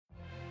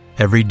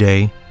Every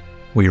day,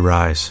 we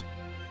rise,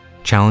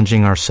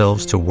 challenging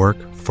ourselves to work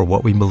for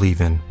what we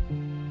believe in.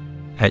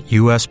 At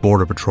U.S.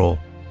 Border Patrol,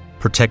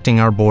 protecting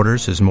our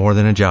borders is more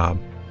than a job.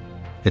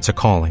 It's a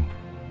calling.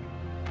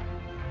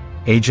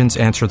 Agents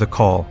answer the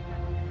call,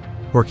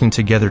 working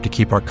together to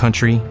keep our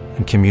country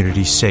and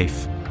communities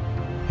safe.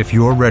 If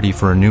you are ready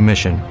for a new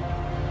mission,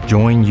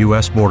 join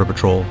U.S. Border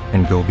Patrol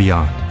and go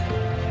beyond.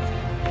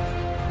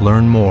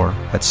 Learn more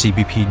at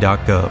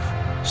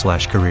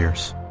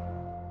cbp.gov/careers.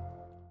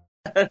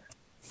 Oh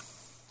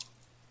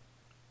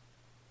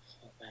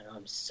man,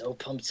 I'm so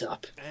pumped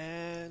up.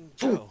 And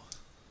go.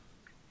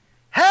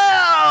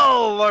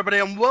 Hello, everybody,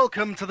 and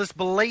welcome to this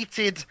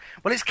belated...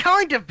 Well, it's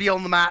kind of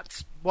Beyond the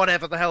Mats,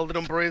 whatever the hell the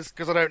number is,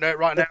 because I don't know it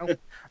right now.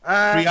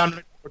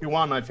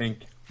 341, I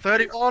think.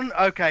 31?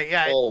 Okay,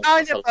 yeah. Oh,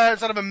 Kind of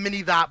sort of a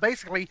mini that.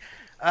 Basically,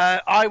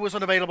 I was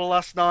unavailable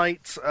last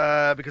night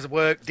because of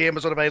work. DM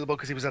was unavailable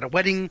because he was at a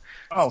wedding.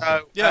 Oh,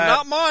 so, Yeah,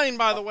 not mine,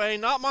 by the way.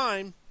 Not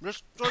mine.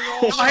 Just so you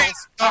all know.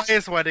 not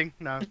his wedding,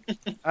 no.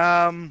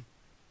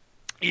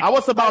 I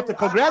was about to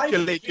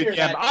congratulate you,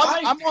 Jim.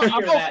 I'm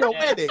off your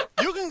wedding.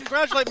 You can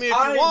congratulate me if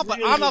you want, but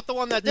I'm not the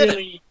one that did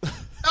it. No,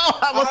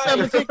 I was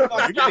 17.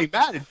 You're getting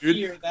mad, dude.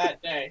 Here that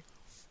day.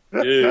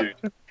 Dude.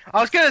 I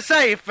was going to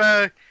say, if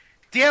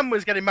DM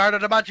was getting married,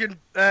 I'd imagine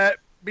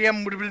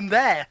BM would have been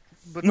there.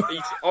 But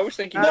I was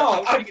thinking...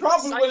 No, I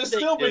probably would have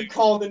still been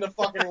called into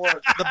fucking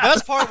work. The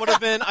best part would have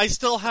been I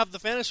still have the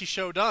fantasy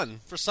show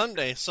done for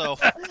Sunday, so...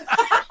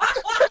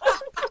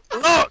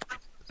 Look,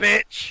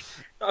 bitch!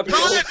 That'd be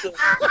awesome.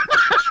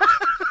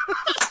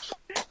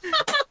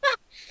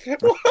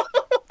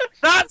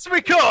 That's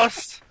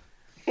because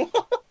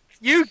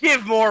you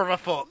give more of a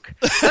fuck.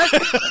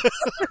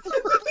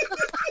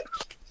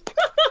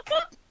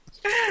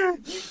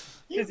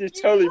 This is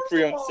totally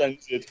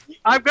pre-uncensored.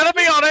 I'm going to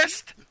be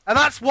honest, and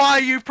that's why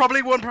you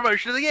probably won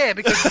Promotion of the Year,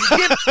 because you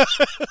give...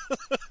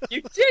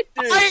 You did,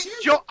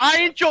 dude.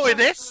 I enjoy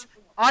this.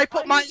 I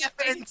put my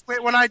effort into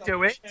it when I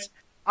do it.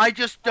 I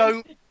just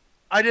don't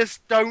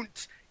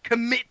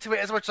commit to it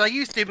as much as I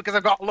used to because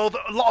I've got a lot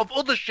of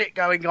other shit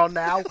going on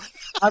now.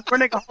 I'm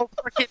running a whole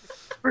freaking...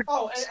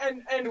 Oh,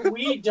 and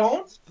we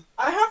don't?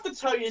 I have to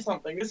tell you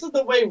something. This is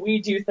the way we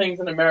do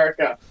things in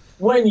America.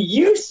 When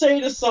you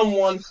say to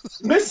someone,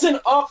 listen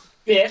up,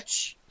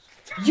 bitch,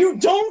 you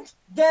don't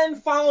then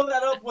follow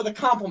that up with a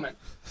compliment.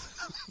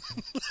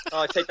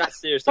 Oh, I take that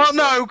seriously. Well,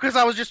 no, because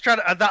I was just trying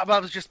to... That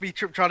was just me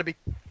trying to be...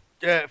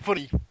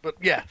 funny, but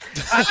yeah.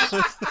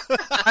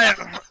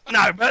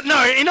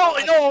 In all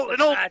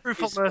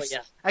truthfulness,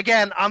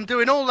 again, I'm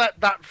doing all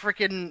that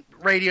freaking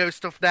radio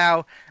stuff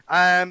now.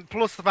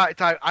 Plus the fact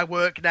that I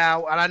work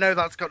now, and I know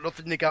that's got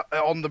nothing to go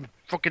on the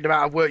fucking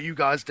amount of work you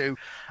guys do.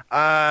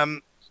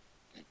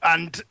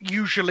 And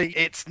usually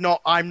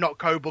I'm not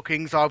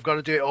co-booking, so I've got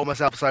to do it all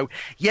myself. So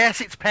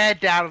yes, it's pared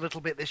down a little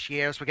bit this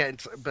year as we're getting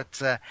to,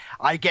 but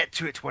I get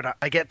to it when I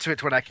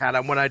can,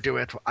 and when I do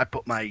it, I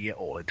put my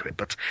all into it.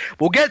 But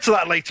we'll get to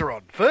that later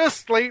on.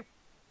 Firstly,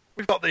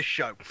 we've got this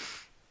show,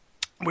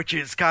 which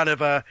is kind of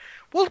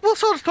we'll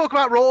sort of talk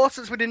about Raw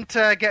since we didn't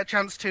get a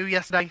chance to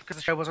yesterday because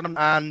the show wasn't on,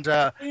 and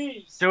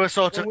Please, do a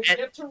sort of. When we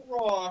get to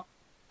Raw,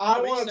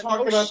 I want to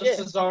talk about the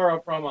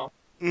Cesaro promo.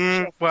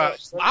 Well,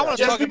 I want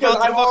to Just talk because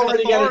about the I've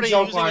already fucking got a authority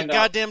joke using a lined up.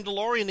 goddamn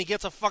DeLorean to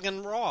get a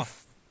fucking Raw.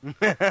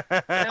 I've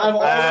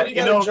already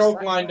got a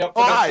joke lined up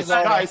for the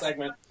Cesaro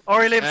segment.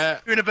 or he lives in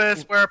a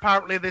universe where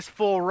apparently there's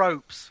 4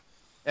 ropes.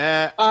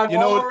 I've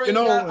already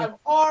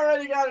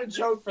got a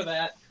joke for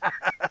that.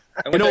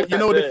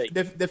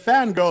 The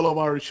fangirl of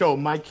our show,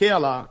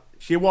 Michaela,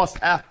 she was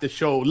at the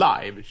show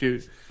live.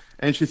 She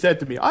said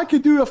to me, I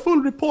could do a full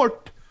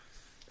report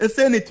and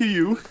send it to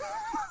you.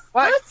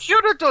 Well, she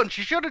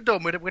should have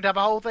done. We'd have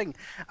a whole thing.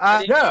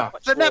 Yeah.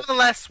 But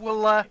nevertheless,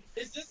 we'll...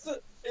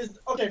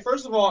 Okay,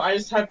 first of all, I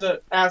just have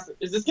to ask,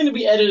 is this going to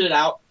be edited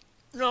out?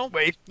 No,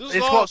 Wait, this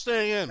is all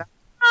staying in.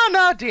 Oh,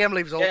 no, DM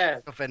leaves all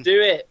stuff in. Do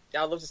it.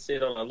 I'd love to see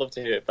it on. I'd love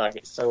to hear it back.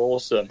 It's so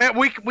awesome. Yeah,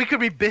 we could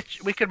be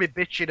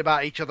bitching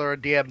about each other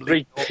and DM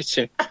leave.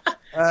 Bitching.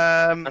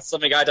 That's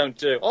something I don't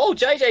do. Oh,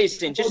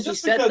 JJ's in.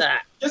 Just said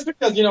that. Just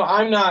because,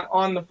 I'm not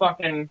on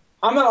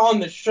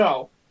the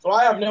show. So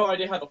I have no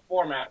idea how the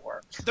format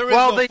works. There is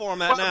no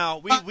format now.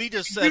 We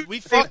just said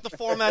we fucked the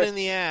format in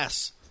the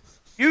ass.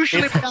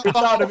 Usually it's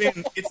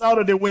out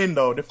of the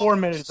window. The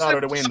format is out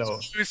of the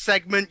window.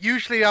 Segment.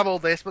 Usually we have all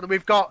this, but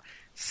we've got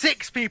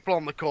 6 people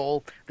on the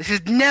call. This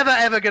is never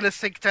ever going to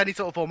sync to any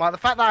sort of format. The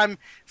fact that I'm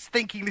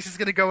thinking this is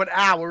going to go an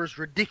hour is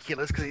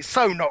ridiculous because it's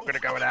so not going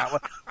to go an hour.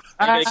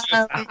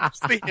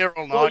 Be here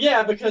all night. Well,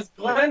 yeah, because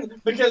Glenn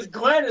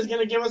is going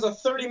to give us a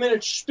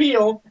 30-minute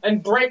spiel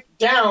and break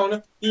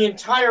down the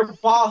entire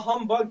Bah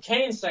Humbug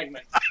Kane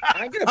segment.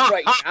 I'm going to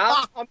break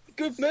down. I'm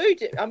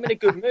in a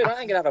good mood.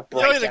 I ain't going to have a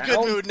breakdown. You're in a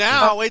good mood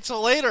now. Wait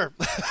till later.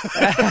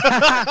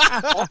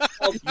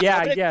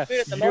 Yeah.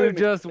 You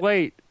just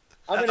wait.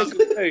 I'm in a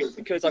good mood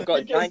because I've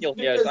got Daniel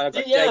here and I've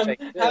got JJ.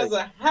 DM has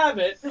a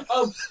habit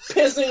of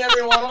pissing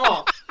everyone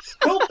off.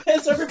 He'll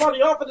piss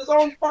everybody off at his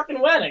own fucking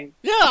wedding.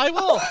 Yeah, I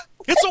will.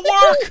 It's a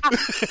work.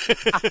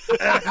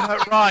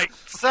 Right.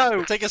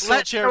 So take a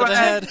steel chair to the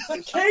head.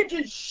 The cake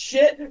is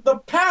shit. The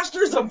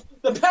pastor's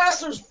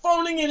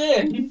phoning it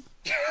in.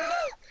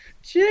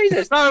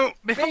 Jesus. So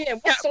before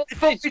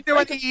we do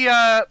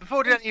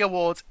any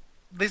awards,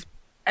 there's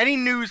any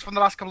news from the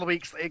last couple of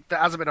weeks that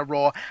hasn't been a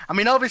Raw. I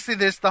mean, obviously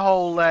there's the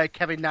whole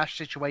Kevin Nash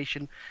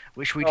situation,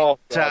 which we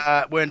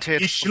weren't here.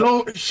 He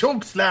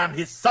chokeslammed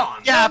his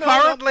son. Yeah, No,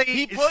 apparently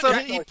he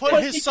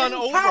put his son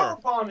over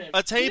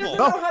a table. He didn't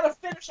know how to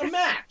finish a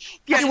match.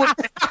 Yeah,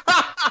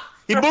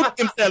 He booked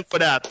himself for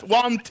that.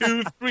 1,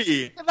 2,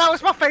 3. that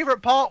was my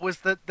favourite part. Was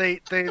that the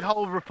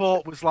whole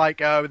report was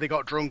like, oh, they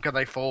got drunk and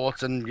they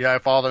fought, and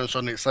father and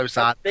son. It's so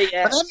sad. And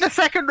then the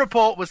second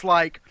report was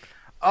like,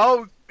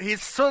 oh,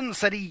 his son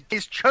said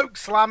his choke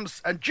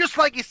slams, and just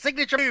like his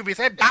signature move, his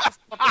head bounced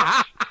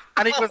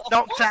and he was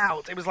knocked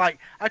out. It was like,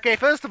 okay,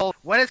 first of all,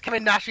 when has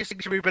Kevin Nash's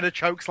signature move been a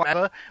choke slam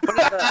ever? When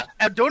has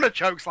he done a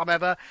choke slam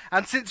ever?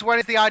 And since when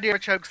is the idea of a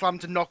choke slam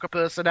to knock a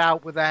person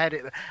out with their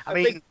head? I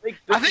mean,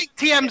 I think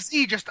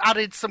TMZ just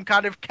added some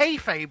kind of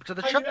kayfabe to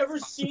the choke. Have you ever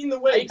seen the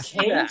way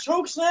Kane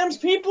choke slams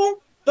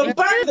people? The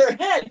back of their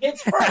head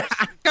hits first.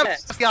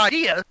 That's the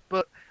idea,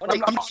 but I'm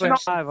not.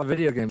 On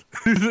video games.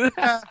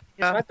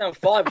 SmackDown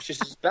 5 was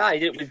just as bad.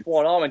 He did it with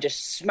one arm and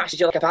just smashes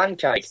you like a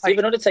pancake.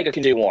 Even Undertaker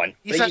can do one.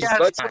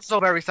 It's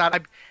all very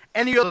sad.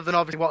 Any other than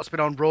obviously what's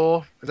been on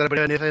Raw? Has anybody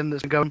heard anything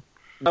that's been going?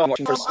 No, I'm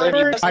watching for I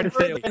heard that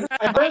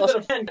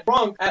a fan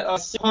drunk at a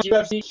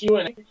UFC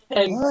Q&A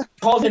and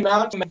called him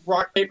out to make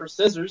rock, paper,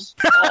 scissors.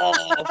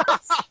 Oh,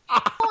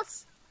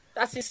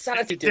 that's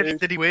insanity, dude.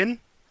 Did he win?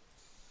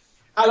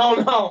 I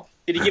don't know.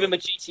 Did he give him a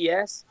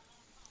GTS?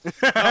 No,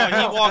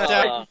 he walked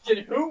out. Did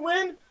who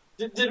win?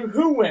 Did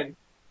who win?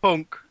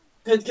 Punk.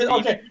 Because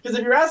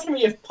if you're asking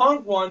me if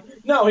Punk won,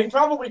 no, he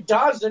probably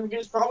dodged him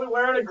because he's probably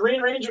wearing a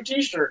Green Ranger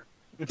t-shirt.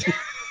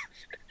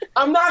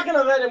 I'm not going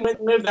to let him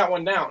live that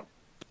one down.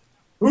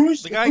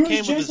 The guy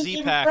came with a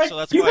Z-Pack, so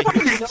that's why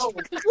You know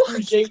who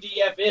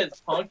JDF is,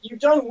 Punk.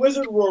 You've done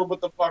Wizard World with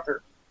the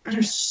fucker.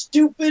 You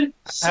stupid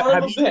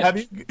son of a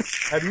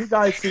bitch. Have you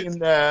guys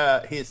seen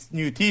his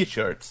new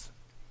T-shirts?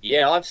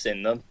 Yeah, I've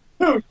seen them.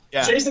 Who?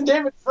 Yeah. Jason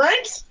David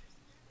Franks?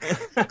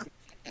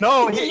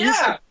 No,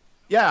 Yeah.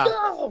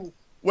 No!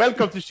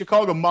 Welcome to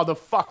Chicago,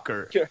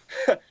 motherfucker.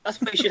 That's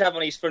what he should have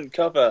on his front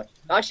cover.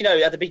 Actually, no,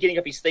 at the beginning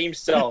of his theme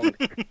song.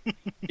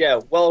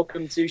 Yeah,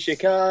 welcome to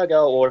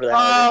Chicago, or whatever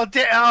that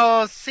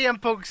is.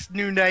 CM Punk's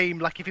new name,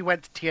 like if he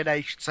went to TNA,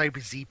 he should say be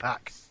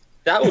Z-Pack.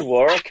 That would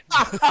work.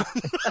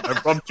 I'm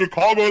from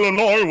Chicago,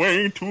 Illinois,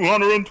 weighing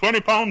 220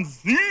 pounds,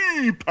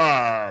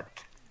 Z-Pack.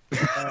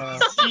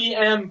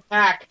 CM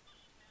Pack.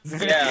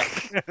 Yeah,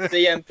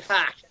 CM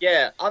Pack.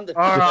 Yeah, I'm the.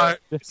 All right.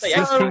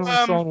 Sean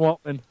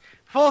Waltman.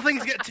 Before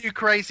things get too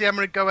crazy, I'm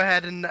going to go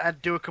ahead and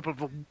do a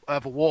couple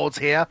of awards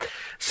here.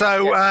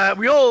 So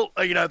we all,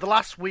 the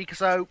last week or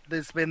so,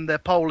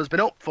 the poll has been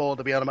up for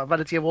the Beyond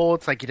Vanity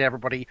Awards. Thank you to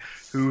everybody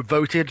who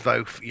voted,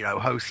 both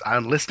hosts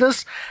and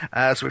listeners.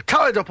 So we've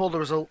tallied up all the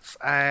results,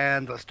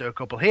 and let's do a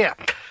couple here.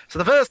 So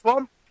the first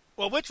one.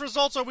 Well, which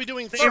results are we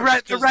doing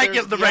first? The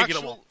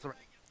regular one.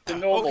 The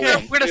normal Okay,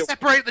 one. we're going to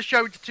separate the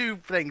show into two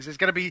things. There's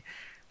going to be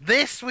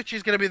this, which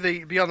is going to be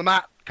the Beyond the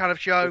Mat kind of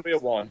show Real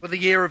one. with a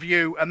year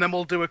review, and then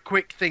we'll do a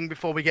quick thing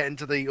before we get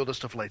into the other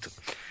stuff later.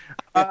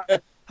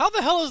 How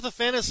the hell is the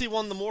fantasy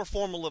one the more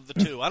formal of the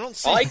two? I don't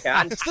see. I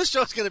can. This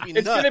show's going to be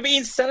It's nuts. going to be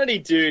insanity,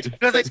 dude.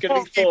 Because It's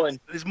going to be fun.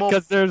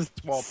 Because there's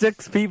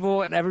 6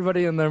 people and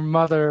everybody and their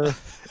mother.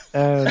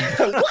 And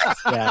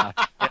yeah.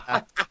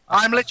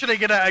 I'm literally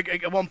going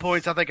to, at one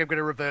point, I think I'm going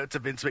to revert to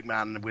Vince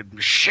McMahon with,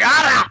 shut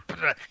up!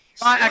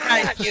 Right,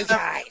 okay. You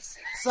guys.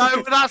 So,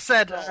 with that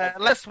said,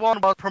 last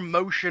one was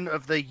promotion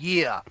of the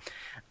year.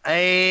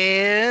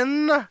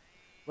 And, well,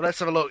 let's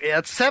have a look. It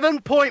had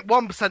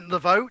 7.1% of the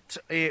vote,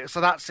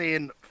 so that's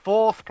in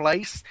 4th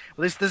place.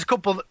 Well, there's a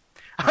couple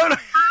that...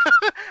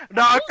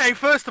 No, okay,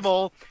 first of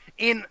all,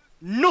 in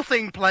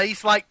nothing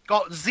place,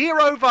 got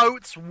 0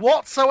 votes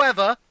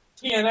whatsoever...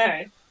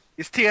 TNA.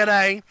 Is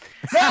TNA.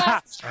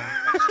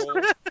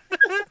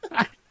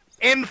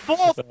 In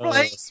 4th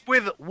place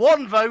with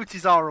 1 vote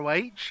is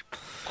ROH.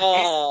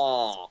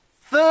 Oh.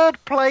 3rd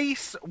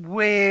place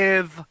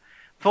with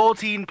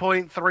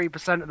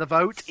 14.3% of the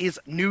vote is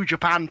New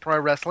Japan Pro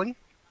Wrestling.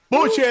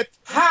 Bullshit!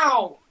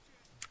 How?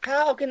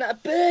 How can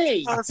that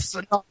be?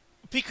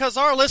 Because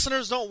our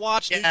listeners don't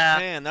watch New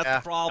Japan. That's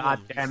the problem.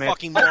 God damn it.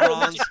 Fucking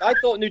morons. I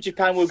thought New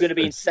Japan were going to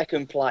be in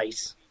 2nd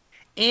place.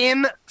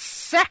 In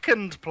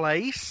 2nd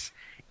place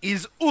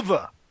is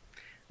Other.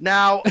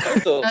 Now,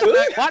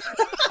 What?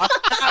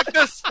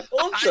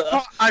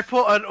 I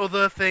put an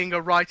Other thing,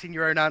 a write in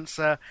your own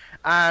answer,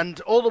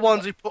 and all the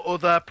ones who put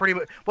Other pretty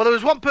much... Well, there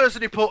was one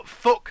person who put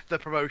fuck the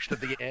promotion of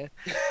the year.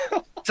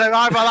 So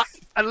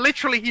and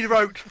literally he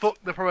wrote fuck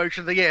the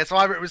promotion of the year. So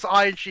either it was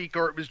Iron Sheik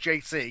or it was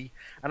JC.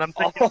 And I'm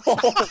thinking,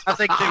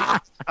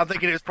 I'm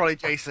thinking it was probably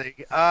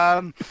JC.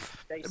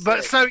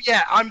 But so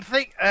yeah,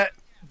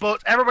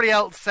 but everybody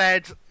else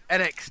said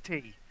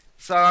NXT.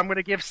 So I'm going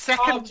to give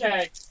second.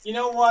 Okay, you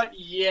know what?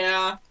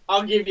 Yeah,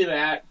 I'll give you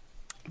that.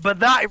 But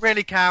that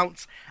really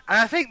counts. And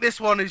I think this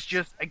one is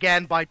just,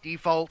 again, by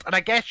default. And I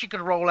guess you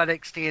could roll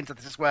NXT into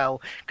this as well,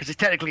 because it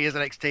technically is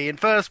NXT. In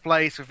first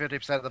place with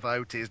 50% of the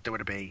vote is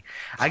WWE.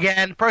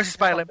 Again, process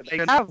by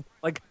elimination. They have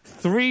like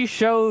 3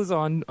 shows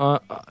on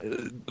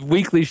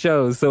weekly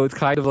shows, so it's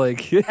kind of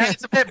like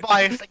it's a bit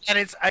biased. Again,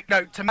 it's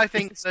to my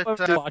thing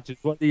that watches,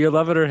 whether you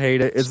love it or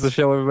hate it, it's the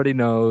show everybody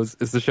knows.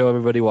 It's the show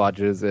everybody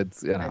watches.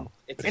 It's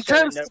in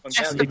terms of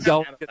you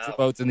don't get the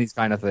votes in these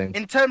kind of things.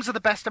 In terms of the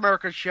best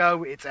American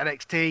show, it's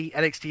NXT.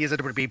 NXT is a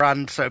WWE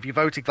brand, so if you're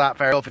voting that,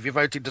 fair enough. If you're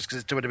voting just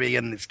because it's WWE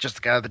and it's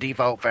just kind of the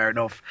default, fair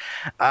enough.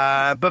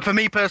 But for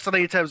me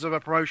personally, in terms of a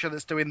promotion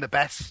that's doing the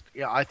best,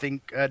 I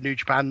think New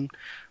Japan.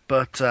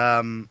 But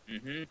NXT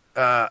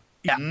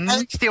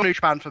or New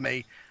Japan for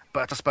me.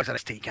 But I suppose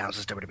NXT counts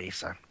as WWE,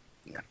 so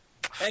yeah.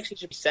 NXT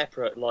should be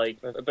separate,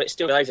 but it's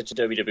still related to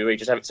WWE.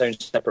 Just have its own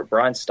separate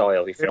brand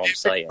style. If you know what I'm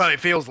saying. Well, it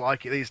feels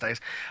like it these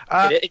days.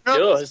 It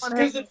does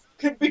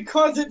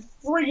because it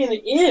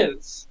friggin'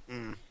 is.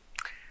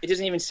 It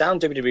doesn't even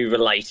sound WWE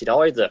related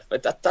either.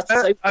 That's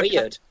so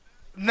weird.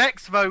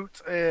 Next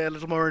vote, a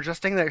little more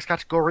interesting. The next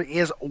category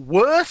is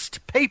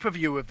worst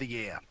pay-per-view of the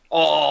year.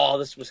 Oh,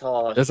 this was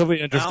hard. This will be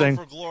interesting.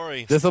 Bound for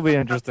glory. This will be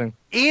interesting.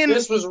 Ian,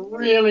 this was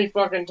really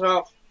fucking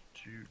tough.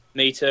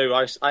 Me too.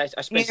 I spent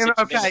 6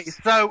 minutes.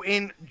 So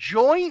in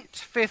joint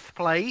 5th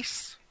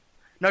place.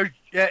 No,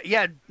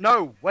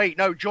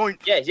 joint.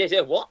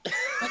 Yeah. What?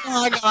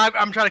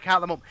 I'm trying to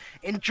count them up.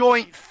 In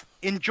joint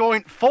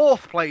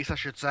 4th place, I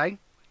should say.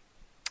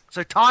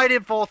 So tied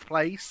in 4th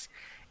place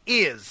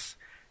is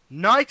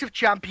Night of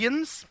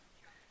Champions,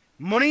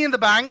 Money in the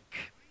Bank,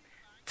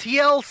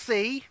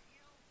 TLC,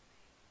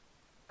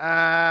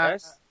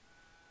 Yes.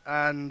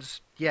 and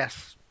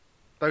yes,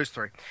 those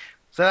 3.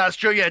 So that's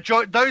true. Yeah,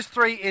 those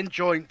 3 in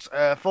joint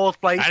 4th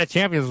place. Night of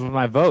Champions was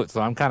my vote,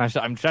 so I'm kind of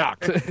I'm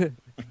shocked.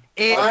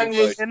 Mine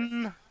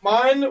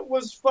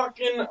was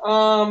fucking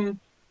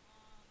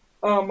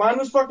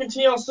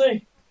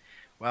TLC.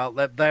 Well,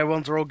 their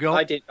ones are all gone.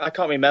 I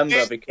can't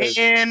remember because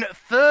In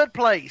 3rd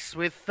place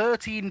with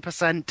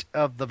 13%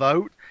 of the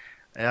vote.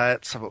 Hang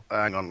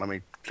on, let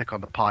me click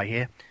on the pie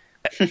here.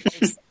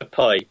 the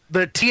pie.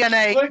 The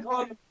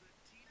TNA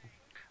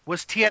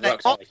was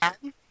TNA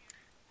Hotman.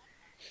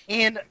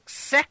 In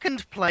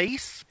 2nd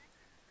place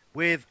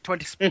with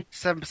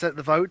 27% of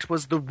the vote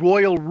was the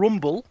Royal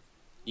Rumble.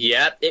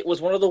 Yeah, it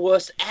was one of the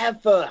worst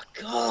ever.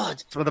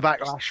 God. Some of the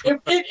backlash.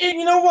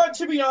 You know what?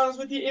 To be honest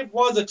with you, it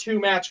was a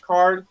 2-match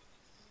card.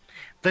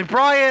 The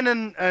Bryan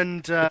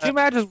and the 2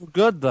 matches were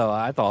good, though.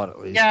 I thought at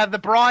least. Yeah, the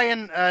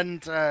Bryan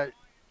and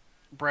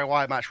Bray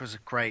Wyatt match was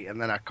great,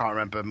 and then I can't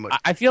remember much.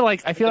 I feel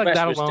like that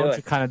alone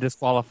should kind of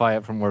disqualify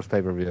it from worst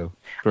pay-per-view.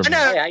 I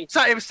know.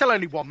 So it was still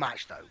only 1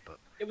 match, though. But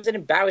it was an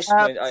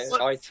embarrassment,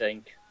 I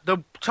think. The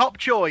top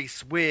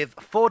choice with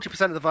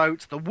 40% of the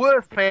vote, the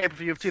worst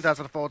pay-per-view of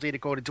 2014,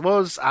 according to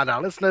us and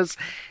our listeners,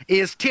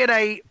 is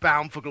TNA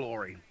Bound for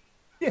Glory.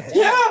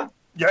 Yeah.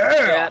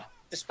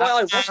 Despite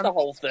I watched the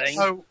whole thing.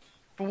 So,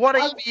 for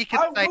what you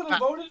can say, I would have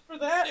voted for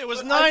that. It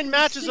was 9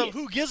 matches of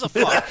who gives a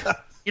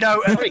fuck.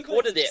 I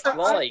recorded it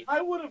live.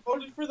 I would have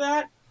voted for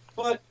that,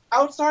 but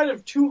outside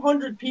of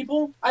 200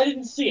 people, I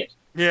didn't see it.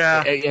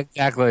 Yeah,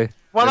 exactly.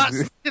 Well,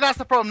 that's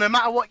the problem. No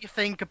matter what you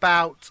think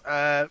about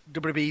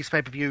WWE's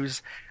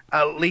pay-per-views,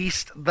 at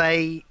least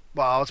they...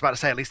 Well, I was about to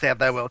say at least they had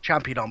their world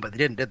champion on, but they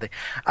didn't, did they?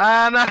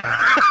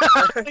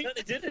 They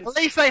didn't. At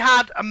least they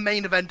had a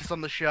main eventers on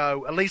the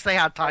show. At least they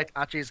had tight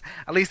matches.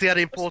 At least they had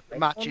important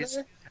matches.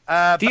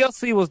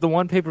 DLC was the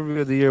one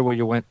pay-per-view of the year where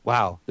you went,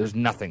 wow, there's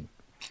nothing.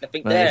 I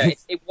think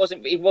it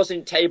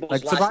wasn't tables,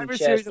 like lads, Survivor and Series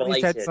chairs at least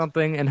related. had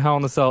something, and Hell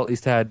in a Cell at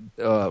least had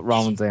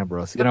Rollins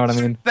Ambrose. You know what I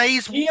mean?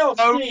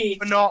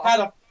 TLC had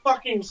a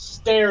fucking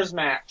stairs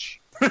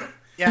match.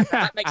 Yeah,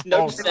 that makes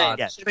no sense.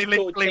 Yeah. Should be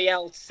called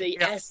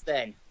TLCS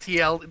then.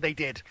 They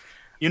did.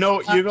 You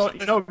know,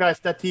 guys,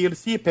 that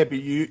TLC paper,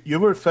 you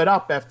were fed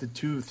up after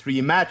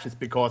 2-3 matches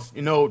because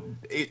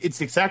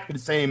it's exactly the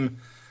same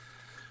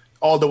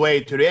all the way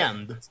to the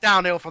end. It's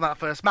downhill from that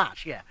first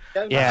match. Yeah.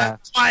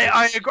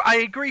 I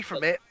agree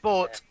from it,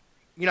 but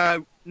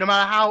no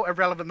matter how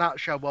irrelevant that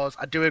show was,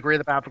 I do agree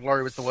that Bound for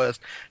Glory was the worst,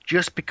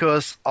 just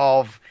because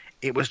of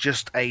it was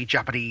just a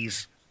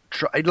Japanese.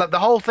 The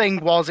whole thing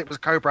it was a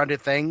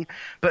co-branded thing,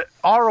 but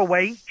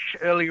ROH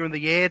earlier in the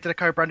year did a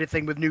co-branded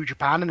thing with New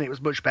Japan, and it was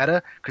much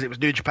better because it was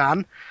New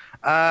Japan.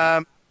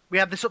 We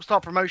had this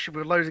upstart promotion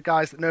with loads of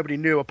guys that nobody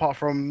knew apart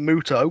from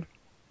Muto,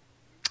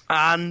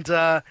 and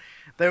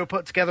they were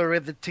put together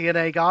with the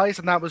TNA guys,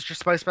 and that was just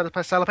supposed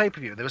to sell a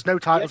pay-per-view. There was no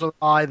titles on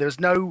the line, there was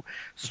no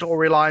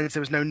storylines,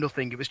 there was no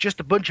nothing. It was just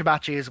a bunch of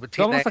matches with TNA. It's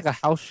almost like a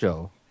house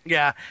show.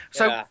 Yeah,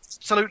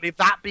 absolutely.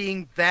 That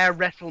being their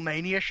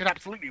WrestleMania should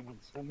absolutely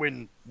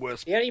win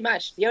worst. The only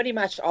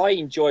match I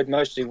enjoyed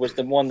mostly was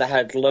the one that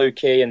had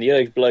Loki and the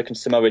other bloke and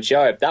Samoa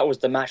Joe. That was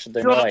the match of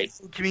the night.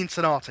 You mean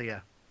Sonata?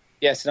 Yeah.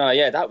 Yes,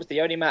 that was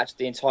the only match,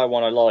 the entire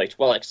one I liked.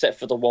 Well, except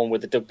for the one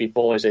with the Dugby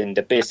Boys and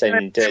Abyss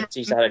and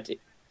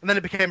And then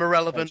it became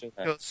irrelevant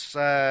because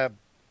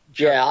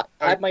Yeah,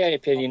 I had my own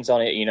opinions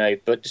on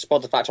it, but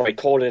despite the fact I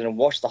recorded it and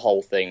watched the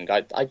whole thing,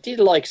 I did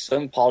like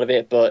some part of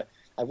it, but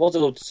I was a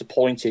little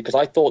disappointed because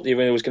I thought the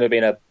arena was going to be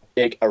in a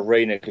big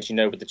arena because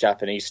with the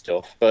Japanese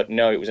stuff, but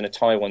no, it was in a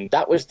Taiwan.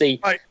 That was the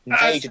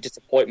major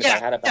disappointment I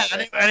had about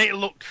it. And it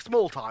looked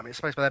small time. It's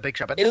supposed to be that big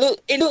show, but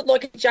it looked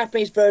like a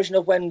Japanese version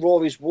of when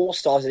Rory's War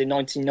started in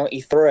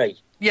 1993.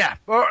 Yeah.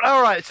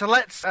 All right. So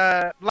let's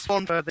last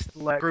one for this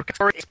group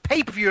category. It's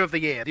pay-per-view of the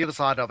year. The other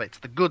side of it,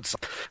 the good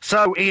side.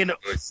 So in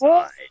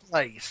fourth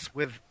place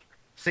with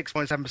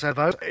 6.7%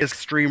 vote is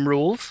Extreme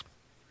Rules.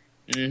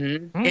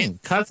 Kind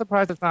of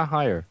surprised it's not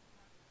higher.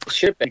 It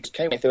should be. It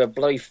came through a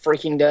bloody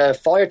freaking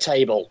fire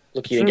table.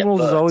 Extreme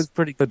Rules is always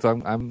pretty good,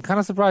 so I'm kind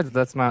of surprised that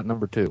that's not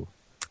number 2.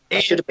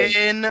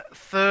 In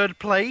third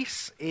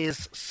place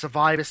is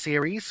Survivor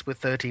Series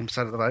with 13%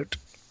 of the vote.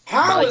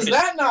 How is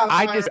that not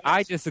higher?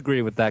 I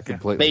disagree with that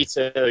completely. Me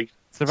too.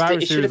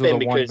 Survivor Series was a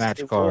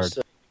one-match card.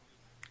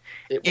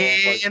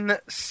 In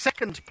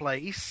second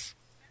place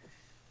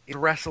is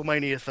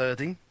WrestleMania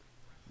 30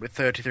 with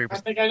 33%. I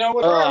think I know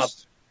what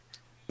first.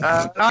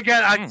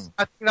 Again, I think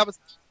that was...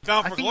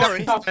 Bound for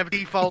Glory.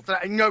 Default.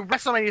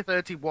 WrestleMania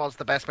 30 was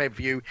the best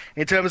pay-per-view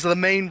in terms of the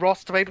main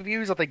roster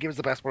pay-per-views. I think it was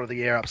the best one of the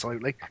year.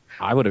 Absolutely,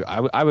 I would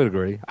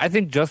agree. I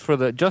think just for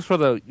the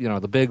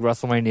the big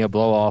WrestleMania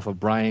blow off of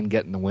Bryan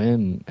getting the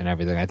win and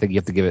everything. I think you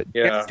have to give it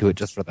to it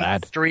just for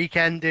that. Streak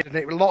ended, and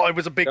it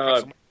was a big.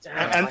 And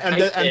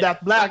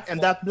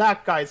that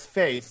black guy's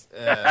face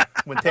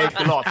when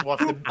Taker lost was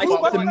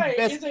the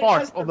best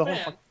part of the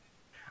whole.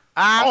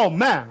 Oh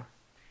man.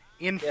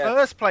 In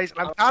first place,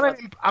 I'm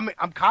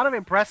kind of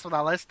impressed with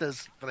our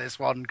listers for this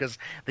one because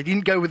they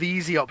didn't go with the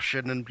easy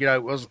option, and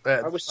it was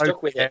I was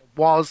stuck with it. It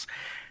was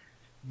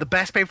the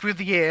best pay-per-view of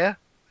the year,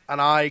 and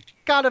I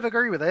kind of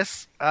agree with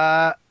this.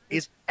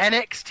 Is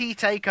NXT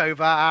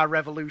Takeover Our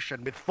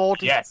Revolution with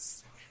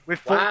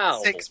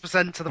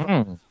 46% of the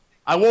vote.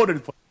 I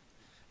voted for.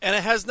 And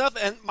it has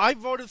nothing. And I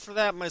voted for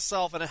that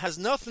myself, and it has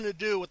nothing to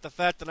do with the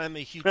fact that I'm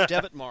a huge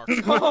debit mark.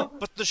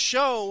 But the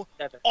show,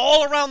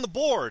 all around the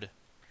board,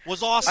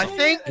 was awesome. I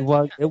think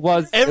every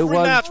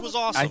match was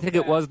awesome. I think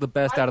it was the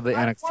best out of the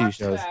NXT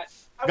shows.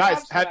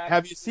 Guys,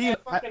 have you seen?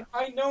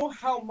 I know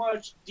how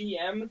much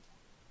DM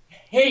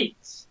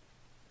hates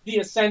the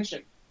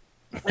Ascension.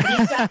 When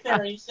he sat there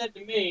and he said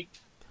to me,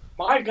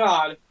 "My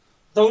God,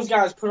 those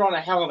guys put on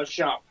a hell of a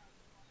show."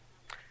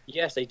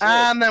 Yes, they did.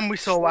 And then we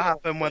saw what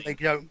happened when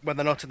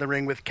they're not in the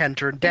ring with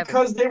Kenta and Devitt.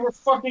 Because they were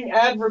fucking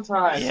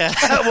advertised. Yeah.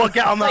 We'll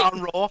get on that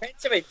on Raw.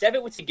 Kenta and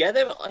Devitt were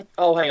together?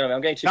 Oh, hang on,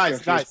 I'm getting too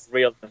confused.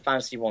 Real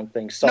fancy one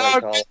thing. Sorry,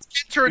 Carl.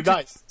 Kenta and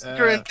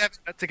Devitt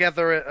are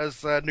together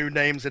as new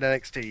names in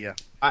NXT, yeah.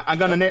 I'm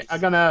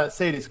gonna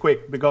say this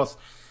quick because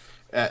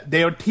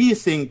they are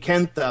teasing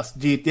Kenta's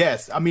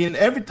GTS. I mean,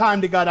 every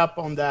time they got up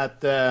on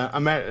that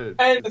and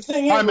the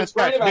thing is, what's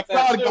great about the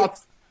crowd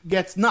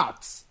gets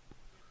nuts.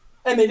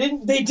 And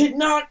they did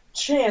not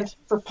chant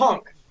for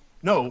Punk.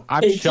 No,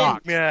 I'm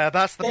shocked. Yeah,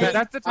 that's the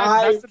type of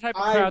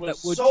crowd that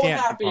would I was chant so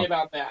happy for Punk.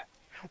 about that.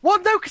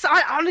 Well, no, because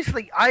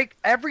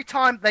every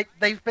time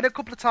they've been a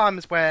couple of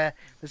times where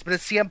there's been a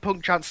CM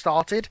Punk chant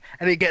started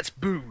and it gets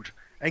booed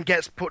and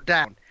gets put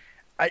down.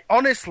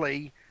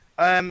 Honestly,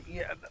 the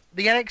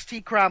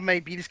NXT crowd may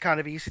be this kind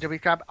of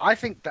ECW crowd. I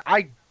think that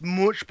I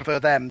much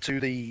prefer them to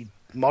the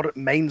modern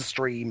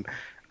mainstream.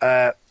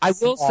 I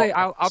will say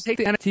I'll take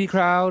the NXT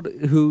crowd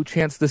who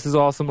chants "This is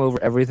awesome" over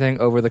everything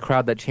over the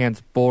crowd that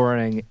chants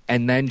 "boring"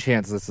 and then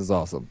chants "This is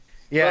awesome."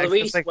 Yeah, the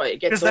reason why it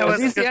gets at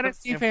least the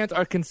NXT fans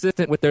are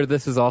consistent with their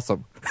 "This is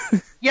awesome."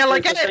 Yeah,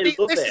 like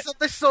this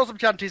is awesome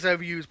chant is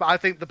overused, but I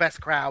think the best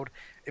crowd,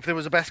 if there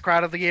was a best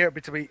crowd of the year, it'd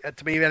be to me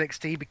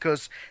NXT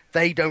because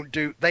they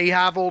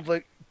have all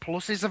the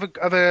pluses of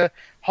a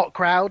hot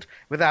crowd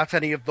without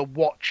any of the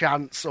what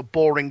chants or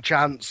boring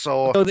chants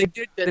or. So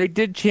they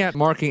did chant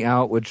 "marking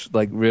out," which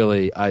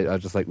really I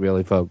was just like,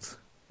 really, folks,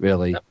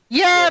 really.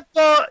 Yeah,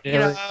 but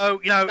really?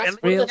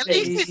 At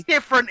least it's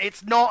different.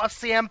 It's not a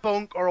CM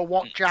Punk or a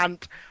what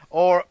chant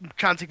or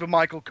chanting for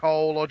Michael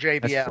Cole or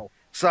JBL.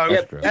 So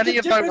any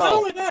of those. Not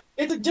only that,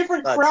 it's a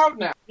different crowd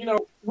now.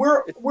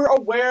 We're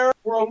aware.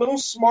 We're a little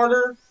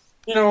smarter.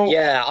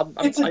 Yeah,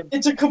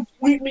 it's a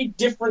completely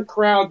different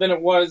crowd than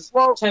it was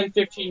 10,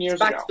 15 years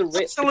ago.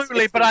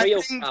 Absolutely, but I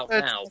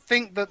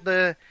think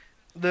that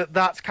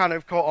that's kind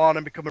of caught on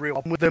and become a real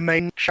problem with the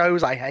main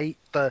shows.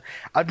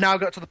 I've now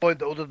got to the point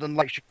that other than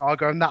like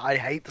Chicago and that, I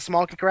hate the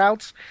smarky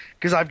crowds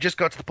because I've just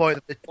got to the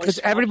point that because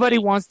everybody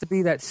wants to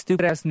be that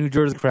stupid ass New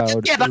Jersey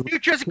crowd. Yeah, that New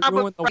Jersey crowd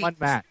ruined the one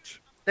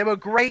match. They were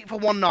great for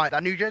one night.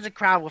 That New Jersey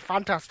crowd was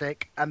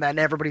fantastic, and then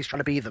everybody's trying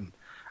to be them,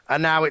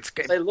 and now it's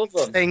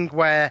this thing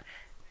where.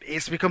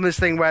 It's become this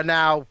thing where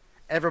now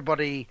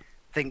everybody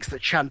thinks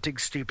that chanting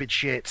stupid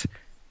shit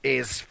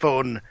is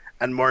fun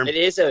and more. It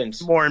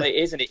isn't. It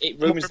isn't. It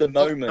ruins the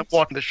moment.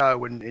 Watching the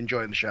show and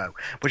enjoying the show,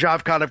 which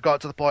I've kind of got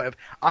to the point of.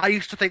 I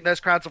used to think those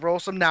crowds were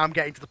awesome. Now I'm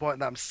getting to the point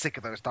that I'm sick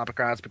of those type of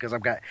crowds because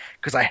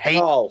I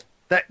hate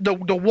that the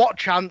what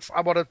chants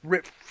I want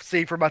to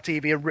see from my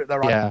TV and rip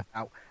their eyes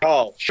out.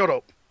 Oh, shut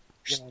up,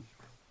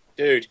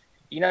 dude.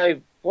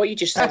 what you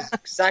just said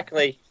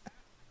exactly.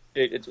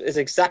 It's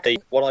exactly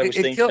what I was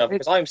thinking of,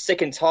 because I'm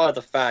sick and tired of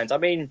the fans. I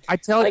mean, I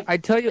tell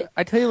you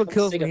what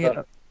kills me.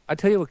 I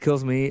tell you what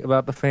kills me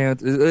about the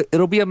fans.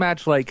 It'll be a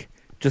match like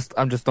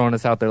I'm just throwing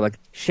this out there, like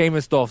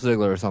Sheamus, Dolph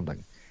Ziggler or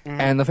something,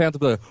 and the fans will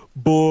be like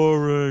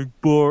boring,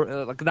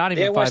 like not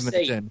even 5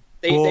 minutes in.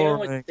 They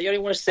only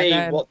want to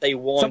say what they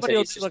want. Somebody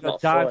will do like a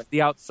dive to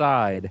the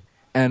outside.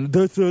 And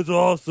this is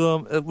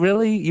awesome.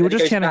 Really? You were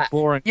just chanting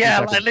boring. Yeah,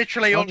 like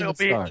literally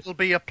it'll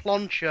be a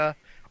plancher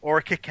or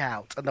a kick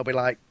out, and they'll be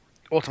like,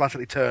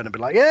 automatically turn and be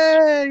like,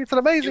 "Yay, it's an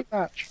amazing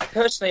match."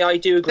 Personally, I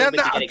do agree with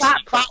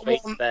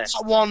that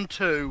one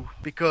too,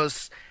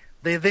 because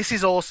the "This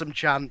is awesome"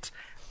 chant.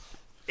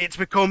 It's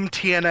become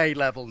TNA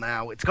level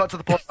now. It's got to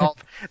the point of,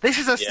 this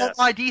is a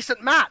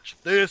semi-decent match.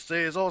 This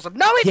is awesome.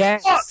 No,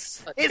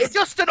 it's not. It's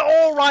just an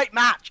all-right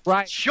match.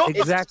 Right, Shut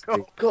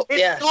exactly.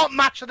 It's not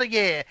match of the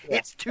year. Yeah.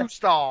 It's 2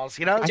 stars,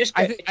 you know? I just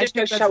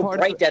goes how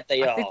great that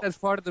they are. I think that's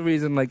part of the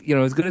reason, like,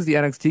 as good as the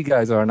NXT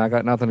guys are, and I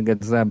got nothing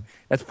against them,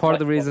 that's part of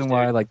the reason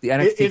why, like, the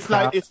NXT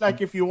crowd... It's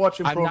like if you're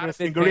watching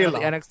Progressing Gorilla.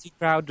 I'm not a big fan of the NXT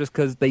crowd just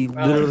because they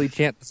literally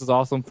chant "This is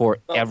awesome" for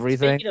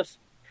everything.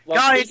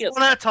 Guys,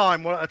 one at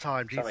a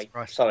time. Jesus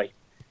Christ. Sorry.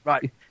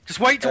 Right,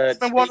 just wait till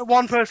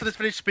one person has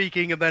finished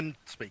speaking and then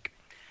speak.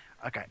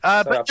 Okay,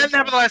 but then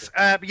nevertheless,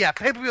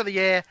 pay-per-view of the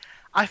year.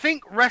 I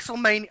think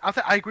WrestleMania.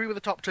 I agree with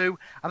the top 2.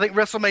 I think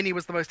WrestleMania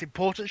was the most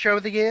important show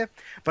of the year.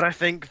 But I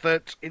think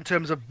that in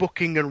terms of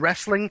booking and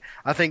wrestling,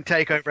 I think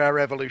TakeOver Our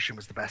Revolution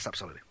was the best.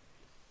 Absolutely.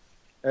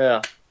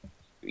 Yeah,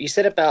 you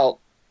said about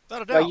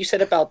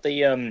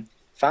the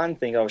fan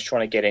thing I was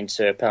trying to get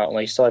into.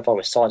 Apparently, sorry if I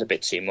was silent a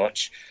bit too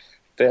much,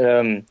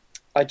 but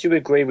I do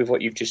agree with what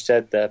you've just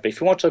said there. But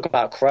if you want to talk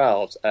about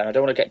crowds, and I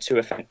don't want to get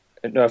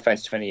no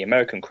offense to any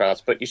American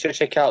crowds, but you should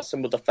check out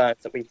some of the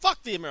fans that we...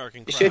 Fuck the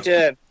American crowd. You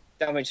should...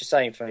 damage to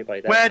saying for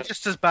anybody there. We're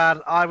just as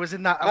bad. I was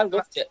in that... I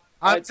loved it.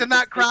 I was in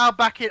that crowd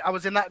back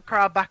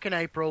in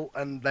April,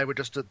 and they were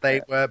just as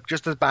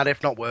bad,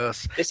 if not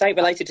worse. This ain't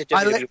related to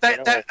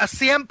WWE. A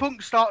CM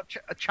Punk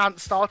chant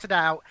started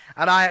out,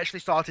 and I actually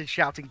started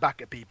shouting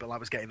back at people. I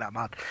was getting that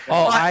mad.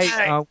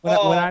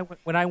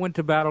 When I went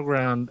to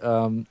Battleground,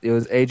 it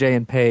was AJ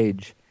and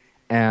Paige,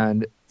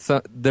 and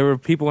so there were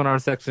people in our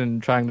section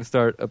trying to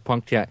start a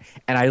Punk chant,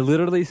 and I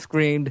literally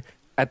screamed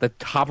at the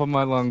top of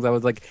my lungs. I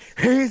was like,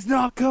 "He's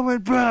not coming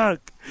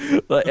back!"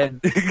 And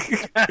on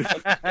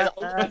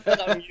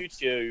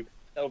YouTube,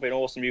 that would have been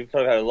awesome. You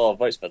could have had a lot of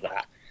votes for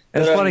that.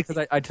 It's funny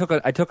because I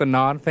took a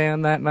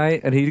non-fan that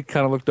night, and he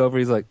kind of looked over.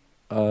 He's like,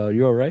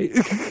 "You all right?"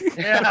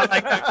 Yeah,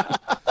 like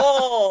that.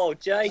 Oh,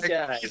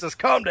 JJ, Jesus,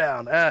 calm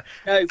down.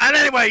 And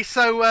anyway,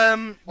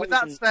 so with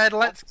that said,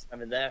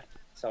 I'm in there.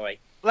 Sorry.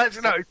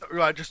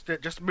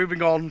 Just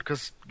moving on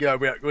because we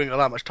haven't got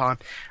that much time.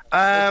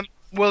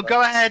 We'll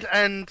go ahead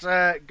and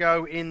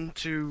go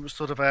into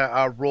sort of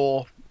our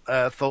Raw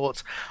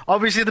thoughts.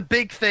 Obviously, the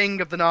big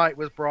thing of the night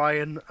was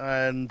Bryan,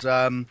 and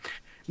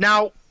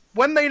now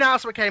when the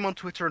announcement came on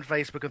Twitter and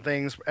Facebook and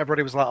things,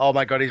 everybody was like, "Oh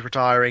my god, he's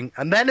retiring!"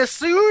 And then as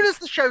soon as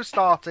the show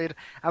started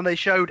and they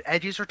showed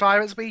Edge's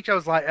retirement speech, I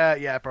was like,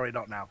 "Yeah, probably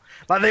not now."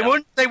 Like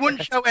they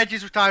wouldn't show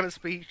Edge's retirement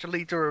speech to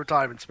lead to a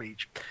retirement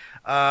speech,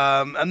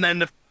 and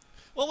then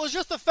Well, it was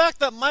just the fact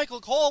that Michael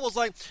Cole was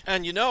like,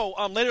 and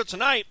later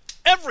tonight,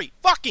 every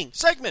fucking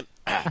segment.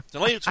 And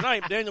later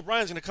tonight, Daniel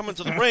Bryan's going to come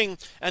into the ring,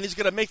 and he's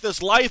going to make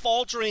this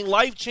life-altering,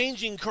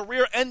 life-changing,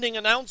 career-ending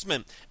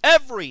announcement.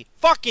 Every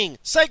fucking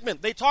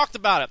segment, they talked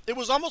about it. It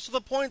was almost to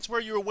the point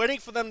where you were waiting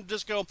for them to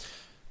just go,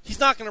 he's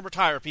not going to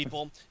retire,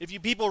 people. If you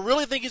people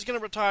really think he's going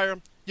to retire,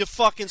 you're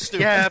fucking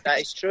stupid. Yeah, that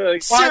is true.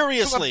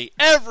 Seriously,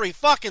 every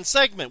fucking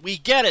segment, we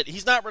get it.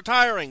 He's not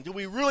retiring. Do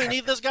we really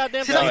need this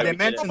goddamn thing? They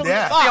mentioned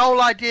that. The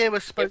whole idea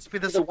was supposed to be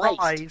the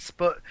surprise,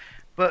 but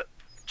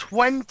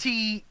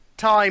 20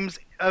 times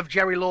of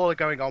Jerry Lawler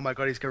going, "Oh my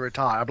god, he's going to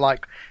retire." I'm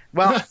like,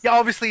 well, yeah,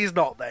 obviously he's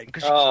not then.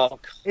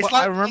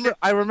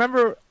 I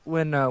remember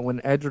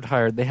when Edge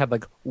retired, they had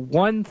like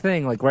one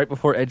thing like right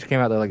before Edge came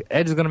out. They're like,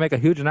 "Edge is going to make a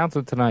huge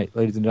announcement tonight,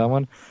 ladies and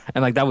gentlemen,"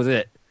 and like that was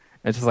it.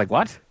 And it's just like,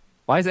 what?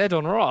 Why is Edge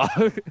on Raw?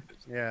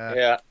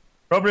 Yeah.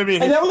 Probably.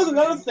 And that was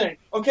another thing.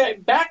 Okay,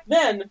 back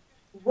then,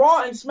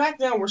 Raw and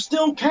SmackDown were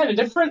still kind of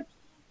different.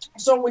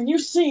 So when you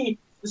see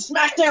the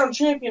SmackDown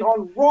champion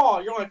on Raw,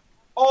 you're like,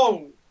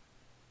 "Oh,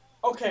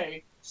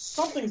 okay,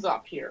 something's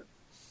up here,"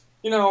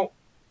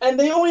 And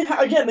they only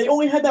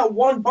had that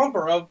one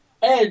bumper of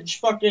Edge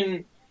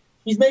fucking.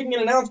 He's making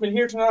an announcement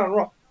here tonight on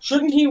Raw.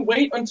 Shouldn't he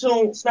wait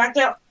until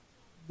SmackDown?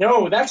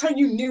 No, that's how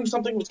you knew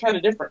something was kind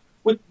of different.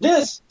 With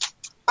this,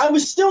 I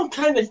was still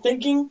kind of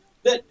thinking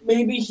that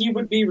maybe he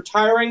would be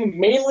retiring,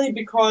 mainly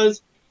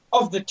because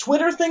of the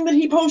Twitter thing that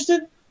he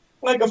posted,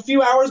 like a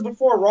few hours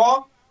before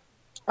Raw.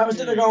 I was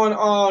sitting there going,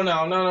 "Oh no."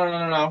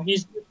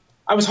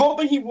 I was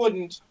hoping he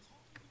wouldn't,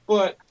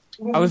 but.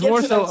 I was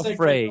more so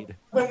afraid.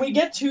 When we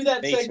get to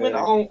that segment,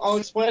 I'll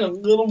explain a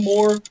little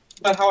more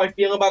about how I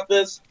feel about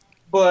this.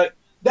 But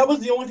that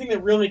was the only thing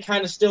that really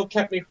kind of still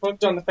kept me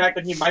hooked on the fact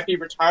that he might be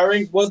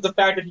retiring, was the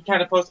fact that he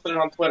kind of posted it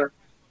on Twitter.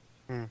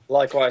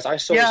 Likewise, I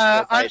saw.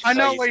 Yeah, this I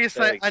know page what you're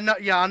saying.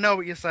 today. I know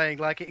what you're saying.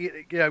 Like,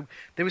 there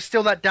was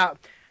still that doubt.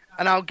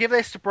 And I'll give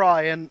this to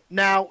Brian.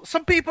 Now,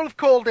 some people have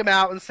called him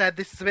out and said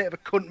this is a bit of a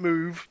cunt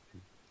move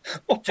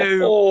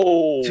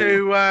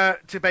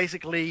to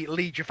basically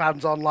lead your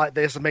fans on like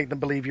this and make them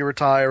believe you're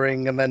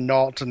retiring and then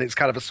not, and it's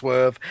kind of a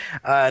swerve.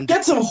 And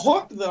Gets him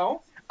hooked,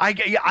 though.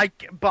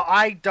 but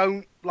I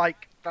don't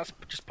like. That's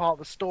just part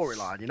of the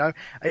storyline, you know.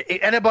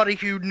 Anybody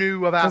who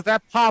knew about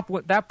that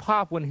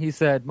pop when he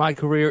said my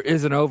career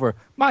isn't over.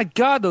 My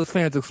God, those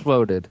fans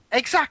exploded.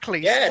 Exactly.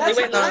 Yeah, That's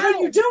they went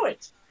how you do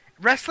it.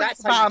 Wrestling's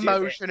That's how about you do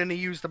emotion, and he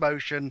used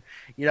emotion.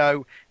 You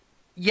know.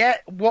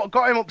 Yet, what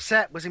got him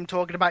upset was him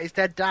talking about his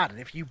dead dad, and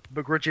if you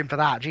begrudge him for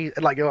that,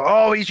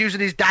 he's using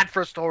his dad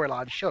for a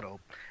storyline. Shut up.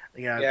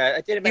 You know. Yeah,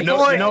 I didn't make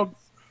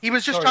He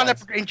was just trying to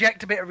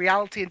inject a bit of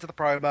reality into the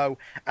promo,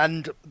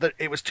 and that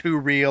it was too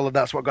real, and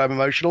that's what got him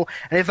emotional.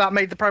 And if that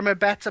made the promo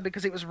better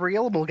because it was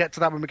real, and we'll get to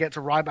that when we get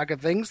to Ryback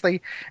and things, at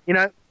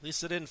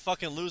least it didn't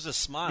fucking lose a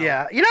smile.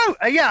 Yeah,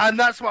 and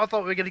that's what I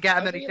thought we were going to get,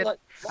 and then he did, and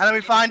then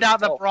we find out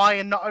that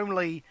Brian not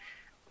only.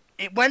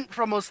 It went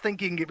from us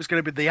thinking it was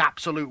going to be the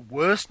absolute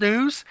worst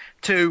news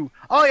to,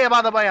 oh yeah,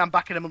 by the way, I'm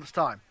back in a month's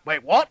time.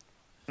 Wait, what?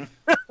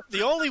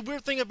 The only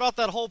weird thing about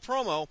that whole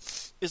promo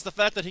is the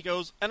fact that he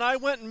goes, and I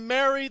went and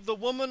married the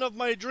woman of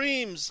my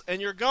dreams,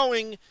 and you're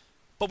going,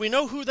 but we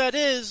know who that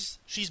is.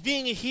 She's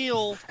being a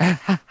heel.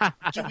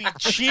 Do we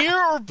cheer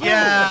or boo?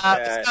 Yeah,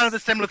 it's kind of the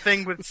similar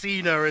thing with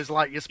Cena. Is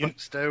like you're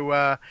supposed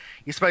to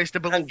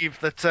believe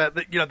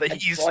that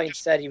he's Brian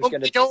said he was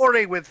going to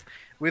story with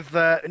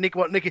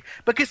Nicky.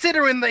 But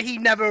considering that he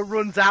never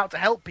runs out to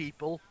help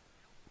people,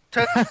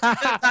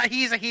 that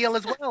he's a heel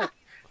as well.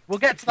 We'll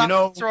get to that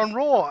later on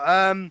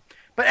Raw.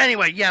 But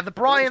anyway, yeah, the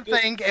Brian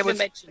thing, it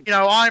was,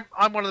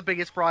 I'm one of the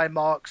biggest Brian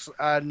marks,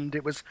 and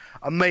it was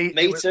amazing.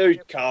 Me too,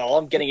 Carl.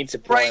 I'm getting into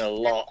Brian a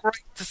lot.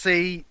 Great to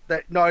see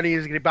that not only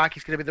is he going to be back,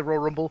 he's going to be the Royal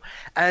Rumble.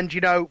 And,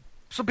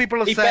 some people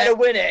have he said... better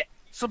win it.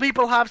 Some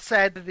people have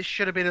said that this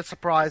should have been a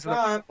surprise.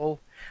 I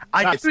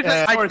do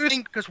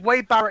think, because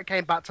Wade Barrett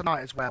came back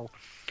tonight as well.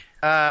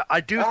 I'm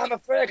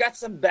afraid I got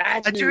some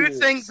bad news. I do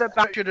think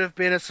that should have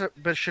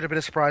been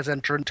a surprise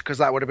entrant, because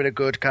that would have been a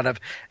good kind of,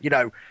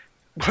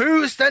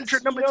 who's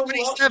entrant number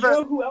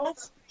 27? Who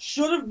else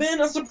should have been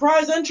a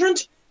surprise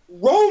entrant?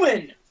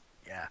 Roman.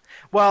 Yeah.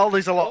 Well,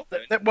 there's a lot.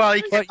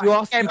 You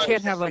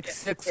can't have like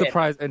 6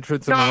 surprise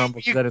entrants in the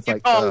Rumble. So that it's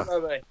like.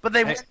 But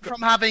they went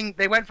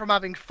from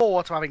having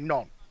 4 to having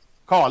none.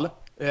 Carl,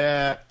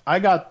 I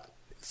got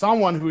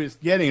someone who is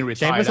getting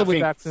retired. James will be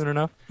back soon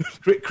enough.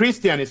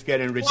 Christian is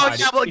getting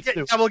retired.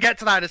 We'll get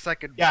to that in a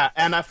second. Yeah,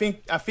 and I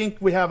think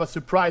we have a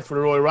surprise for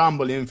the Royal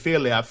Rumble in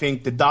Philly. I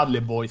think the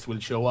Dudley Boys will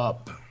show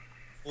up.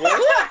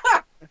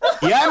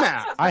 Yeah,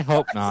 man. I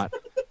hope not.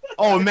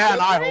 Oh man,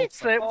 I hope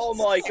so. Oh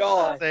my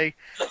God.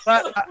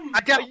 But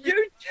I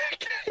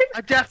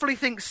definitely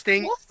think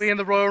Sting will be in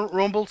the Royal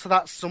Rumble, so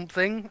that's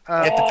something.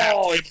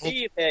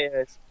 He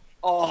is.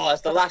 Oh,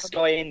 that's the last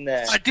guy in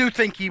there. I do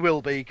think he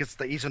will be, because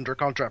he's under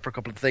contract for a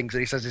couple of things,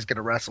 and he says he's going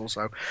to wrestle.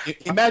 So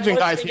imagine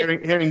guys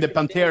hearing the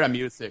Pantera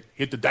music.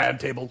 Hit the damn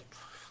table.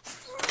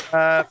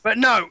 But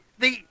no,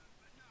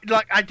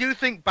 I do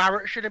think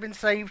Barrett should have been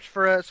saved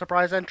for a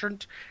surprise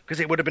entrant, because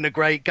it would have been a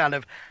great kind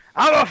of,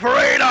 I'm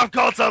afraid I've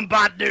got some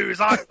bad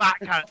news, I'm back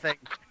kind of thing.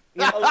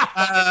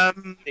 I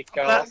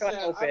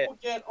will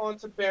get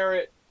onto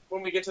Barrett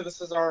when we get to the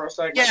Cesaro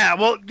segment.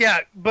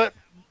 But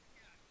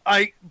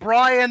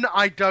Brian,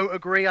 I don't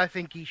agree. I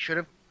think he should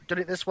have done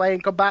it this way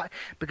and come back,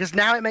 because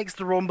now it makes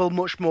the Rumble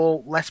much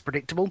less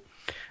predictable.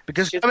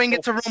 Because coming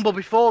into Rumble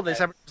before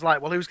this, everyone's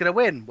like, well, who's going to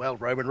win? Well,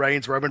 Roman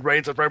Reigns, and Roman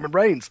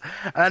Reigns.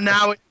 And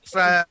now it's,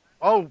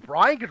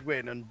 Brian could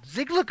win, and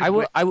Ziggler could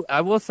win.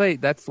 I will say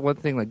that's one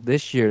thing, like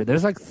this year,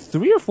 there's like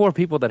 3 or 4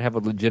 people that have a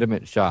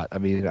legitimate shot. I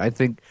mean, I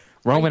think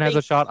Roman has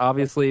a shot,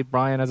 obviously.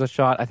 Brian has a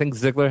shot. I think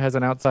Ziggler has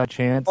an outside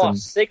chance. And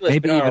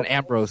maybe even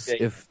Ambrose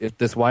if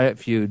this Wyatt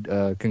feud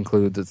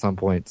concludes at some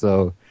point.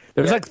 So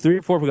there's like 3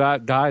 or 4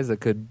 guys that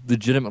could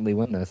legitimately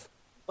win this.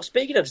 Well,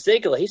 speaking of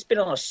Ziggler, he's been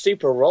on a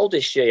super roll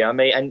this year. I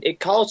mean, and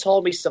Carl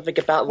told me something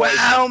about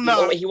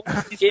he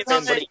wants to give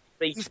him,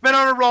 but he's been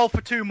on a roll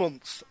for 2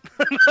 months.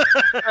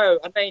 No,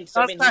 I mean, 2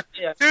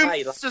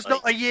 months is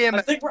not a year.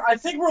 I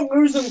think we're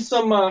losing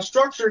some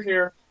structure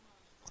here.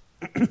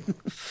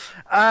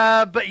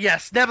 But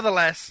yes,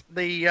 nevertheless,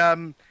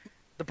 the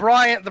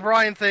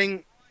Brian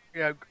thing.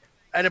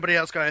 Anybody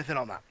else got anything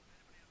on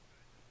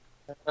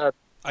that?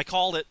 I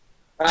called it.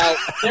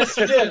 Yes,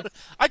 you did.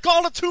 I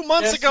called it 2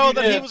 months ago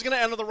that he was going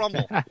to enter the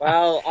Rumble.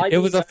 It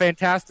was a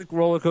fantastic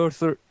roller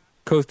coaster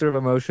of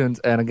emotions.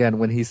 And again,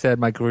 when he said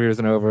my career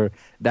isn't over,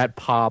 that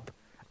pop,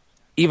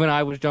 even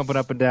I was jumping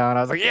up and down.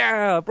 I was like,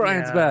 "Yeah,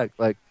 Brian's back!"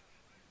 Like,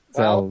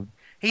 so.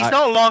 He's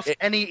not lost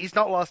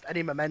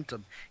any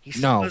momentum. He's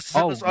still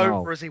as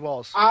over as he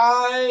was.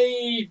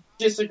 I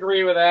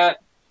disagree with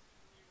that.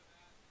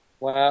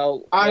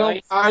 Well,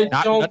 I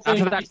don't think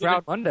not that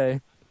crowd Monday.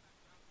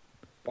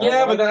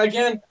 Yeah, but then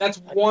again, that's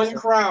one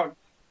crowd.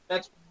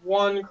 That's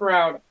one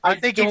crowd. I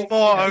think he's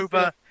more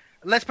over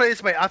let's put it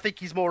this way. I think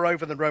he's more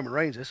over than Roman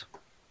Reigns is.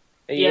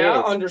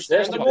 Yeah,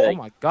 understandable. Oh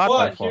my God,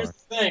 by But far. here's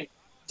the thing: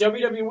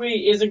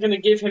 WWE isn't going to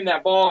give him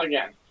that ball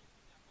again.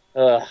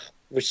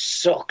 Which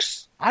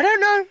sucks. I don't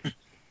know.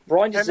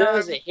 Brian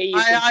deserves it. He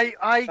is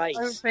I face.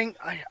 don't think.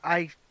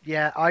 I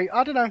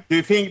don't know. Do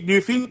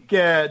you think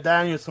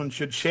Danielson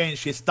should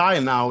change his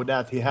style now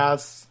that he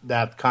has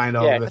that kind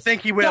of? Yeah. I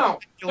think he will.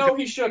 No,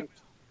 he shouldn't.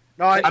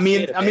 No, I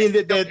mean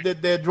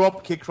the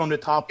drop kick from the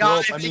top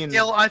rope.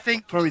 I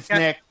think from his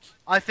neck.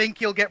 I think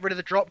he'll get rid of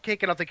the drop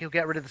kick, and I think he'll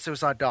get rid of the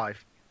suicide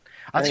dive.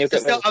 I think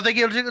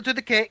he'll do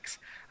the kicks,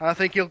 and I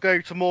think he'll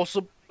go to more.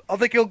 I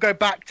think he'll go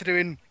back to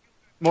doing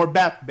More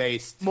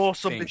bat-based. more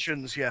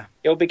submissions. Yeah,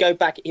 He'll be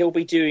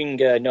doing.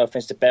 No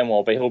offense to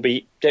Benoit, but he'll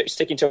be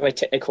sticking to a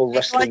technical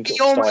wrestling like he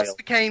style. almost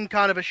became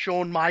kind of a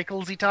Shawn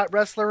Michaelsy type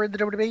wrestler in the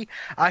WWE.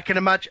 I can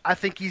imagine. I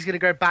think he's going to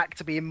go back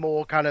to being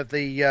more kind of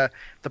the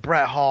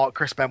Bret Hart,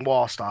 Chris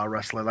Benoit style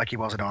wrestler, like he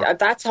was in R.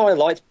 That's how I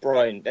liked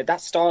Brian.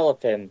 That style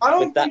of him. I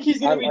don't think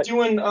he's going to be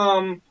doing.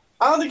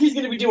 I don't think he's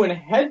going to be doing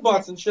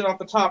headbutts and shit off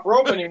the top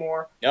rope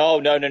anymore.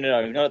 No, not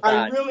that.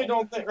 I really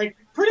don't think. Like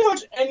pretty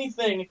much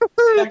anything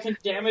that can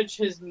damage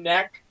his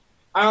neck.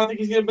 I don't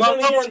think he's going to. But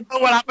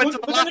What happened to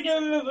the then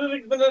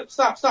again,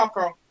 stop,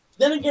 Carl.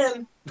 Then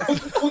again,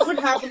 look what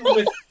happened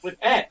with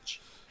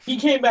Edge. He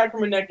came back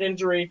from a neck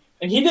injury,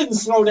 and he didn't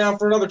slow down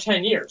for another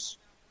 10 years.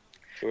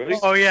 Really?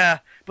 Oh yeah,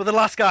 but the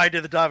last guy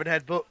did the diving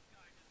headbutt.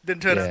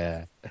 Didn't turn out.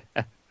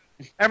 Yeah.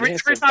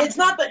 It's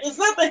not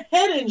the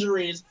head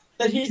injuries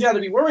that he's got to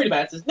be worried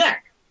about. It's his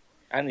neck.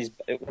 And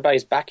what about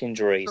his back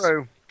injuries?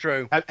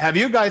 True. Have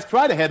you guys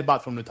tried a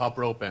headbutt from the top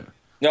rope?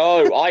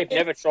 No, I've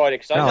never tried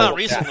it. Not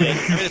recently. I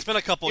mean, it's been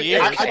a couple of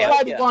years. I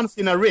tried it once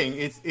in a ring.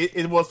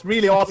 It was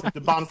really awesome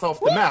to bounce off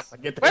the mat.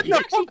 When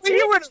the fuck were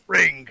you in a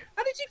ring?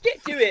 How did you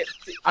get to it?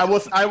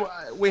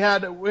 We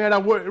had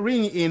a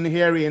ring in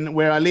here in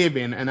where I live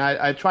in, and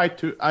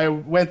I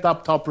went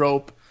up top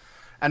rope,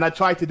 and I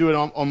tried to do it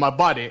on my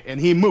body, and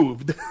he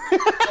moved.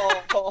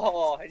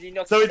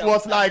 So it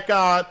was like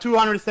a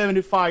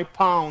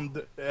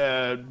 275-pound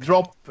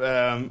drop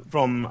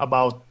from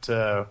about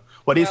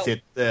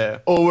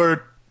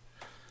over.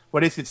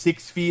 What is it,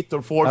 6 feet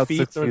or 4 About feet?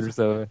 6 feet or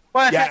so.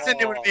 Well, Yeah. I said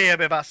it would be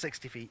about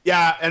 60 feet.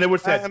 Yeah, and it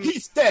was said,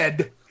 he's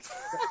dead.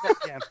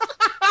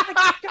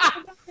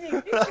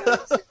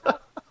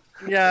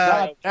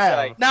 Yeah.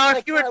 Damn. Now,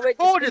 if you had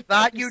recorded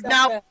that, you'd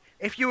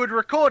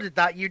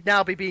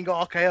now be being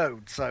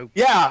RKO'd. So.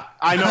 Yeah,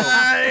 I know.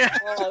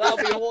 Oh, that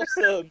would be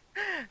awesome.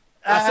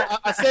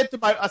 I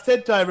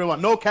said to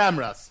everyone, no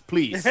cameras,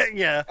 please.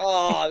 Yeah.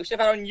 Oh, we should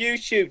have had it on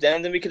YouTube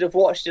then we could have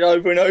watched it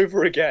over and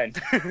over again.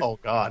 Oh,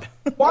 God.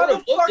 Why the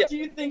fuck do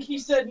you think he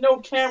said no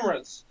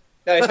cameras?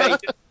 No, if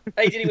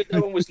he did it when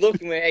no one was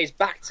looking, when his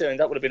back turned,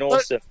 that would have been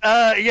awesome.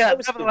 Yeah,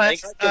 was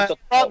nevertheless, good.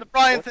 the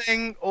Brian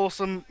thing,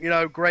 awesome. You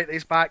know, great that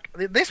he's back.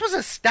 This was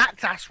a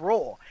stacked-ass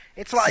Raw.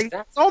 It's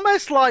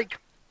almost like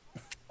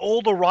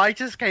all the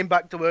writers came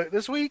back to work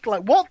this week.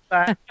 Like, what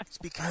the? It's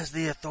because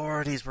the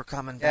authorities were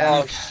coming Oh,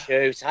 down.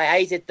 shoot. I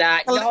hated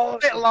that. A little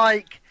bit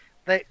like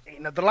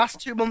the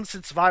last 2 months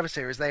in Survivor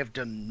Series, they have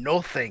done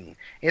nothing.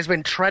 It's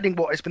been treading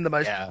water. It's been the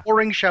most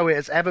boring show it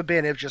has ever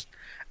been. It's just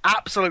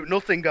absolute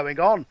nothing going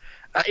on.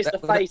 That is the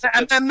face.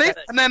 And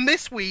then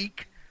this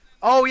week,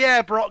 oh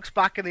yeah, Brock's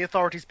back and the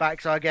authorities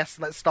back. So I guess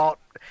let's start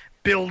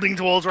building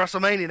towards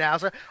WrestleMania now.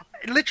 So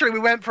literally, we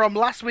went from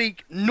last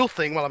week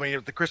nothing. Well, I mean, it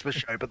was the Christmas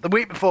show, but the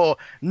week before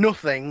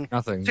nothing.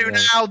 Nothing. To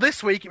now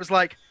this week, it was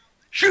like.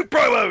 Shoot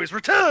promos,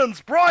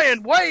 returns,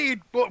 Brian,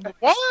 Wade,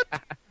 what?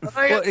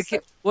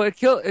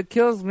 It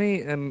kills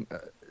me, and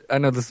I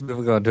know this is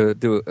we're going to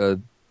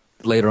do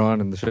later on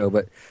in the show,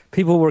 but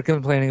people were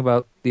complaining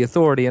about the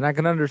authority, and I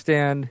can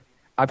understand.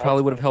 I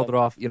probably would have held it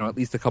off, at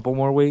least a couple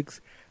more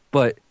weeks,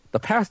 but the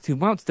past 2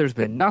 months, there's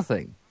been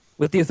nothing.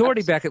 With the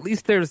authority back, at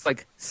least there's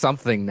like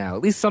something now.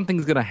 At least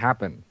something's going to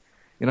happen.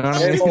 You know what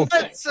I mean?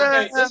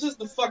 This is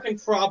the fucking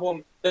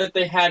problem that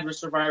they had with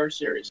Survivor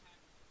Series.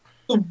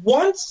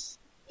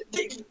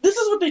 This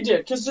is what they did,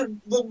 because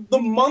the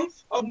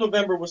month of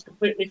November was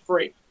completely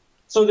free.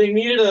 So they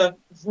needed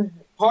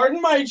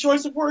pardon my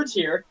choice of words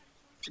here,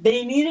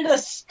 they needed a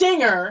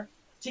stinger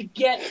to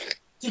get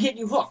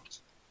you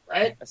hooked,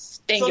 right? A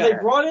stinger. So they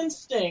brought in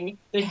Sting,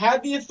 they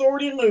had the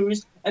authority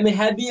lose, and they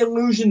had the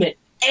illusion that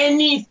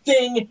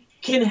anything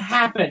can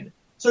happen.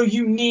 So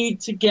you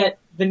need to get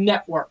the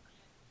network.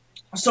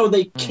 So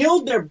they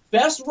killed their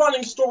best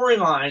running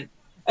storyline,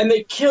 and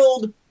they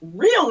killed,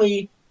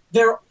 really,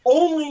 their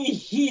only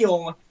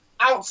heel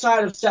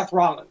outside of Seth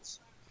Rollins,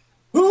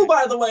 who,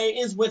 by the way,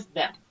 is with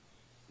them.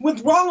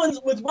 With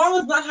Rollins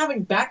not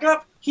having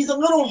backup, he's a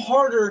little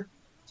harder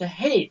to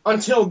hate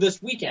until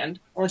this weekend,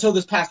 or until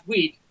this past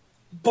week,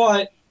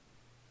 but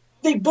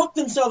they booked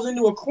themselves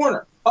into a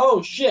corner.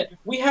 Oh, shit,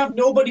 we have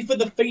nobody for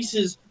the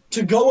faces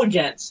to go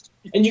against,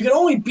 and you can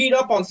only beat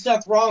up on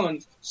Seth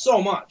Rollins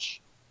so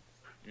much.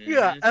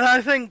 Yeah, and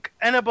I think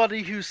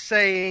anybody who's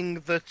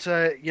saying that,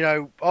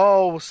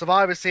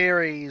 Survivor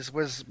Series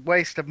was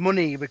waste of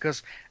money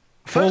because...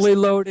 Fully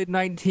loaded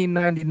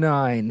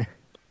 1999.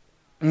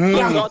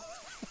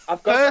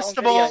 I've got First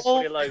that of on video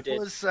all, fully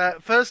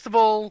loaded. first of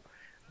all,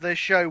 the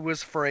show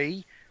was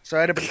free, so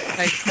anybody who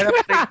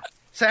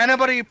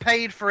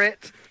paid for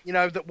it,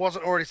 that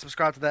wasn't already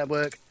subscribed to their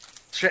work,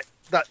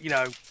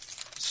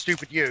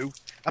 stupid you.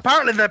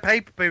 Apparently, their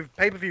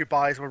pay-per-view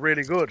buys were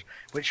really good,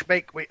 which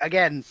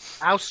again,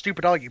 how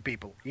stupid are you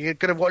people? You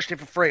could have watched it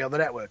for free on the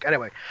network.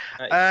 Anyway.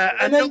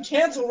 And then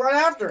cancel right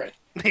after it.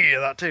 Yeah,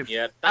 that too.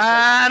 Yeah,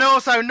 and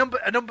also,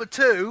 number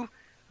two,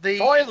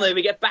 Finally,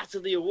 we get back to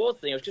the award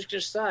thing. I was just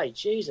going to say,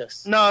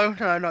 Jesus. No,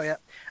 not yet.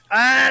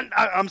 And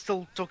I'm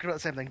still talking about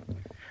the same thing.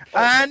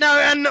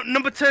 And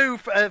number two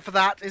for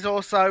that is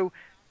also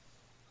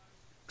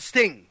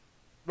Sting,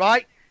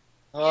 right?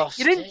 Oh,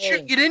 You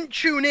didn't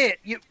tune in.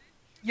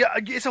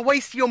 It's a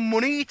waste of your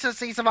money to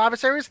see Survivor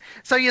Series.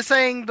 So you're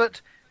saying that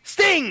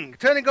Sting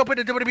turning up in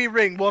a WWE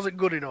ring wasn't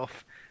good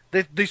enough.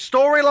 The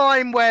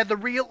storyline where the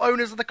real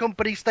owners of the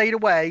company stayed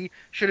away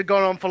should have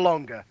gone on for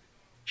longer.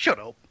 Shut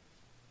up.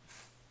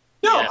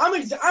 No, Yeah.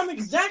 I'm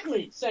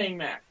exactly saying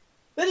that.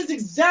 That is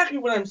exactly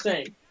what I'm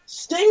saying.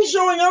 Sting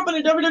showing up in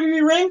a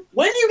WWE ring,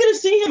 when are you going to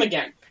see him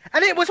again?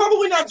 And it was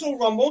Probably not till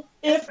Rumble,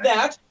 if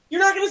that. You're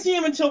not going to see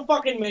him until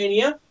fucking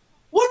Mania.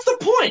 What's the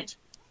point?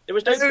 There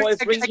was no point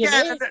bringing him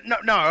in.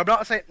 No, I'm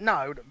not saying...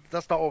 No,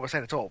 that's not what we're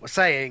saying at all. We're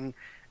saying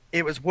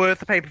it was worth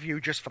the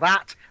pay-per-view just for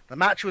that. The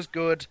match was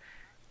good.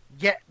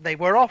 Yet they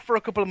were off for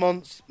a couple of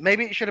months.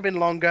 Maybe it should have been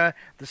longer.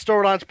 The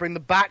storyline to bring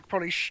them back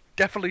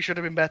definitely should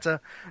have been better.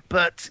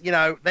 But,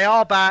 they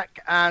are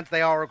back, and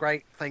they are a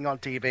great thing on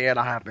TV, and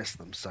I have missed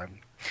them. So,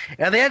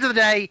 at the end of the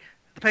day,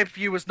 the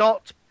pay-per-view was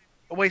not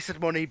a waste of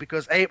money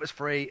because A, it was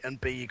free, and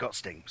B, you got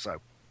Sting.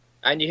 So,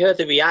 And you heard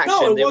the reaction.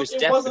 No,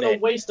 it wasn't a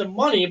waste of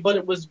money, but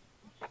it was...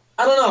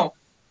 I don't know.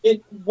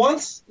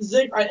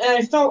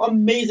 I felt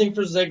amazing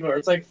for Ziggler.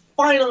 It's like,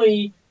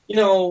 finally,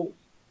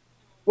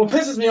 What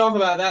pisses me off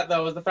about that,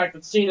 though, is the fact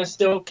that Cena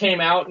still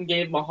came out and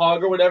gave him a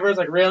hug or whatever. It's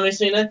like, really,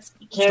 Cena?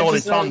 You can't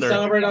just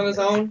celebrate on his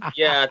own?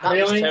 Yeah, that was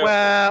Really? terrible.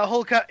 well,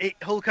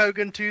 Hulk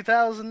Hogan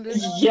 2000.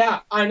 Yeah,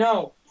 I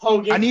know.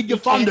 Hogan. I need your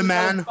he can't thunder, just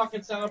man.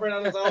 Fucking celebrate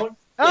on his own.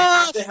 Oh, You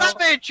have to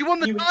help- Savage! You won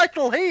the you-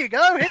 title! Here you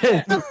go! Hit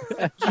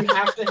it. You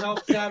have to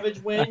help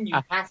Savage win. You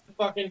have to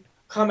fucking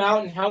come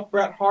out and help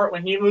Bret Hart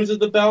when he loses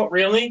the belt.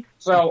 Really?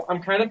 So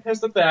I'm kind of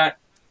pissed at that.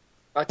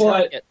 I tell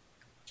But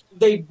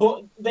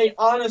you, they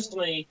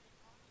honestly,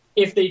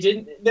 if they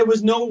didn't, there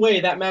was no way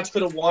that match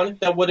could have won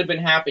that would have been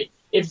happy.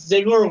 If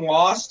Ziggler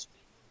lost,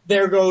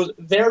 there goes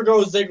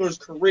Ziggler's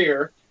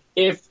career.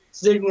 If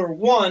Ziggler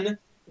won,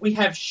 we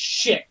have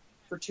shit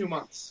for 2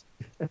 months.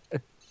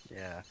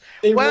 Yeah.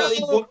 They Well- really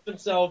booked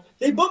themselves.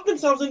 They booked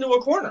themselves into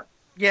a corner.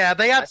 Yeah,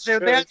 they had That's to.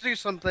 true. They had to do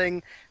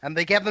something, and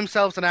they gave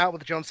themselves an out with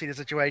the John Cena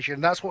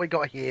situation. That's what we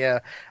got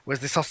here. Was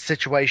this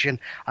situation?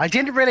 I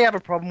didn't really have a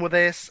problem with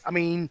this. I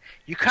mean,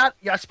 you can't.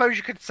 I suppose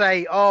you could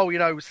say, oh,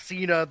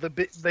 Cena,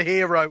 the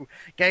hero,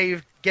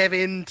 gave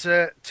in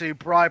to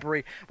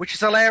bribery, which is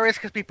hilarious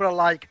because people are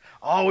like,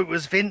 oh, it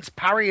was Vince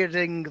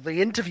parodying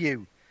the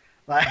interview,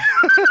 like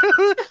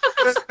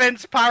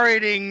Vince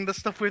parodying the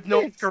stuff with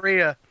North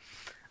Korea.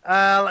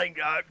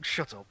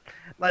 Shut up.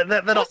 Like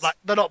they're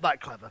not that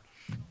clever.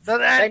 they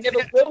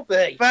never will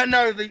be. But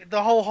no,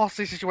 the whole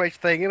hostage situation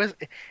thing,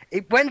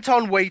 it went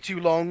on way too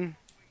long.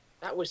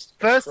 That was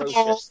First of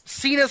all, atrocious.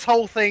 Cena's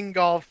whole thing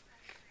of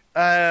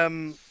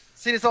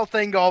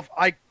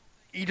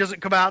he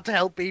doesn't come out to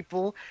help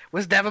people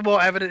was never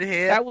more evident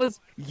here.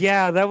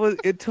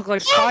 It took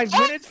like 5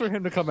 minutes for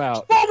him to come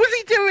out. What was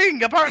he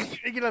doing?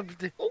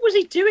 Apparently, What was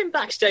he doing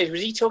backstage?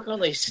 Was he talking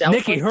on his cell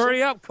Nikki, phone?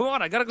 hurry up! Come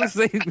on, I gotta go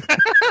save.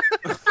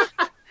 Was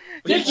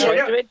he Nikki,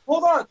 doing?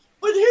 hold on.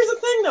 But here's the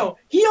thing, though.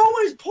 He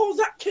always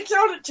kicks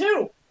out at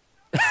 2.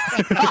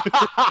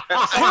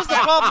 Here's the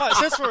problem.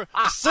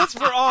 Since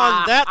we're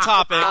on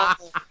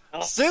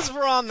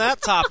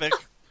that topic,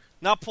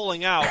 not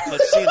pulling out,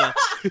 but Cena.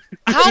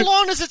 How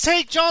long does it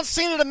take John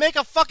Cena to make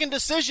a fucking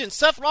decision?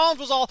 Seth Rollins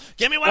was all,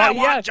 give me what I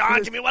want,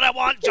 John. Give me what I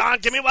want, John.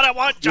 Give me what I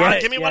want, John.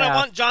 Give me what I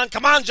want, John.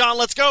 Come on, John.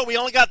 Let's go. We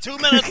only got 2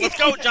 minutes. Let's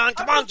go, John.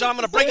 Come on, John. I'm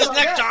going to break his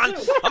neck, John.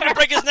 I'm going to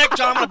break his neck,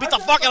 John. I'm going to beat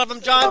the fuck out of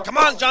him, John. Come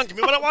on, John. Give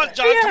me what I want,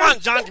 John. Come on,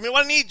 John. Give me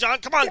what I need, John.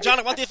 Come on, John.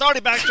 I want the authority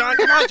back, John.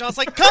 Come on, John. It's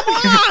like, come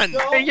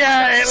on.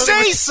 yeah,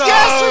 Say was so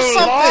yes or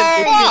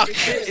something. long.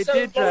 Fuck. It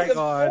did drag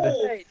on. The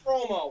whole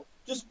promo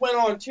just went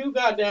on too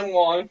goddamn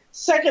long.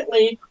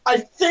 Secondly, I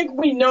think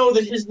we know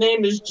that his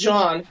name is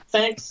John.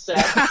 Thanks,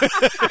 Seth.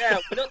 Yeah,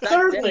 we're not that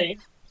Thirdly,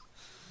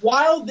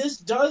 while this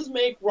does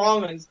make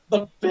Rollins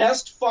the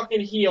best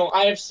fucking heel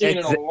I have seen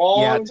in a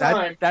long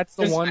time. That's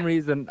the 'cause one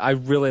reason I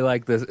really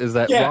like this is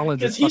that Yeah,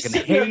 Rollins is 'cause he's fucking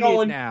sitting there hated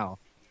going- now.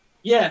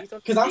 Yeah,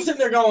 because I'm sitting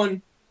there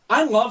going,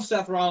 I love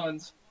Seth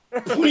Rollins.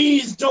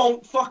 Please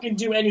don't fucking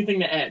do anything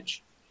to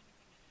Edge.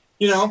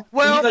 And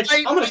Well, he's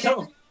like, I'm going to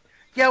kill him.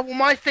 Yeah, well,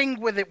 my thing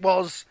with it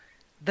was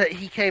that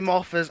he came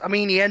off as... I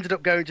mean, he ended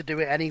up going to do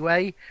it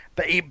anyway,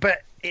 but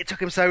it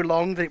took him so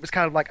long that it was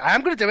kind of like, I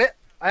am going to do it.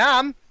 I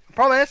am. I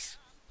promise.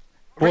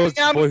 I really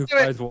am Boy going who to do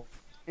it. cries wolf.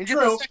 In just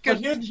True, a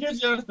second. but here's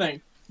the other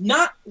thing.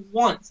 Not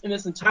once in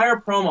this entire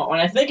promo,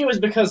 and I think it was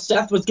because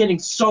Seth was getting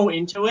so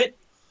into it,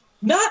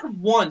 not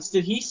once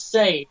did he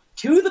say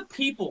to the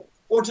people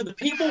or to the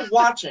people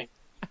watching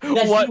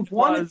that he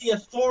wanted the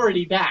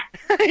authority back.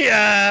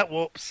 Yeah,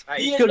 whoops.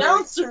 The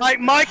announcer like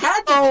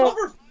had to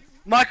cover.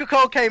 Michael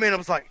Cole came in and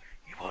was like,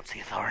 "He wants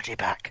the authority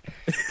back."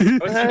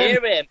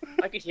 I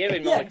could hear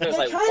him. Yeah, I was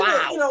like, kinda,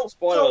 wow.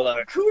 Spoiler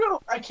alert.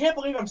 Kudos. I can't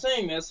believe I'm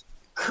saying this.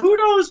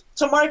 Kudos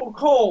to Michael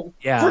Cole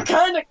for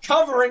kind of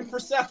covering for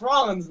Seth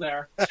Rollins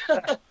there.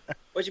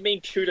 What do you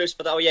mean kudos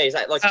for that? Oh yeah, is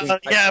that like?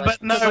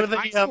 But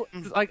no,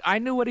 I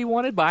knew what he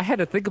wanted, but I had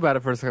to think about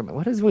it for a second.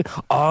 What is he?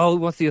 Oh, he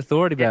wants the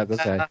authority back.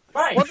 Okay.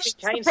 Right. Well,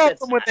 the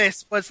problem with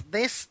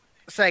this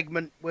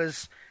segment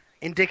was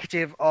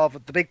indicative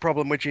of the big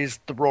problem, which is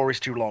the Raw is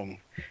too long.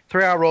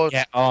 3 hour Raw.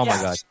 Yeah. Oh my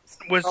god.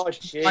 Was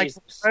like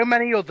so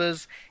many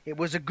others. It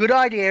was a good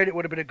idea, and it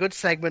would have been a good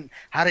segment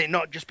had it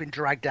not just been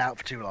dragged out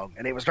for too long.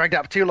 And it was dragged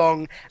out for too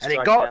long, and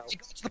it got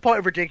to the point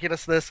of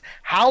ridiculousness.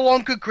 How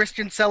long could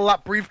Christian sell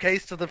that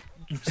briefcase to the?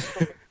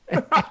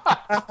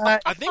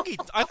 I thought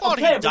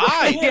he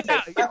died.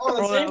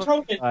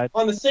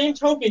 On the same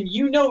token,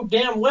 you know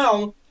damn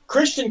well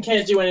Christian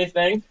can't do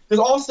anything because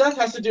all Seth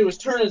has to do is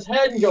turn his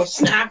head and go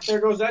snap. There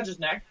goes Edge's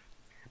neck.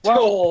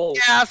 Well,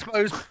 yeah, I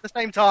suppose. At the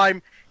same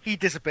time, he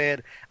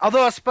disappeared.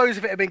 Although I suppose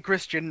if it had been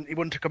Christian, he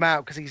wouldn't have come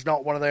out because he's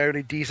not one of the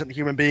only decent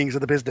human beings in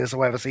the business, or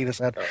whatever Cena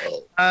said.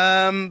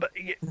 But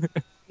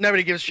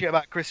nobody gives a shit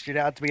about Christian.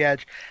 It had to be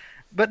Edge.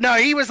 But no,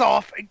 he was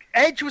off.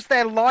 Edge was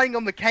there lying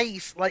on the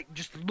case, like,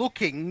 just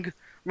looking.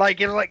 Like,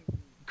 it was like,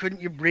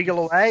 couldn't you wriggle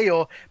away?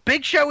 Or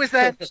Big Show was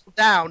there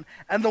down.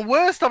 And the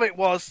worst of it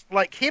was,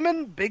 like, him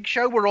and Big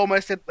Show were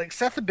almost in, like,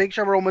 Seth and Big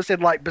Show were almost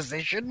in, like,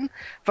 position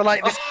for,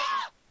 like, this.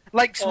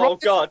 Like,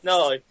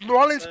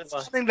 Rollins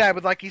was standing there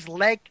with, like, his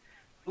leg,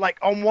 like,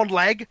 on one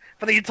leg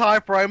for the entire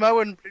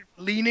promo and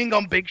leaning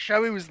on Big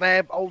Show, who was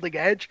there holding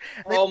Edge.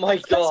 Oh, my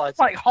God.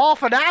 Like,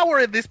 half an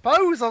hour in this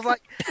pose. I was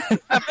like,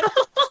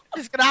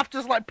 he's going to have to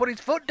just, like, put his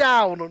foot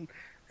down. And,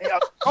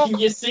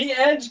 you see,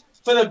 Edge?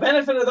 For the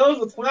benefit of those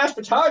with flash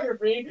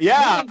photography,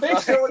 yeah, Big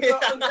Show was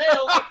on the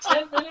nail for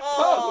 10 minutes.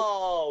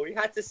 Oh, we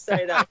had to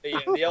say that.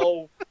 The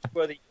old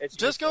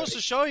just goes to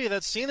show you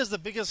that Cena's the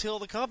biggest heel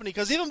of the company.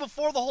 Because even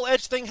before the whole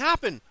Edge thing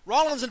happened,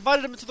 Rollins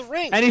invited him into the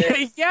ring. And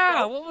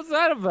what was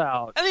that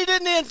about?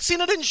 And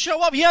Cena didn't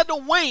show up. He had to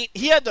wait.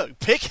 He had to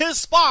pick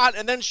his spot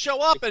and then show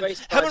up. And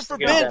heaven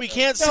forbid we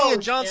can't see a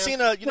John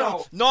Cena,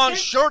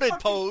 non-shirted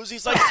pose.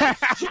 He's like,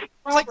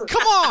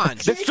 come on,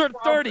 this turned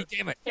 30.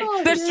 Damn it!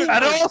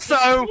 And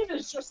also.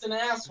 Cena's just an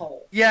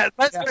asshole. Yeah,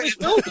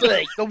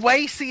 the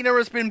way Cena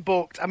has been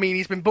booked. I mean,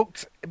 he's been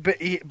booked, but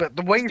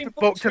the way he's been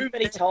booked too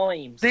many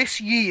times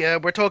this year.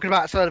 We're talking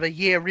about sort of a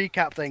year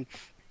recap thing.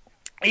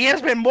 He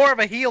has been more of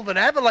a heel than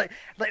ever. Like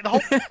the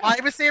whole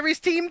Survivor Series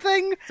team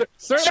thing.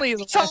 Certainly,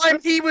 every time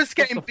he was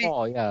getting beat.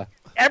 Yeah.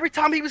 Every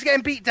time he was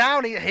getting beat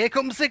down, here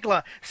comes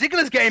Ziggler.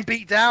 Ziggler's getting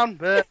beat down,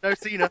 but no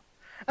Cena.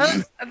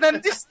 And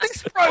then this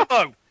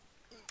promo.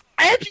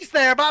 Edge is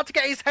there about to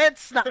get his head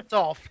snapped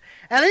off.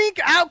 And then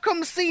out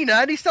comes Cena,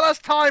 and he still has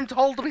time to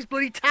hold up his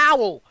bloody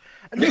towel.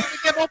 And he's going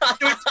to get up and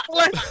do his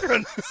full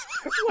entrance.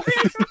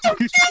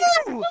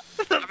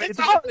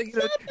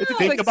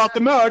 Think about the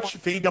merch.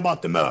 Think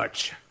about the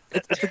merch.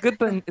 It's a good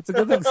thing. It's a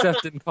good thing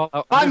Seth didn't call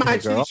out. Buy my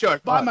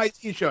T-shirt. Buy my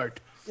T-shirt.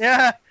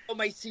 Yeah. All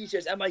my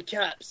T-shirts and my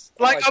caps.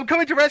 Like, I'm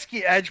coming to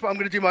rescue Edge, but I'm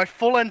going to do my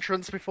full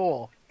entrance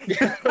before.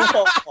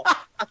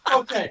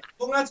 Okay,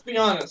 well, let's be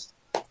honest.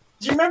 Do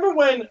you remember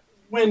when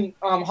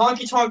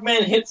Honky Tonk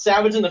Man hit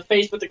Savage in the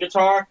face with the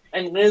guitar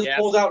and Liz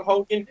pulls out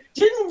Hogan?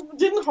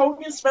 Didn't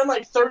Hogan spend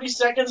like 30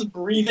 seconds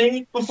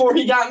breathing before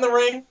he got in the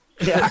ring?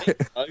 Yeah.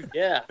 Oh,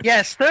 yeah.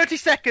 Yes, 30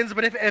 seconds,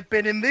 but if it had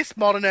been in this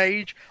modern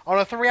age, on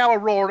a 3-hour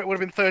Raw, it would have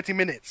been 30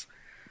 minutes.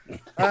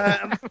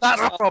 That's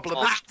the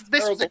problem.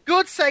 This was a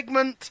good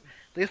segment.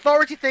 The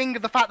authority thing,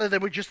 the fact that they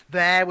were just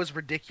there was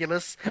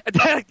ridiculous.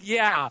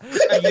 Yeah.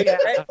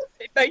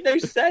 It made no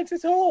sense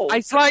at all.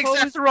 It's like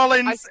Seth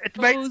Rollins,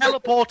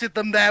 teleported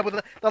them there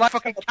with they're like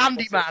fucking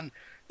Candyman.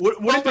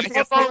 What if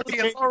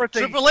authority?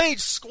 Triple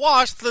H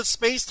squashed the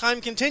space-time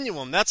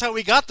continuum. That's how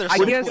we got there. I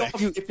guess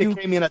if they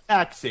came in a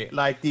taxi,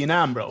 like Dean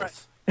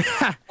Ambrose.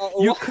 I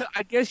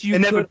guess you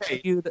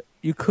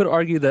could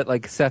argue that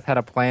like Seth had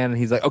a plan and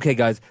he's like, okay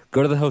guys,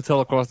 go to the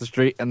hotel across the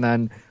street, and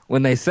then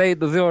when they say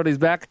the authority's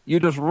back, you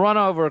just run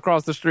over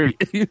across the street.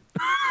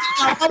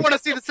 I want to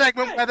see the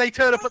segment where they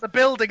turn up at the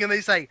building and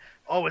they say,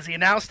 oh, has he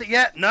announced it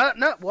yet? No,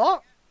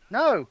 what?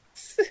 No.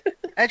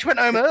 Edge went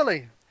home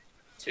early.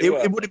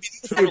 It would have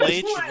been Triple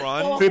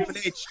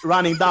H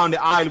running down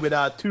the aisle with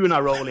a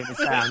tuna roll in his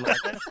hand. Like,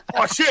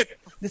 oh shit!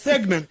 The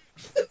segment.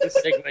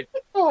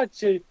 Oh,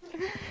 gee.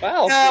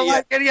 Wow.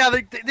 Yeah,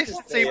 this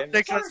seems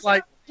ridiculous.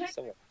 Like,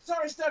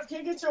 sorry, Steph,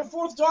 can't get your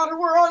fourth daughter.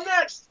 We're on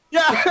next.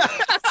 Yeah,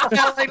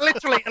 like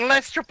literally,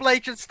 unless Triple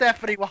H and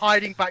Stephanie were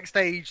hiding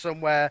backstage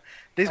somewhere,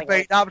 this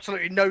made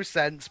absolutely no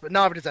sense. But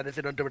neither does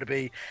anything on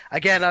WWE.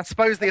 Again, I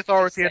suppose the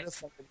authority.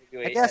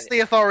 I guess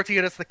the authority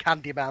is the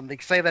Candyman. They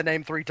say their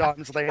name 3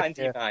 times.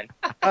 Candyman.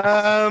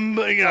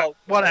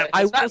 Whatever.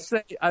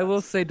 I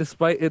will say,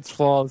 despite its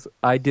flaws,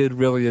 I did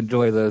really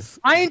enjoy this.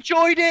 I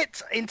enjoyed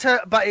it,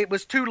 but it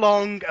was too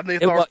long, and the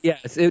authority.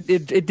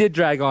 It did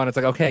drag on. It's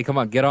like, okay, come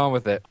on, get on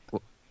with it.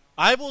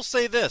 I will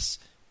say this.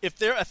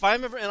 If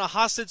I'm ever in a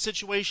hostage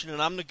situation and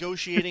I'm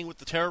negotiating with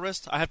the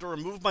terrorist, I have to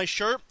remove my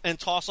shirt and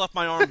toss off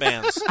my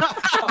armbands.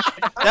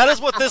 That is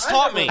what this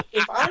taught me.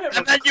 If I'm ever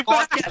And then you've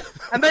got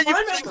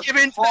to give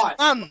in to their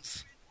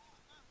funds.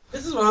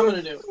 This is what I'm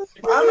going to do.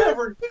 If I'm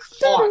ever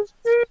caught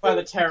by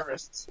the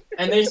terrorists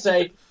and they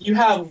say, you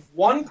have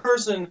one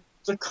person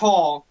to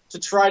call to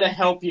try to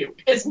help you,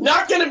 it's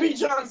not going to be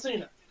John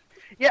Cena.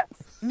 Yeah,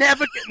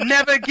 never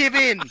give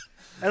in.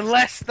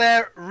 Unless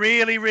they're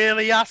really,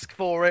 really ask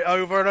for it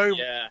over and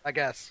over, I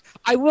guess.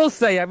 I will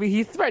say, I mean,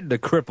 he threatened to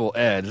cripple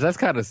Edge. That's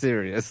kind of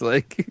serious.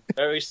 Like,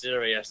 very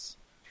serious.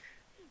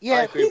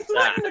 Yeah, he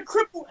threatened to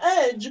cripple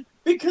Edge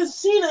because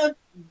Cena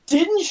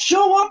didn't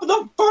show up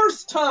the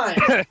first time.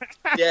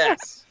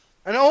 Yes.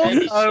 And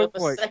also,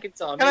 the second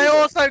time. Can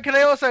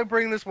I also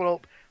bring this one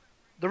up?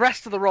 The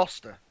rest of the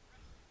roster,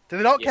 do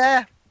they not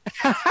care?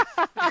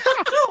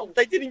 No,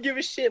 they didn't give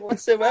a shit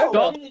whatsoever.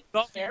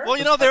 Well,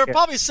 you know, they were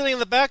probably sitting in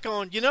the back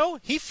going, you know,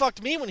 he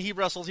fucked me when he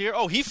wrestled here.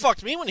 Oh, he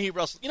fucked me when he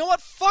wrestled. You know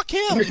what? Fuck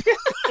him.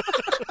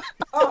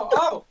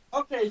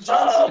 Okay.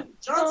 John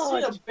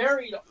Cena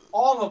buried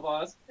all of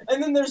us,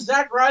 and then there's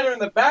Zack Ryder in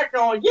the back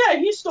going, yeah,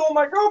 he stole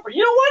my girlfriend.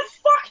 You know what?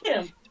 Fuck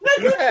him.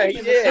 Yeah,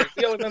 he did.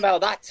 You don't remember how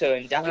that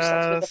turned down. He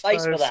slapped him in the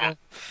face for that.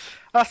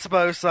 I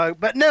suppose so.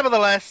 But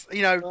nevertheless,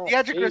 you know, the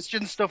Edge of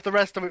Christian stuff, the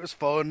rest of it was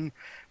fun.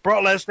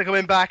 Brock Lesnar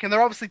coming back, and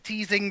they're obviously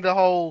teasing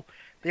the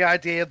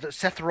idea that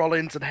Seth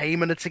Rollins and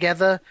Heyman are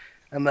together.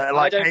 And that,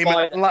 like,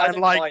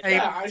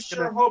 I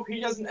sure hope he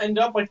doesn't end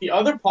up like the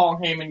other Paul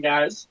Heyman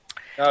guys.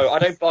 No, I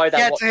don't buy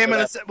that.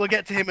 We'll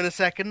get to him in a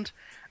second.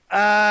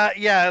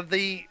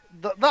 The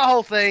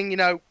whole thing, you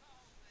know,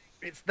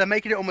 they're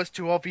making it almost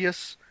too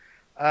obvious.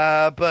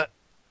 But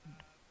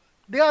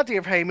the idea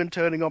of Heyman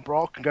turning on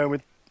Brock and going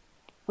with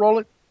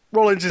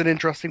Rollins is an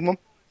interesting one.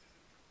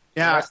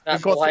 Yeah,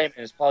 that's Heyman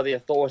is part of the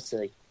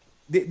authority.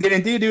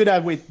 Didn't they do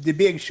that with the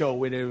Big Show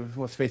when it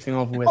was facing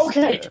off with?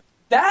 Okay,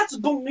 that's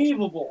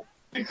believable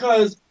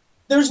because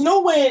there's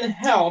no way in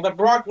hell that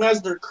Brock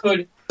Lesnar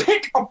could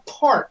pick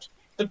apart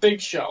the Big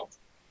Show.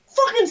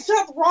 Fucking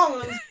Seth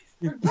Rollins,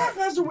 Brock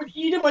Lesnar would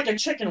eat him like a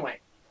chicken wing.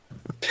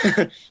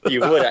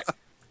 You would.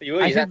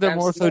 I think they're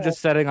more so just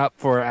setting up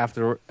for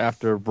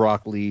after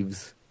Brock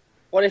leaves.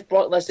 What if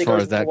Brock Lesnar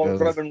goes to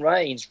Roman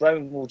Reigns?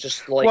 Roman will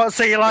just like. Well,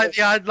 so you like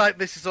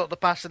this is sort of the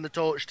passing the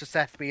torch to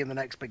Seth being the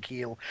next big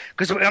heel.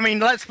 Because I mean,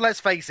 let's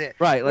face it.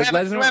 Right, like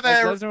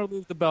Lesnar will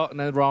lose the belt, and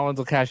then Rollins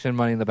will cash in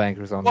Money in the Bank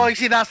or something. Well, you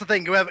see, that's the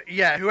thing.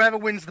 Whoever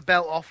wins the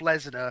belt off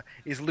Lesnar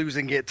is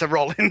losing it to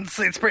Rollins.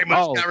 It's pretty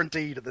much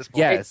guaranteed at this point.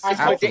 Yes, I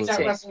predict at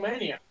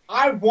WrestleMania.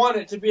 I want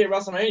it to be at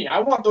WrestleMania. I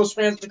want those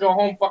fans to go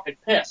home fucking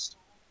pissed.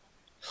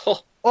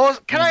 Or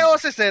can I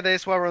also say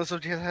this while we're on the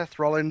subject of Seth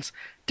Rollins?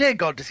 Dear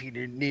God, does he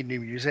need new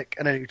music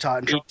and a new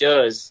title? He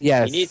does.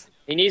 Yes. He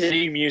needs a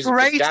new music.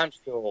 Great. Damn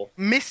sure.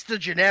 Mr.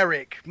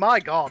 Generic. My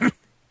God.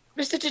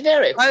 Mr.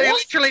 Generic.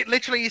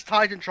 Literally, his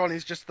Titantron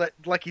is just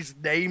like his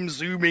name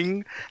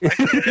zooming.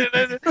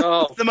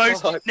 The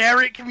most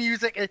generic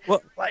music.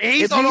 Well, like,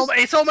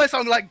 it's almost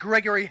on like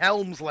Gregory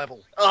Helms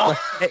level.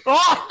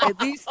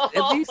 At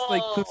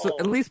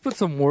least put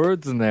some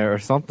words in there or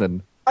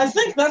something. I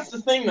think that's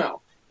the thing,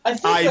 though. I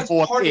think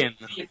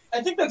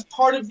that's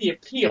part of the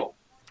appeal.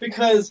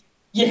 Because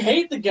you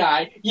hate the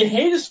guy, you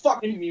hate his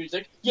fucking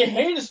music, you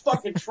hate his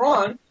fucking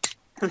Tron.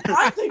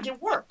 I think it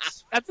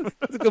works. That's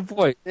a good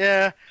point.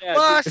 Yeah.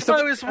 Well, I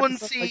suppose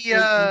once he...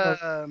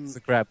 It's a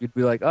crap. You'd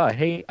be like, oh, I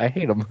hate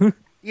him.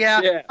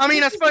 Yeah. I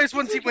mean, I suppose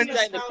once he went...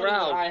 in the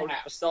crowd,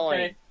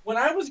 okay. When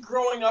I was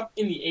growing up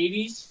in the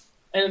 80s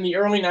and in the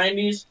early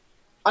 90s,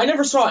 I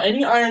never saw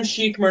any Iron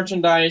Sheik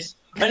merchandise.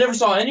 I never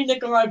saw any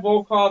Nikolai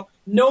Volkov,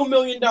 no $1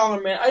 Million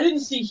Man. I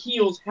didn't see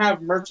heels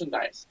have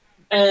merchandise.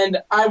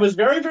 And I was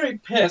very, very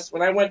pissed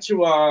when I went to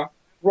Raw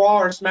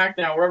or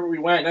SmackDown, wherever we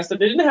went, and I said,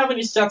 they didn't have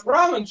any Seth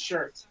Rollins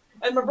shirts.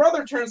 And my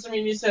brother turns to me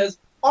and he says,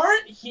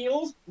 aren't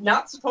heels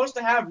not supposed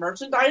to have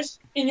merchandise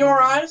in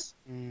your eyes?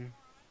 Mm-hmm.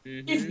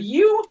 If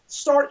you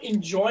start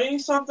enjoying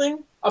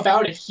something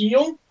about a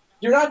heel,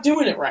 you're not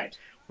doing it right.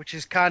 Which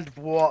is kind of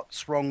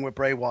what's wrong with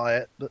Bray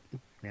Wyatt, but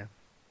yeah.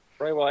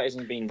 Bray Wyatt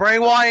isn't being... Bray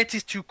Wyatt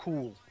is too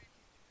cool.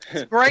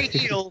 He's a great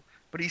heel,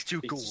 but he's too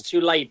cool. He's too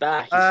laid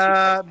back.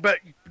 But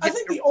I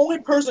think the only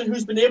person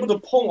who's been able to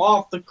pull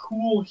off the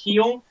cool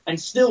heel and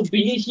still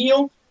be a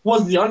heel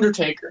was The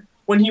Undertaker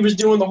when he was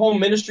doing the whole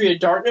Ministry of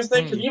Darkness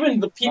thing. Because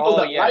even the people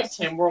liked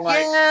him were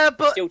like,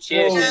 still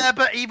cheering. Yeah,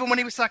 but even when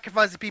he was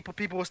sacrificing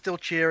people were still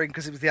cheering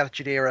because it was the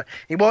Attitude Era.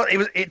 He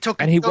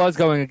was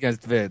going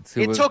against Vince.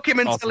 It took him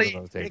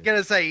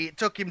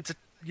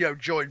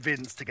join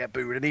Vince to get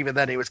booed, and even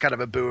then it was kind of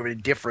a boo of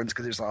indifference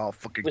because it was like, oh,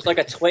 fucking. It was like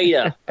a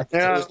tweeter.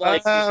 Yeah, It was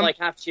like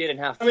half cheered and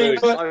half I mean,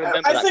 booed. but I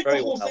remember I that think the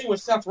very whole well. thing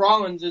with Seth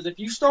Rollins is if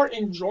you start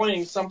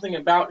enjoying something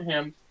about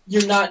him,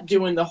 you're not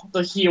doing the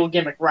heel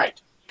gimmick right.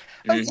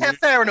 Oh, yeah,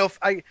 fair enough.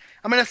 I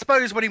mean, I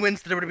suppose when he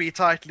wins the WWE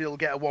title, he'll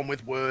get a one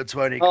with words,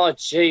 won't he? Oh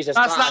Jesus!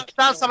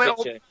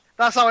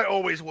 That's how it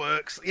always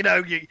works. You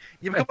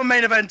become a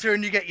main eventer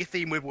and you get your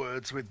theme with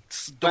words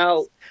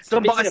done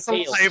by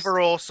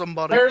Survivor or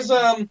somebody.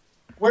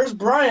 Where's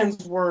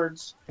Brian's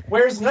words?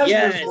 Where's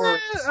Lesnar's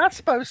words? I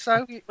suppose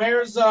so.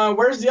 Where's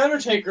the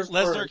Undertaker's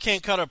Lesnar words?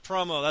 can't cut a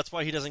promo. That's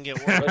why he doesn't get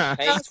words.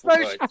 I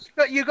suppose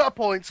you got a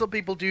point. Some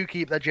people do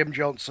keep their Jim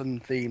Johnson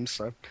themes.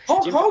 So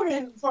Hulk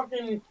Hogan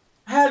fucking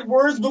had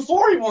words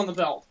before he won the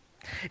belt.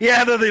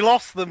 yeah, then they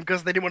lost them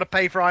because they didn't want to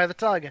pay for Eye of the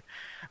Tiger.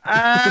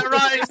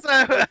 Right,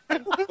 so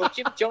But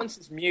Jim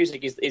Johnson's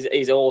music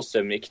is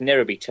awesome. It can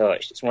never be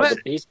touched. It's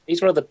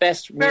he's one of the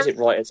best music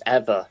writers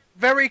ever.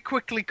 very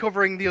quickly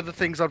covering the other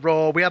things on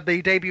Raw, we had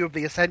the debut of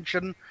the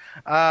Ascension.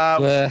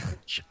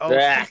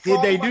 Blech.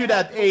 Did they do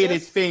that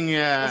 80s thing? Did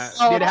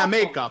it have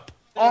makeup?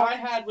 That I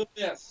had with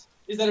this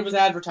is that it was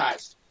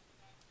advertised.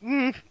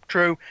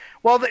 True.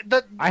 Well,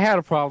 I had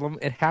a problem.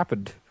 It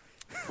happened.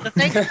 the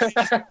thing is,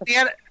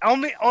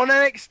 on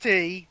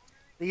NXT,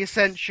 the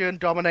Ascension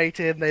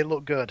dominated and they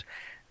looked good.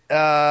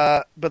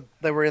 But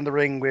they were in the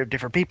ring with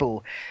different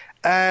people.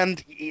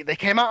 And they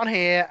came out on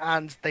here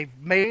and they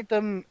made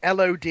them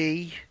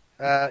LOD.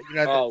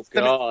 Oh,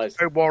 God.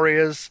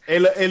 Warriors.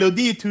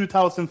 LOD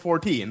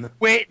 2014.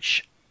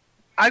 Which,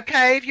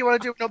 okay, if you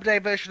want to do an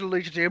update version of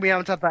Lucha Doom, we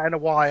haven't had that in a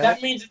while.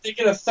 That means if they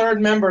get a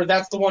third member,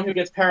 that's the one who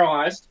gets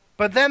paralyzed.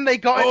 But then they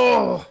got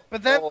it.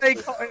 But then they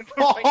got it.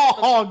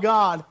 Oh,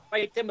 God.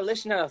 Wait,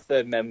 Demolition had a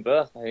third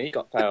member. He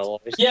got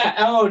paralyzed. Yeah,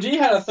 LOD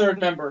had a third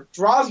member.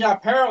 Droz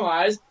got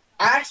paralyzed.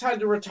 Axe had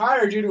to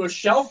retire due to a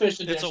shellfish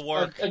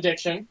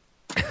addiction.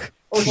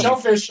 Or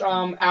shellfish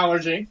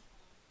allergy.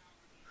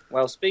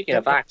 Well, speaking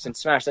of Axe and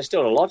Smash, they're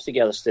still alive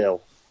together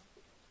still.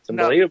 It's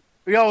unbelievable.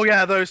 Oh,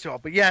 yeah, those two are.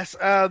 But yes,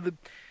 the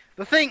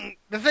thing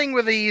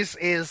with these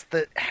is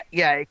that,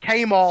 yeah, it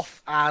came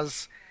off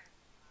as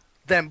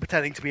them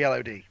pretending to be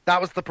LOD.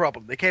 That was the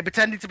problem. They came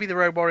pretending to be the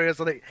Road Warriors,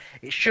 and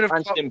it should have...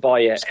 Fans didn't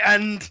buy it.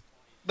 And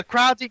the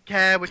crowd didn't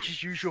care, which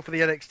is usual for the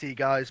NXT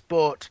guys,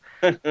 but...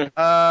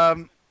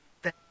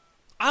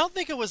 I don't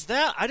think it was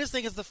that. I just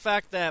think it's the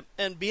fact that,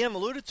 and BM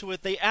alluded to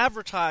it, they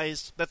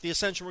advertised that the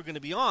Ascension were going to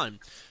be on.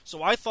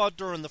 So I thought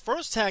during the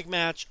first tag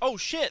match, oh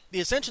shit, the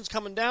Ascension's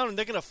coming down and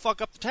they're going to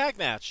fuck up the tag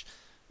match.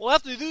 Well,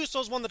 after the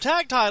Usos won the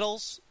tag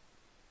titles,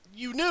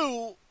 you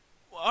knew,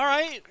 all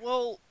right,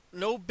 well,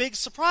 no big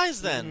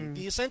surprise then.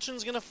 The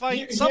Ascension's going to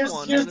fight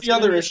someone. Here's the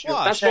other issue.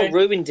 That's what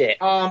ruined it.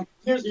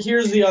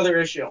 Here's the other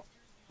issue.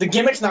 The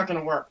gimmick's not going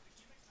to work.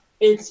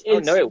 It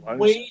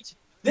won't.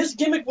 This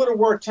gimmick would have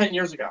worked 10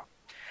 years ago.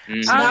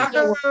 I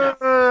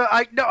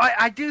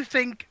do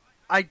think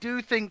I can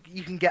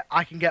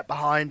get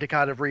behind a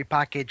kind of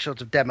repackaged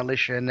sort of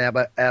Demolition,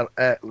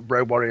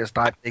 Road Warriors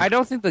type thing. I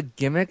don't think the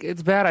gimmick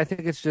is bad. I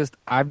think it's just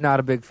I'm not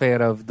a big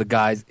fan of the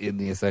guys in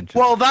the Ascension.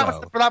 Well, that was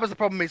the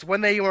problem. Is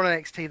when they were on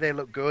NXT, they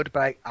looked good,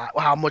 but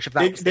how much of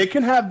that?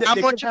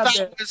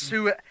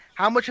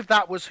 How much of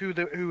that was who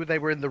they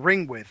were in the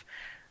ring with?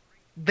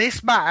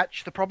 This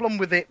match, the problem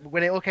with it,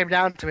 when it all came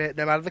down to it,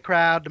 no matter the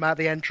crowd, no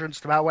matter the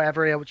entrance, no matter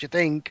whatever else you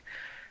think,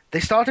 they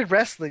started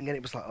wrestling, and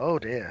it was like, oh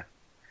dear.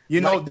 They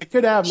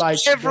could have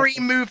every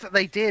move that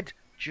they did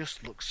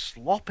just looked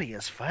sloppy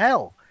as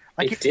hell.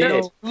 Like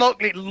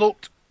it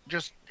looked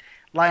just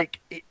like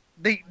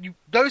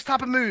those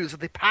type of moves,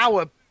 the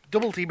power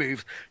double T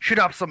moves, should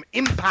have some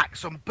impact,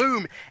 some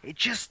boom. It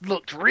just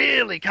looked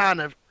really kind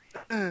of.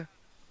 It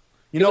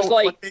was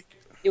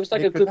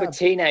like a group of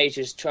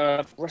teenagers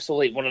trying to wrestle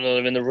one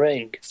another in the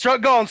ring.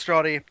 Go on,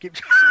 Strotty.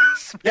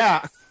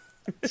 Yeah.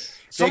 As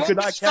long as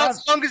it's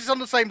on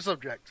the same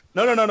subject.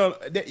 No.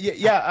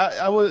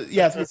 I was.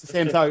 Yes, it's the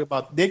same talk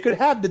about. They could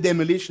have the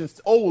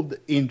Demolition's old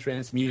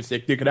entrance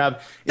music. They could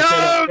have.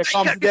 Here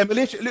comes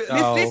Demolition.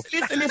 Listen.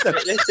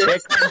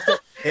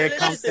 Here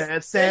comes the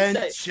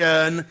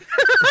Ascension.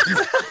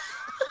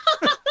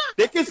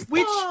 They can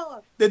switch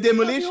the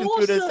Demolition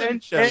to the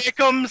Ascension. Here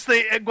comes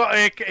the.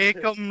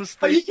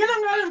 Are you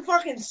gonna let him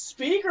fucking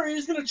speak, or are you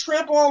just gonna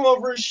trample all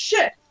over his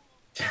shit?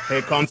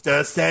 Here comes the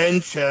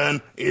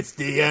Ascension. It's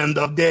the end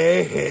of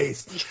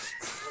days.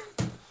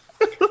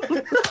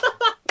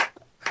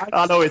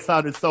 I know it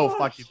sounded so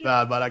fucking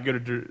bad, but I'm gonna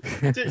do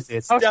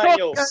it.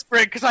 Daniel,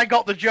 because I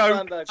got the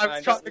joke. I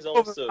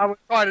was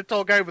trying to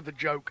talk over the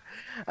joke.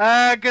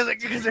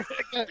 The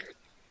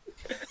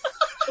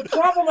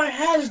problem I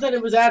had is that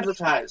it was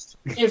advertised.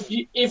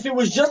 If it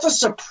was just a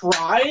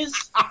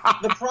surprise,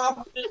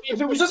 if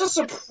it was just a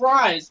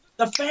surprise,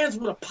 the fans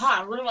would have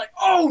popped. We're like,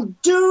 oh,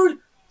 dude.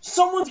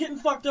 Someone's getting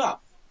fucked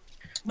up.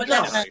 But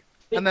no,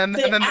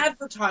 they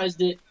advertised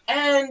it,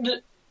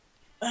 and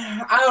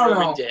I don't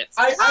know.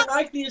 I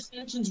like the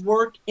Ascension's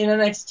work in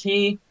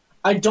NXT.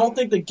 I don't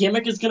think the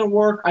gimmick is going to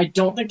work. I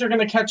don't think they're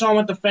going to catch on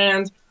with the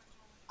fans.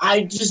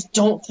 I just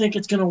don't think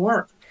it's going to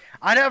work.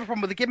 I don't have a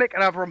problem with the gimmick. I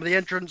don't have a problem with the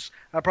entrance.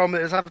 I have a problem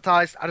with it was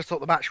advertised. I just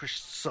thought the match was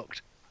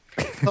sucked.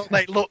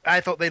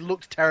 I thought they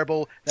looked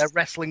terrible. Their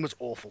wrestling was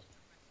awful.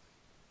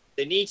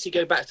 They need to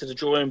go back to the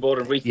drawing board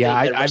and rethink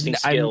their wrestling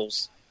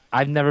skills.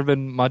 I've never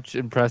been much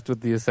impressed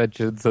with the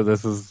Ascension, so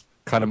this is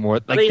kind of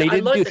more like they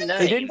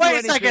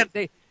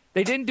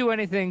didn't do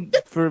anything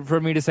for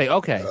me to say,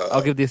 okay,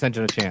 I'll give the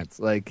Ascension a chance.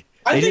 Like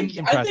I they think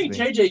didn't impress me.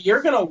 JJ,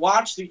 you're gonna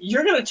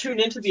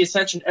tune into the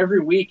Ascension every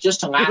week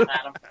just to laugh at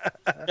them.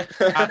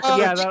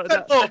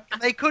 Look,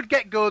 they could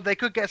get good. They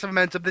could get some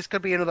momentum. This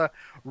could be another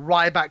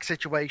Ryback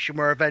situation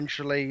where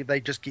eventually they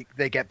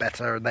get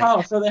better.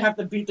 And so they have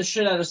to beat the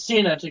shit out of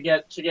Cena to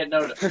get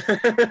noticed.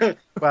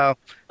 Well, that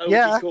would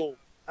yeah. be cool.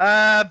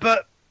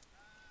 But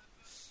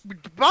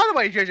by the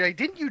way, JJ,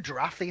 didn't you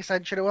draft the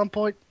Ascension at one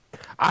point?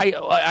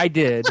 I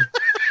did.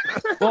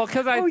 Well,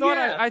 because I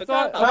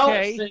thought,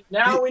 okay. Well,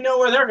 now we know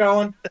where they're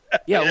going.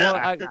 Yeah,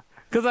 well,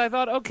 because I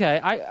thought, okay,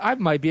 I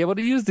might be able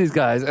to use these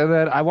guys, and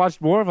then I watched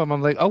more of them.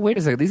 I'm like, oh, wait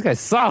a second, these guys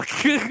suck.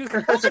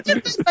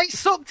 They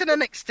sucked in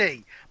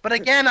NXT, but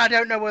again, I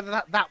don't know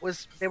whether that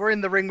was they were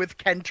in the ring with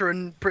Kenta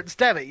and Prince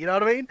Devitt. You know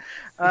what I mean?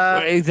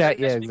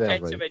 Exactly.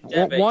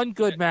 One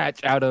good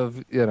match out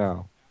of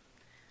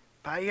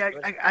But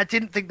I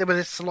didn't think they were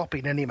this sloppy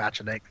in any match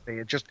in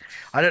NXT.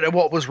 I don't know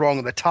what was wrong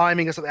with the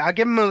timing or something. I'll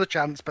give him another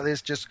chance, but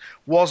this just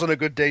wasn't a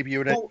good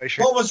debut in any way.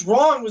 What was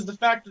wrong was the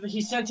fact that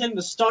he sent in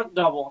the stunt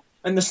double,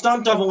 and the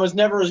stunt double was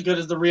never as good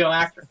as the real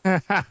actor.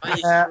 And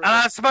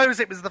I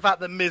suppose it was the fact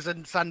that Miz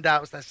and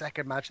Sandow was their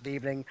second match of the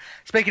evening.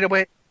 Speaking of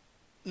which...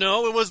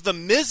 No, it was the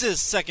Miz's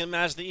second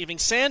match of the evening.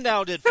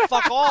 Sandow did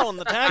fuck all in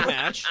the tag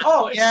match.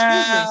 Oh, excuse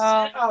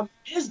me.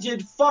 Miz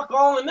did fuck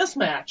all in this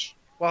match.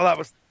 Well, that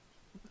was...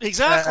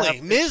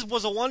 Exactly. Miz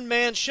was a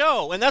one-man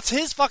show, and that's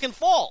his fucking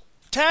fault.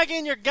 Tag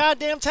in your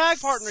goddamn tag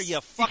partner, you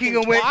fucking twat. Speaking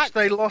of which, twat.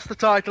 they lost the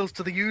titles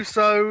to the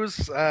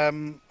Usos.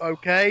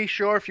 Okay,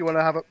 sure, if you want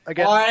to have it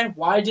again.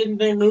 Why didn't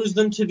they lose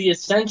them to the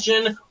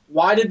Ascension?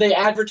 Why did they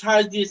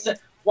advertise the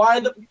Ascension?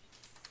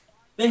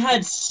 They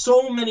had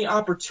so many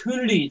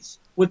opportunities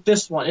with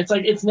this one. It's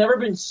like, it's never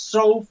been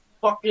so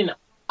fucking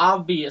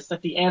obvious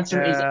that the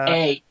answer is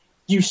A.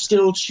 You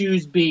still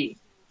choose B.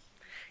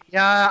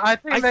 Yeah, I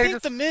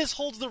think The Miz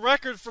holds the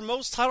record for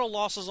most title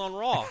losses on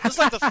Raw. This is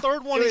like the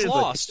third one he's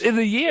lost in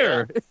a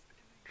year. Yeah.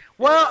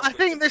 Well, I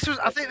think this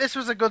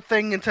was a good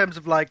thing in terms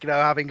of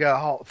having a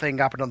hot thing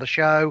happen on the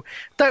show.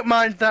 Don't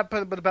mind that,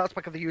 but the belts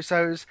back of the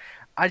Usos.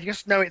 I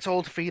just know it's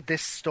all to feed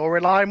this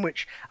storyline,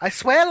 which I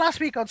swear last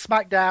week on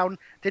SmackDown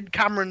did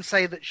Cameron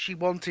say that she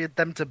wanted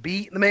them to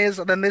beat the Miz,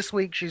 and then this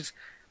week she's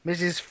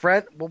Miz's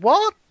friend.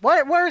 Well,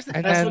 what? Where is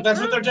it? That's what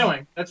they're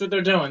doing. That's what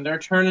they're doing. They're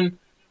turning.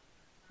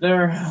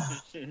 I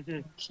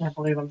can't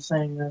believe I'm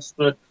saying this,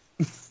 but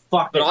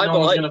fuck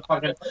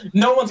it.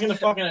 No one's gonna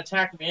fucking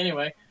attack me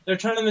anyway. They're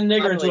turning the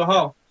nigger into a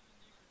hoe.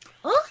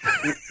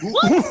 Huh?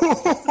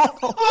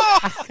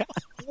 What?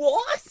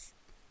 What?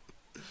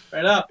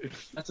 Right up.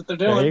 That's what they're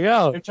doing. There you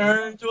go. They're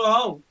turning into a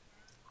hoe.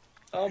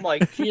 Oh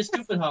my! She a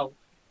stupid hoe.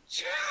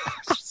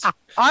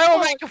 I will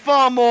make a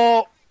far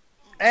more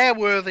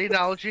airworthy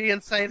analogy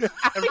and say that.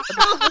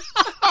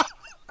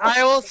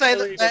 I will say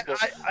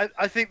that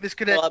I think this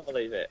could. I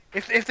believe it.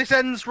 If this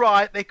ends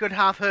right, they could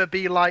have her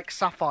be like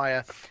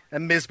Sapphire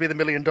and Miz be the $1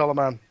 Million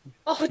Man.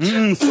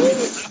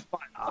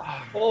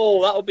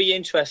 Oh, that would be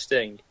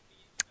interesting.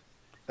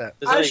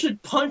 I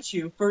should punch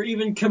you for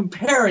even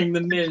comparing the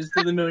Miz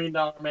to the $1 Million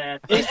Man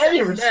in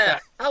any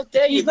respect. Yeah. How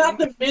dare you? He's not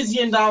the $1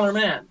 Million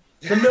Man.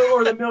 The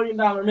 $1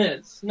 Million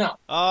Miz. No.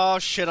 Oh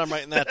shit! I'm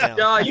writing that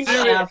down. You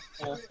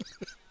asshole.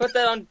 Put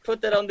that on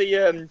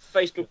the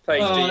Facebook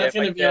page. Oh, that's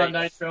going to be on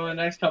Nitro in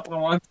the next couple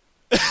of months.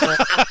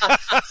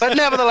 But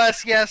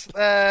nevertheless, yes.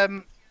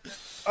 Of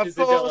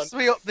course,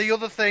 the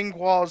other thing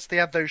was they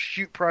had those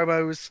shoot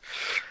promos,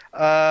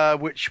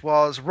 which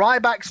was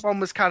Ryback's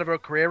one was kind of a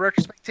career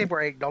retrospective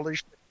where he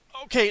acknowledged.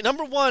 Okay,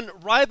 number one,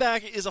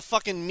 Ryback is a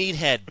fucking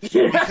meathead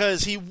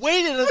because he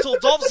waited until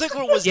Dolph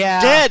Ziggler was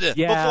dead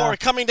before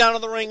coming down to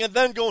the ring and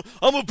then going,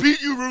 "I'm gonna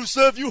beat you,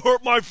 Rusev. You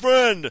hurt my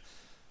friend."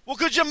 Well,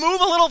 could you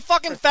move a little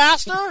fucking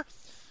faster?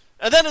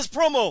 And then his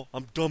promo,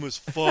 "I'm dumb as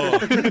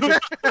fuck." Look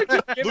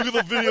at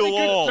the video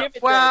wall.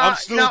 I'm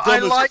still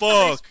dumb as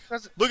fuck.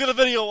 Look at the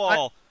video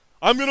wall.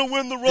 I'm going to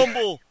win the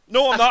Rumble.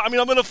 No, I'm not. I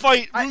mean, I'm going to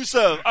fight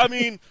Rusev. I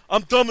mean,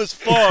 I'm dumb as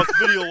fuck.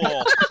 Video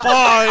wall.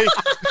 Bye.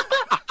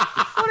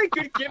 What a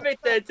good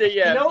gimmick there to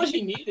you. You know what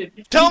he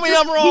needed? Tell me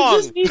I'm wrong. He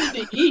just needed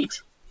to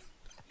eat.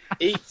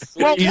 Eat.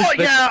 Well,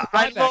 yeah,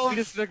 I love...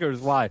 Eat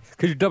Snickers. Why?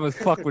 Because you're dumb as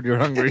fuck when you're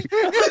hungry.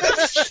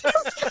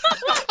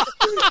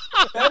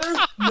 Better?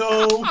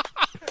 No.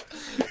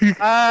 No,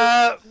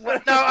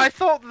 I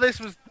thought this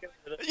was...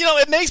 You know,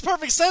 it makes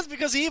perfect sense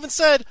because he even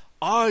said,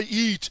 "I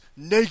eat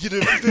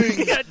negative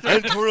things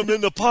and turn them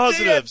into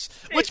positives."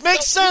 Which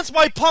makes sense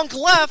why Punk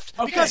left,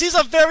 because he's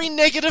a very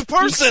negative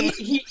person.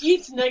 He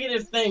eats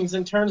negative things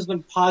and turns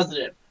them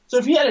positive. So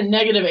if he had a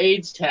negative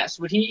AIDS test,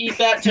 would he eat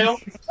that too?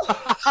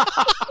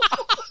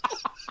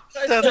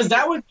 Because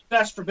that would be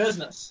best for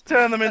business.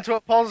 Turn them into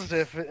a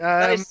positive.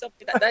 That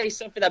is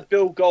something that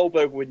Bill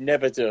Goldberg would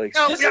never do.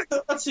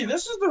 Let's see.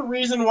 This is the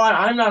reason why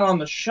I'm not on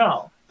the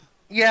show.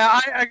 Yeah,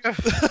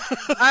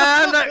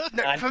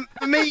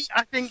 for me,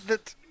 I think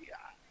that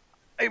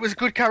it was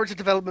good character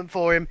development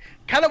for him.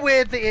 Kind of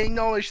weird that he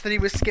acknowledged that he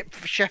was skipped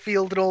for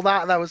Sheffield and all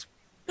that. That was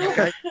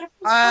okay.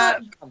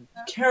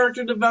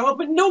 Character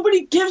development.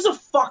 Nobody gives a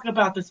fuck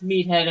about this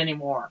meathead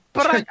anymore.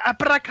 But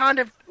I kind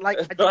of like.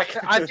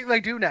 I think they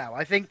do now.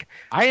 I think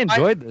I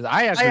enjoyed this.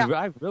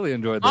 I really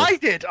enjoyed this. I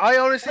did. I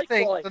honestly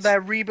think that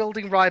they're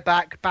rebuilding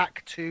Ryback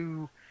back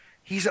to.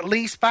 He's at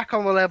least back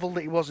on the level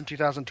that he was in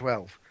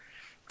 2012.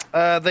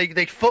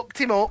 They fucked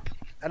him up,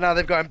 and now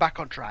they've got him back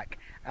on track.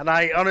 And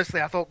I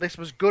thought this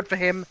was good for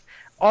him.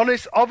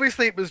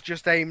 Obviously, it was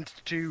just aimed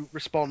to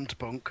respond to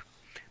Punk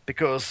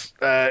because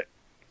the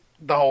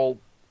whole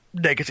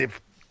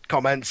negative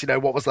comments.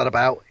 What was that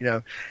about?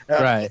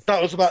 Right.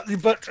 That was about.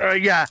 But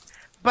yeah.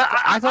 But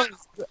I thought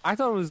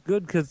it was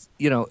good because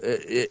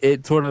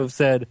it sort of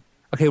said,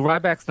 okay,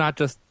 Ryback's not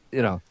just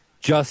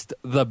just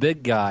the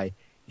big guy.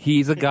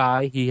 He's a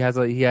guy. He had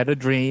a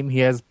dream. He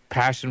has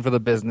passion for the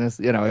business,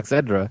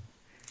 etc.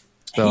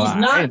 So he's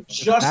not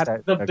just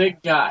the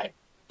big guy.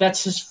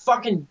 That's his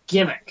fucking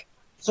gimmick.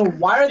 So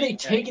why are they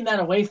taking that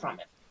away from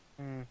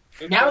him?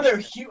 Now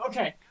they're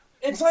okay.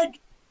 It's like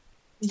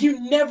you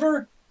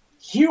never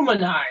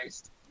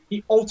humanized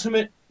the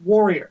Ultimate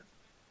Warrior.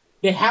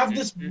 They have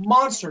this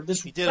monster,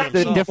 this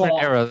wrecking different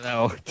ball. Era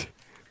though.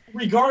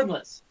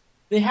 Regardless,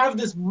 they have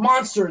this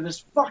monster,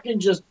 this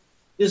fucking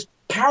this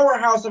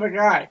powerhouse of a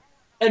guy.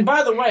 And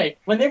by the way,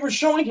 when they were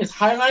showing his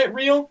highlight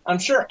reel, I'm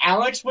sure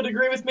Alex would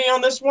agree with me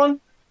on this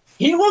one.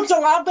 He looked a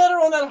lot better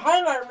on that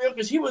highlight reel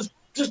because he was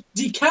just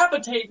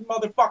decapitating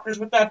motherfuckers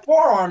with that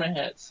forearm of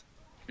his.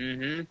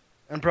 Mm-hmm.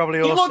 And probably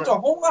he looked a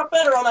whole lot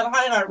better on that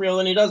highlight reel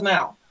than he does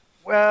now.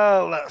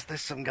 Well,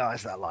 there's some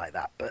guys that like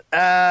that, but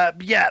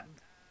yeah,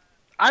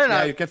 I don't know.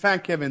 Yeah, you can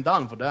thank Kevin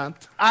Dunn for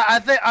that.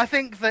 I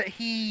think that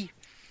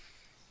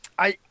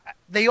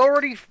they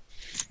already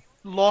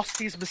lost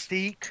his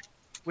mystique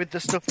with the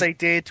stuff they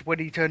did when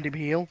he turned him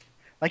heel.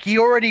 Like, he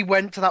already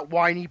went to that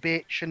whiny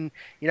bitch and,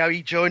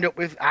 he joined up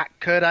with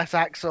Curtis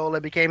Axel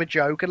and became a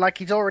joke. And, like,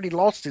 he's already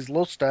lost his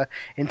luster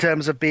in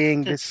terms of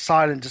being this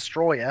silent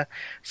destroyer.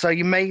 So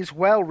you may as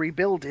well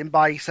rebuild him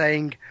by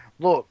saying,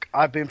 look,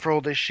 I've been through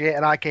all this shit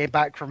and I came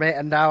back from it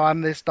and now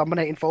I'm this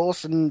dominating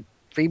force and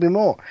feed me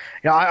more.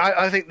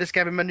 I think this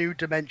gave him a new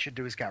dimension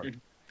to his character.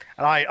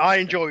 And I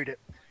enjoyed it.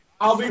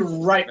 I'll be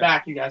right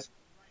back, you guys.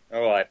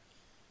 All right.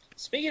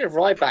 Speaking of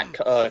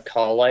Ryback,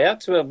 Carl, I have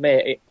to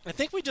admit... I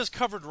think we just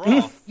covered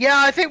Raw. Yeah,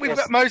 I think we've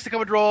mostly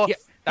covered Raw. Yeah,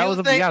 that was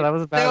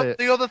about it.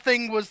 The other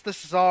thing was the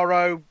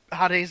Cesaro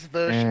had his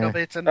version of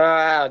it. And,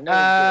 and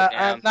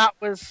that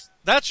was...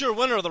 That's your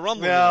winner of the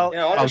Rumble. Well,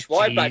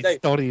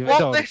 Ryback.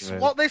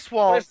 What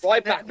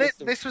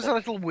this was a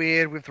little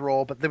weird with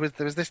Raw, but there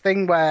was this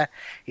thing where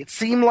it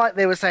seemed like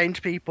they were saying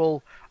to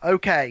people,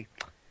 okay,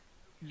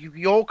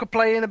 you're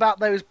complaining about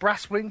those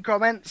brass wing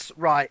comments,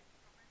 right?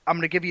 I'm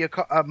going to give you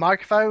a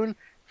microphone,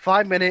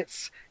 5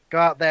 minutes, go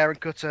out there and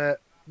cut a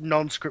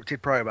non-scripted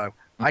promo.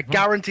 Mm-hmm. I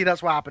guarantee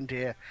that's what happened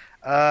here.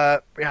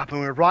 It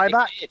happened with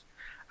Ryback,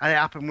 and it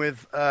happened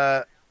with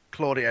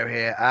Claudio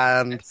here.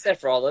 And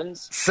Seth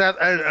Rollins.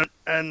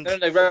 And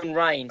Roman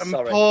Reigns,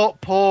 sorry.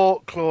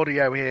 Poor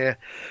Claudio here.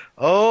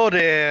 Oh,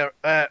 dear.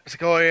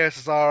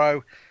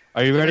 Cesaro.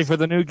 Are you ready for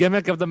the new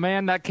gimmick of the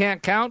man that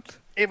can't count?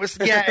 It was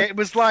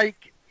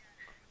like...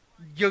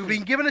 You've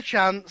been given a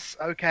chance,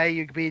 okay?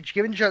 You've been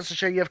given a chance to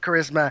show you have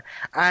charisma,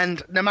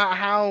 and no matter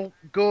how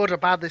good or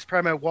bad this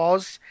promo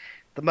was,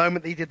 the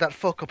moment that he did that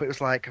fuck up, it was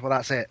like, well,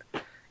 that's it.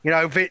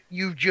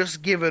 You've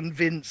just given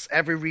Vince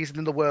every reason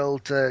in the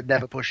world to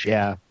never push you.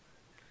 Yeah.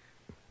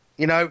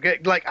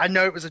 Like, I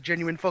know it was a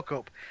genuine fuck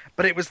up,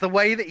 but it was the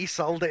way that he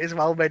sold it as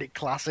well made it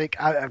classic.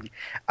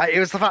 It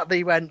was the fact that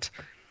he went,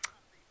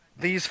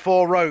 these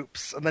 4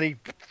 ropes, and then he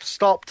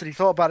stopped and he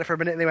thought about it for a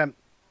minute, and he went,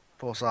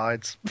 4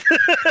 sides.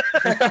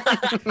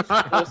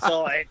 4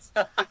 sides.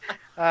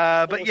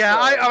 But yeah,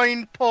 I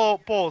mean, poor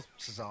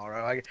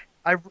Cesaro.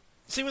 I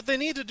see what they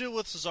need to do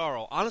with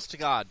Cesaro. Honest to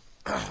God,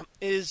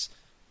 is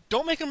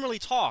don't make him really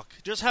talk.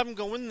 Just have him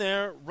go in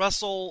there,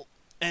 wrestle,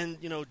 and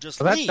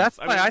just leave. That's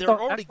why I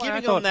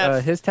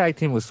thought his tag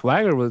team with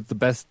Swagger was the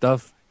best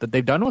stuff that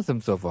they've done with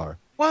him so far.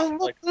 Well,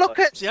 look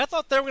at. See, I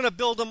thought they were going to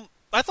build him.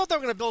 I thought they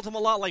were going to build him a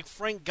lot like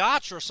Frank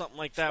Gotch or something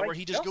like that, where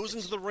he just goes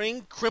into the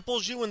ring,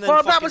 cripples you, and then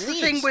that was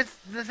leaves.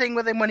 the thing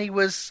with him when he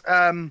was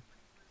doing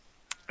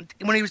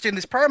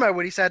this promo,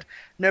 when he said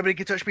nobody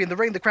could touch me in the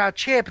ring. The crowd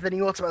cheered, but then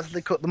he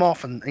automatically cut them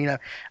off. And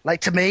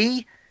like, to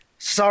me,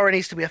 Cesaro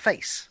needs to be a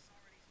face.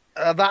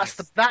 That's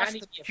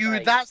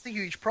the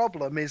huge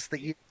problem is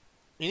that you.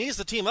 He needs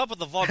to team up with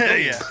the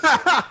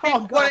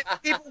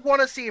Vaudevillians. People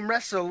want to see him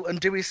wrestle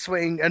and do his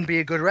swing and be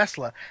a good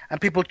wrestler,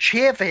 and people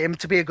cheer for him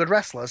to be a good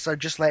wrestler. So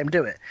just let him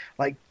do it.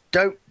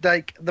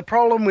 The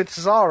problem with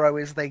Cesaro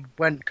is they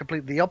went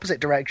completely the opposite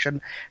direction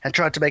and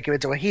tried to make him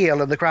into a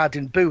heel, and the crowd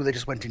didn't boo. They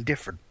just went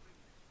indifferent.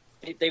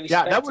 They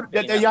Yeah, respect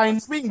the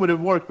giant swing would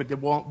have worked with the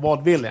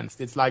Vaudevillains.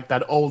 It's like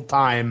that old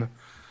time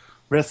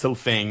wrestle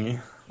thing.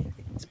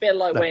 It's a bit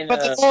like when. But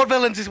the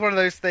Vaudevillains is one of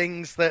those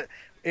things that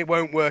it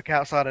won't work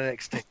outside of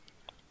NXT.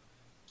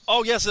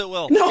 Oh yes, it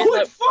will. No,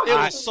 It's it fucking It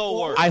will so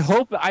work.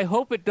 I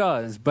hope it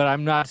does, but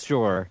I'm not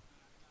sure.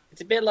 It's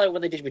a bit like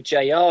what they did with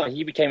JR.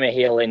 He became a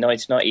heel in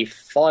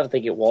 1995, I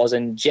think it was,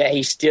 and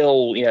he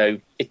still,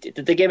 the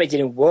gimmick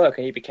didn't work,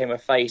 and he became a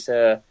face.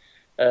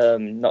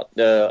 Not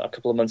a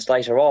couple of months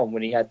later on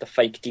when he had the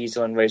fake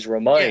Diesel and Razor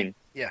Ramon.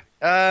 Yeah.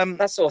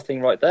 That sort of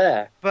thing right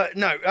there. But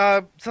no,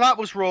 so that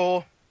was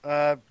Raw.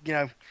 I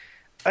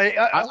sorry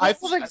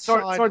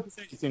to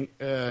say anything,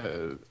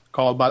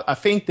 Carl, but I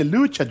think the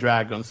Lucha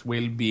Dragons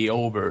will be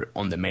over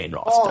on the main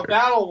roster. Oh,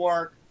 that'll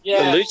work.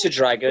 Yeah. The Lucha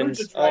Dragons.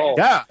 Lucha Dragons.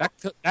 Yeah.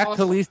 That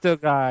Kalisto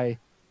guy,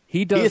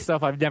 he does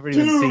stuff I've never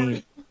even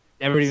seen.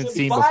 Never even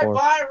seen before.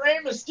 Bye, Rey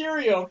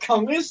Mysterio.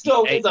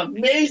 Kalisto is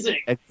amazing.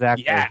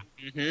 Exactly. Yeah.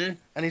 Mm-hmm.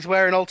 And he's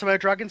wearing Ultimo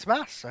Dragon's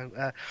mask. So,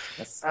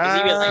 Is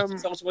he related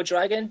to Ultimo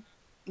Dragon?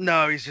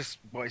 no, he's just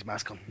his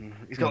mask on.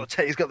 He's got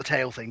the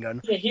tail thing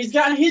going. Yeah, he's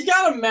got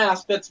a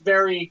mask that's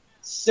very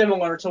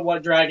similar to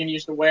what Dragon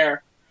used to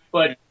wear,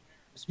 but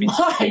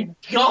my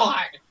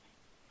God,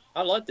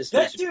 I like this.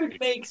 that dude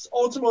makes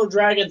Ultimo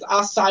Dragon's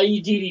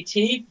Acai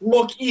DDT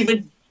look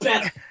even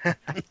better.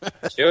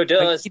 Sure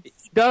does. He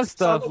does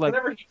stuff like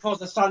Whatever he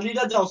calls it,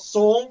 Salida del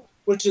Sol,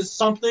 which is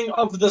something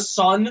of the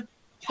sun.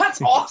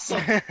 That's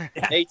awesome.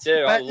 Me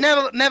too. But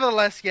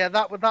nevertheless, yeah,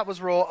 that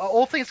was Raw.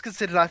 All things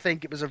considered, I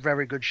think it was a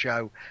very good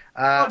show.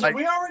 Did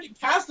we already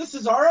pass the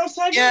Cesaro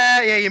segment?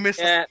 Yeah, you missed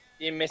it. Yeah,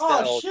 you missed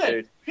that old shit.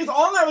 dude. Because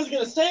all I was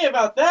going to say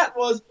about that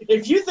was,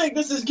 if you think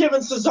this is giving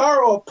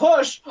Cesaro a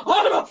push,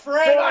 I'm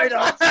afraid I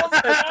don't.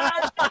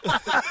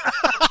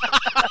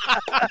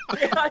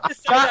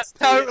 That's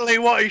totally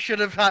what he should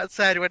have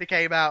said when he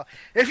came out.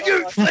 If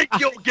you think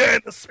you're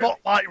getting the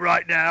spotlight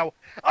right now,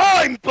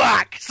 I'm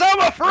back, so I'm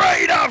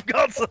afraid I've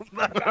got something.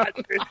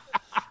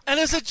 And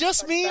is it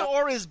just me,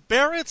 or is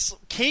Barrett's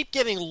cape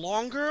getting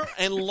longer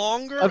and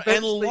longer and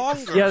Eventually-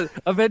 longer? Yeah,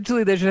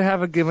 eventually they should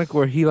have a gimmick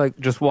where he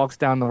just walks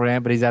down the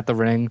ramp, but he's at the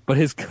ring, but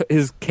his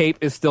cape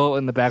is still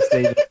in the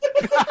backstage.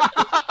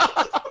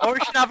 Or we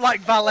should have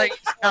valets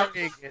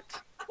carrying it.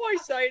 Why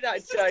say that,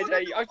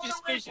 JJ? I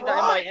just visioned that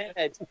in my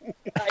head.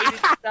 That is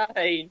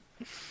insane.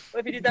 What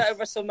if he did that at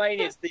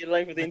WrestleMania? It's the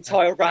length of the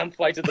entire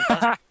rampway to the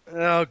back.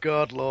 Oh,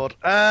 God, Lord.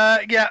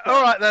 Yeah,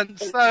 all right then.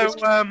 So,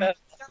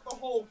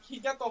 He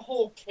got the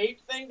whole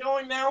cape thing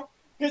going now.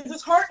 Because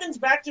this harkens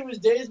back to his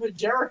days with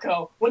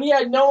Jericho, when he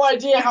had no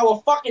idea how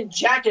a fucking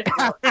jacket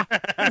worked.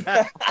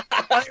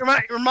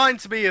 it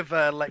reminds me of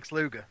Lex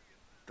Luger,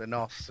 the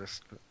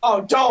narcissist.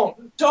 Oh, don't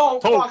Whole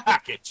fucking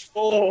package.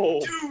 Oh,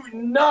 do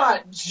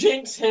not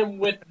jinx him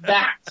with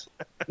that.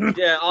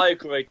 yeah, I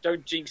agree.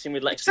 Don't jinx him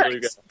with Lex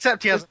Luger.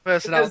 Except he has a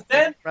personality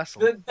to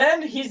wrestle.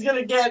 Then he's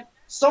gonna get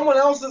someone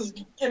else's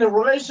in a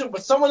relationship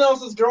with someone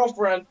else's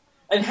girlfriend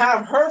and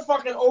have her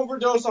fucking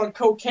overdose on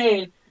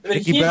cocaine, and then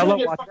Nikki he's Bella, gonna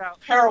get watch fucking out.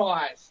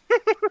 paralyzed.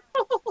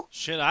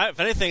 Shit, if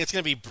anything, it's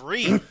going to be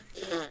Brie.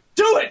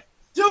 Do it!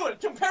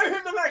 Compare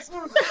him to Max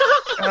Luger.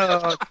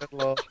 Oh, good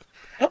Lord.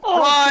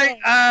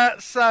 Right,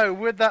 so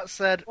with that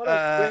said,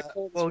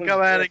 we'll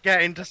go ahead and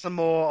get into some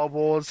more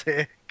awards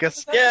here.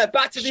 Cause Yeah,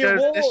 back to the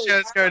awards. This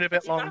show's going a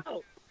bit long.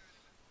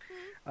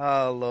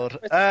 Oh, Lord.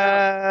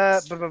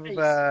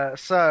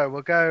 So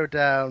we'll go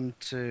down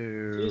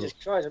to... Jesus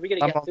Christ, are we going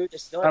to get through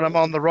this tonight? And I'm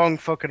on the wrong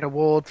fucking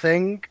award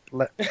thing.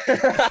 I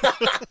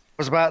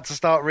was about to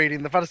start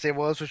reading the fantasy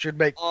awards, which would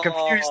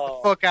confuse the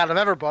fuck out of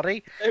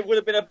everybody. It would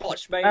have been a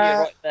botch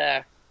mania right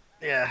there.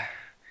 Yeah.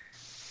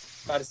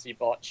 Fantasy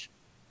botch.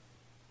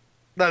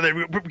 No,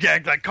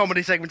 like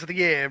comedy segment of the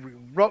year.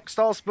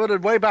 Rockstar Spud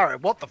and Way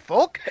Barrett. What the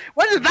fuck?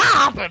 When did that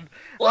happen?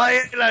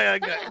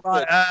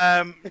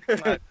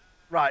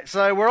 Right,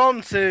 so we're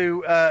on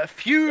to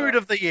Feud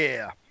of the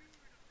Year.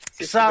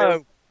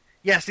 So,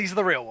 yes, these are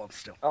the real ones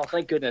still. Oh,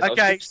 thank goodness.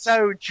 Okay,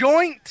 so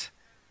joint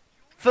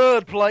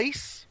third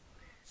place.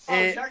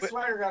 Oh, Jack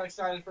Swagger got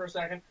excited for a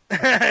second.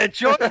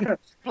 Joint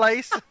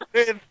place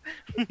with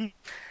 30%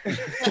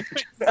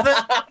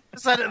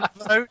 of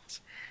the vote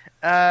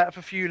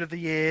for Feud of the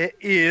Year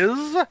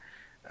is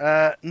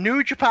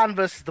New Japan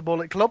versus the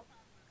Bullet Club,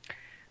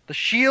 The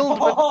Shield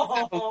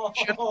versus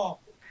Evolution,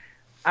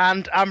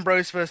 and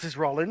Ambrose versus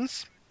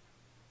Rollins.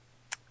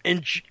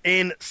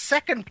 In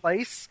second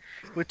place,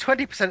 with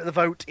 20% of the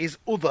vote, is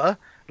Other.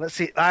 Let's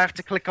see, I have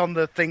to click on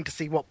the thing to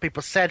see what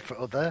people said for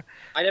Other.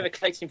 I never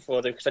clicked him for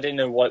Other because I didn't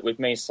know what would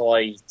mean, so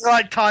I...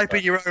 Right, type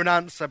in your own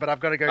answer, but I've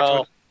got to go to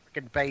a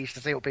fucking page to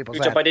see what people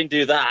Good said. job I didn't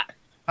do that.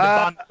 The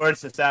Bond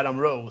versus Adam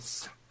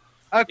Rose.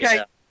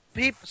 Okay,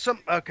 Yeah.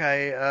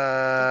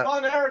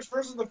 Von Erich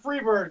versus the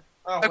Freebird.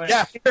 Oh, wait.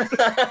 Yeah.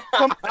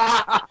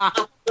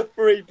 The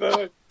free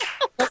bird.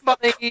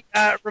 Somebody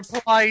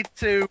replied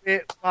to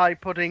it by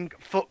putting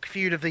 "fuck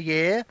Feud of the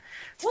Year."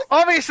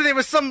 Obviously, there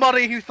was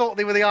somebody who thought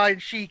they were the Iron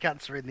Sheik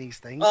answering these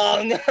things.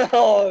 Oh,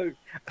 no.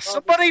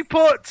 Somebody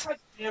put God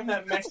damn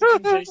that Mexican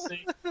JC.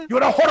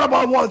 You're a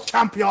horrible world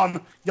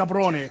champion,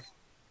 jabroni.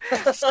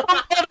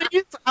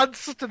 Somebody's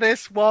answer to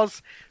this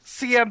was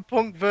CM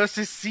Punk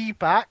versus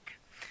CPAC.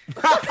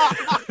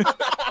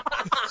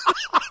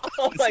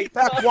 Oh my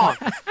That god! one.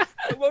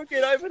 I won't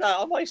get over that.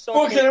 I might start.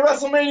 Book it at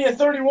WrestleMania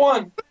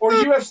 31 or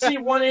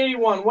UFC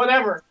 181,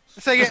 whatever.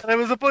 So yeah, there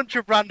was a bunch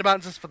of random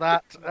answers for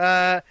that.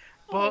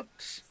 But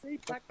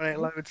when it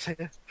loads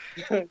here,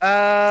 Vince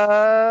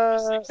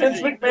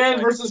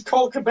McMahon versus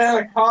Colt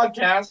Cabana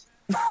podcast.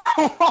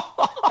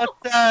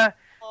 but,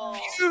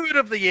 feud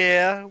of the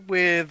year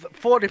with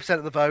 40%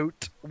 of the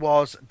vote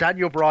was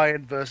Daniel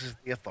Bryan versus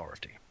The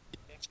Authority.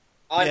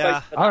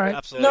 Yeah, All right.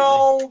 absolutely.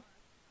 No,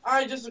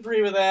 I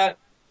disagree with that.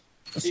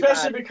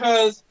 Especially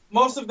because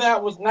most of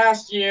that was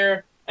last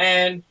year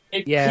and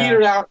it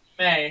petered out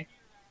in May.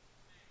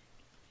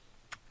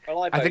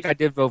 I think I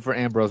did vote for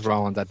Ambrose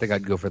Rollins. I think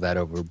I'd go for that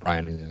over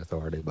Bryan and The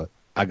Authority, but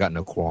I got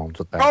no qualms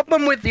with that.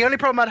 The only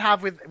problem I'd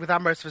have with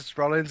Ambrose versus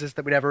Rollins is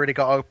that we never really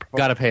got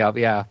Got to pay up,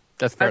 yeah.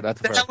 That's fair.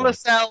 That's a fair the point.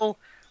 LSL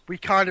we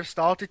kind of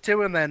started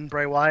to, and then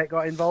Bray Wyatt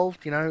got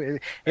involved. You know,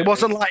 it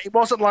wasn't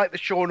like the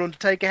Shawn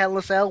Undertaker Hell in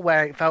a Cell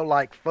where it felt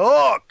like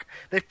fuck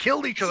they've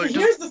killed each other. See,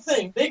 here's the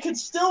thing: they could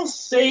still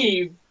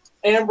save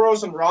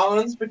Ambrose and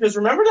Rollins because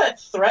remember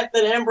that threat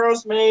that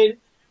Ambrose made?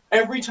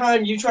 Every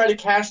time you try to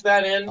cash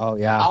that in, Oh,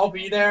 yeah. I'll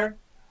be there.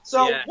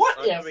 So Yeah, what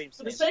I if, agree.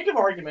 for the sake of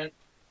argument,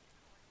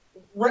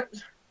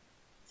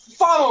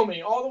 follow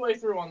me all the way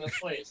through on this,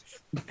 please.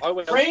 I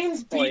will.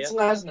 Reigns beats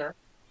Lesnar.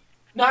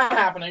 Not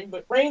happening,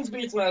 but Reigns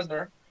beats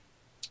Lesnar.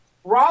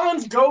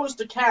 Rollins goes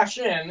to cash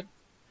in.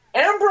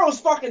 Ambrose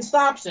fucking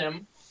stops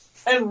him.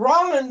 And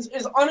Rollins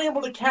is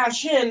unable to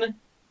cash in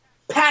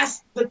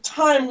past the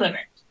time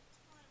limit.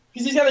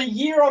 Because he's got a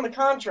year on the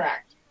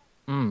contract.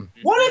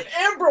 What if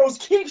Ambrose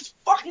keeps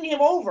fucking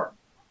him over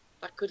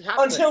That could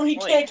happen. until he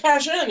can't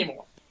cash in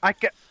anymore?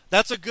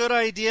 That's a good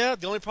idea.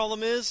 The only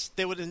problem is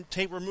they would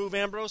remove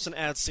Ambrose and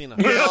add Cena.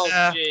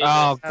 Oh, geez.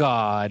 Oh,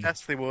 God.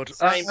 Yes, they would.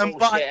 Same But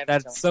bullshit every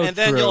That's time. so And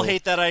then true. you'll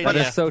hate that That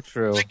idea. is so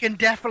true. I can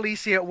definitely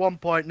see at one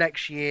point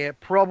next year,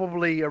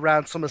 probably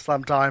around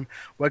SummerSlam time,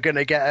 we're going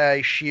to get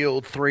a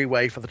Shield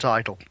three-way for the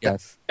title.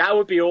 Yes. That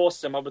would be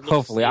awesome. I would love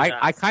Hopefully. to see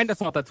that. I kind of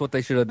thought that's what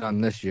they should have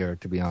done this year,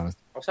 to be honest.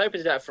 I was hoping to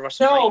do that for WrestleMania.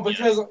 No,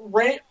 because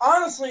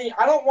honestly,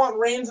 I don't want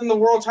Reigns in the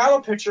world title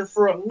picture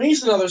for at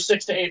least another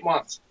 6 to 8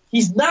 months.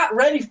 He's not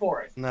ready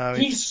for it. No,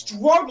 he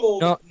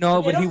struggled.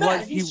 No, but in a he match.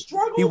 was He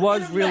struggled he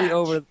was in a really match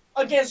over.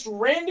 against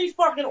Randy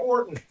fucking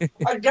Orton,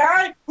 a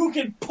guy who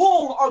can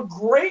pull a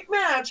great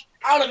match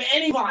out of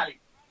anybody.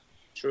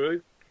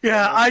 True.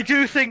 Yeah, I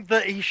do think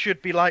that he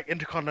should be like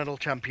Intercontinental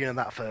Champion in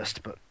that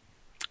first, but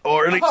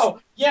or at least. Oh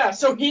yeah,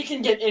 so he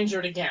can get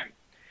injured again.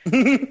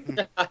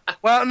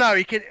 Well, no,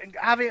 he could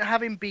have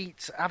him beat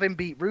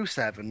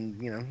Rusev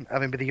and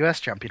have him be the US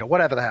champion or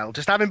whatever the hell.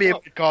 Just have him be a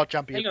card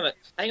champion.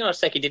 Hang on a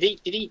second. Did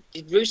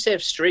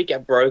Rusev's streak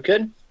get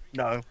broken?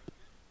 No.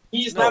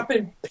 He's not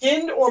been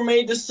pinned or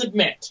made to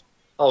submit.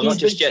 Oh, He's not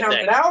just been yet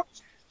counted then. out.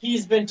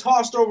 He's been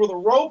tossed over the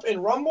rope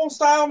in Rumble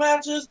style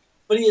matches,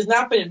 but he has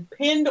not been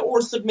pinned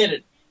or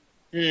submitted.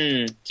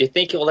 Do you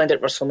think it will end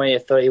at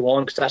WrestleMania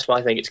 31? Because that's what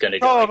I think it's going to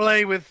do.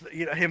 Probably with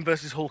him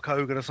versus Hulk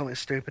Hogan or something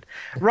stupid.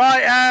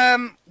 Right.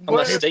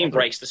 Unless Sting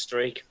breaks the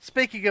streak.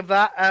 Speaking of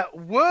that,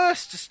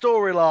 worst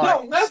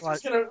storyline. No,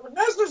 Lesnar's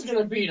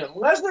gonna beat him.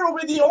 Lesnar will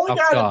be the only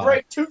guy God. to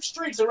break 2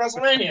 streaks at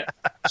WrestleMania.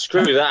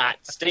 Screw that.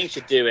 Sting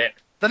should do it.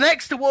 The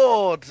next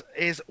award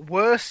is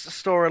worst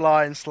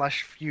storyline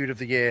 / feud of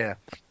the year.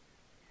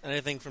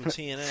 Anything from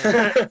TNA.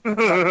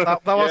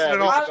 That wasn't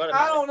an option.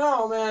 I don't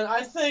know, man.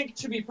 I think,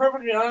 to be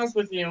perfectly honest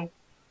with you,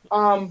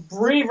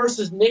 Brie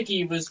versus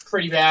Nikki was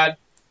pretty bad.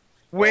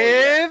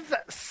 With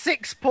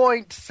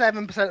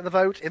 6.7% of the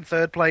vote in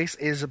third place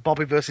is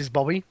Bobby versus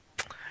Bobby.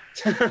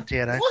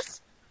 TNA. What?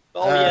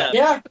 Oh,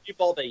 Yeah. Two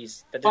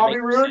Bobbies. That didn't Bobby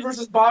make Roode sense.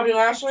 versus Bobby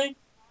Lashley.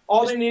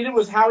 All they needed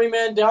was Howie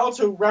Mandel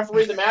to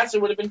referee the match.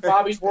 It would have been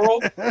Bobby's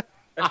World.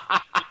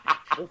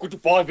 Welcome to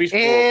Bobby's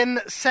World. In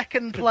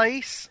second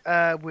place,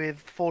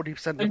 with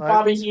 40% of the And vote.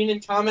 Bobby Heenan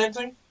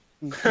commenting.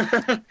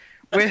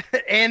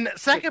 In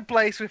second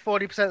place with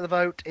 40% of the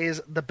vote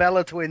is the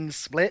Bella Twins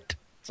split.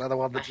 So the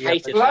one that I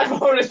hated Who I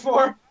voted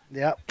for.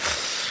 Yep.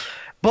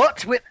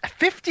 But with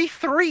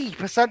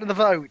 53% of the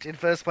vote in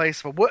first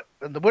place for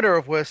the winner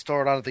of worst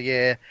storyline of the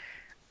year,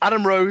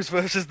 Adam Rose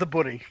versus the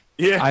Bunny.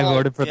 Yeah. I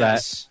voted for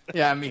Yes.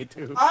 Yeah, me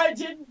too. I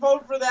didn't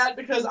vote for that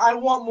because I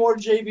want more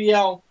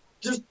JBL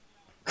just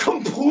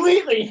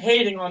completely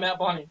hating on that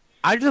bunny.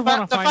 I just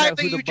want The to find fact out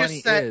that who you the just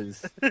bunny said-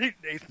 is.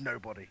 It's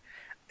nobody.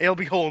 It'll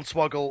be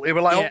Hornswoggle. It'll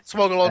be like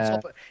Hornswoggle on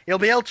top. It'll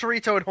be El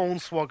Torito and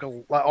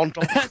Hornswoggle like on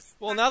top.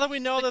 Well, now that we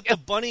know that the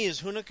bunny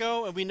is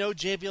Hunico and we know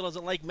JBL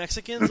doesn't like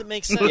Mexicans, it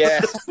makes sense.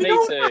 Yes, We me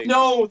don't too.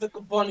 know that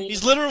the bunny.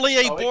 He's literally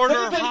a Oh, it border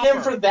could have been hopper.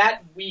 him for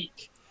that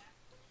week.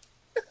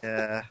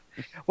 Yeah.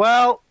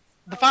 Well,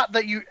 the fact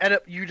that you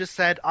just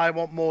said I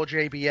want more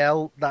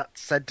JBL, that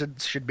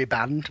sentence should be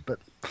banned. But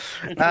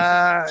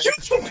You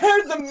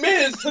compared the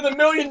Miz to the $1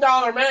 Million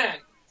Man.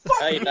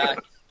 Payback.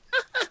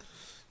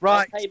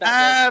 right,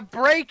 Payback.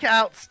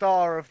 breakout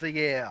star of the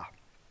year.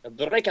 A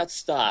breakout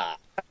star.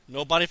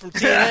 Nobody from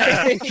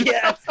TNA.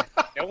 Yes.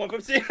 No one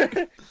from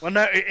TNA. Well,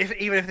 no.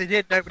 Even if they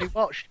did, nobody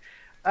watched.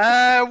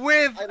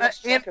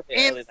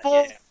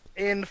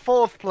 In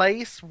fourth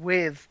place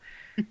with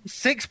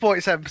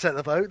 6.7% of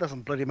the vote. That's a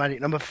bloody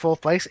magic number. For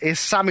fourth place is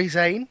Sami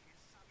Zayn.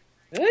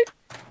 Really?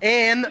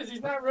 Because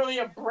he's not really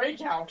a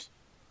breakout.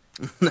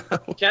 No.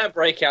 You can't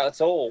break out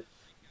at all.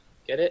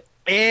 Get it?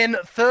 In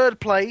third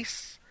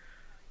place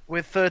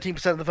with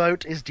 13% of the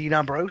vote is Dean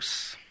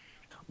Ambrose.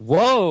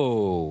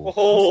 Whoa.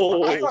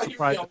 Oh, I thought he'd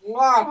be a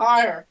lot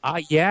higher.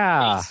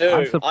 Yeah. Me too.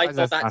 I'm I surprised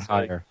thought that's that not too.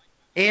 higher.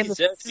 He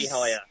deserves to be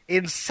higher.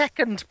 In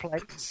second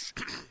place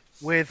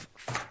with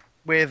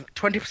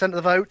 20% of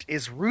the vote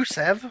is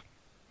Rusev.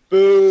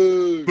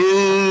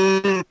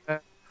 Boo!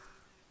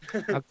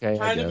 Okay, I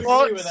Kind of guess.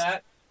 agree with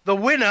that. The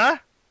winner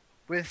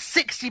with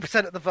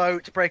 60% of the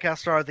vote, Breakout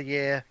Star of the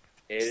Year.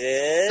 It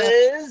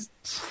is.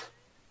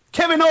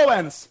 Kevin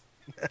Owens.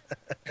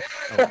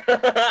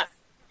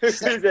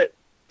 Who's it?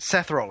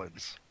 Seth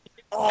Rollins.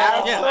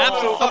 Oh, Yeah,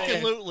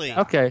 absolutely.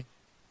 Okay,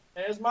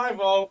 There's my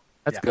vote.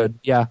 that's Yeah. good.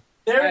 Yeah.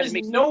 There That is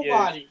makes me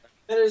nobody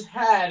that has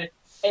had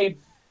a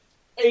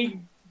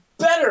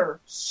better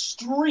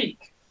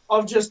streak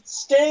of just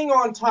staying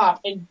on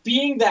top and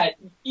being that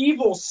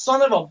evil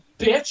son of a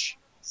bitch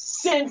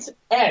since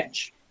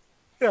Edge.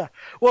 Yeah.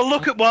 Well,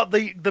 look at what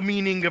the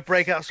meaning of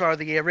Breakout Star of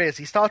the Year is.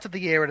 He started the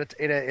year in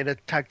a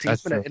tag team,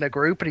 That's true. in a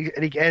group,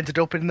 and he ended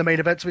up in the main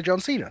events with John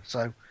Cena.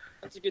 So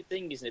That's a good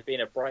thing, isn't it?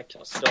 Being a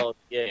breakout star.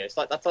 Yeah, it's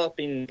like that's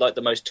been like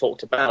the most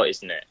talked about,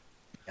 isn't it?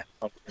 Yeah.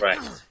 Oh, right.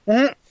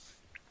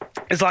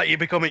 it's like you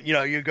becoming,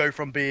 you go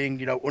from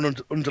being, an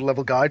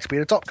under-level guy to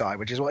being a top guy,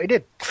 which is what he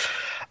did.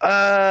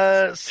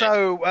 A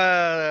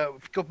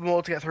couple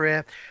more to get through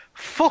here.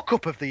 Fuck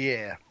up of the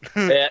year.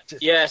 Yeah,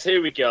 yes,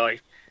 here we go.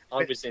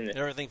 I was in it.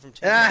 Everything from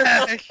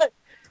TNA.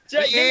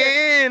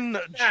 In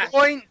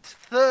joint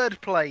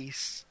third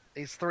place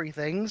is three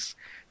things.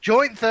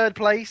 Joint third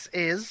place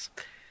is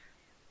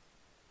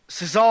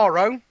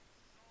Cesaro,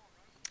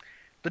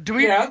 the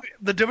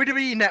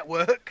WWE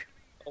Network.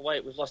 Oh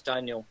wait, we've lost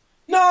Daniel.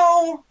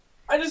 No,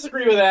 I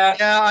disagree with that.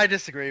 Yeah, I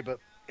disagree, but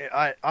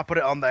I put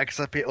it on there because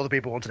other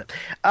people wanted it.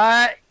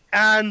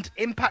 And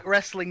Impact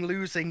Wrestling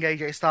losing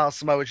AJ Styles,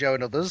 Samoa Joe,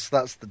 and others.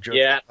 That's the joint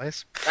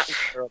place. That was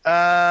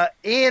terrible.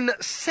 In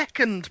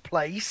second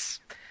place,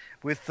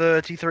 with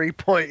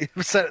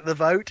 33% of the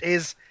vote,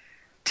 is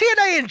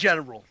TNA in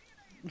general.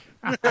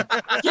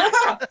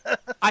 Yeah,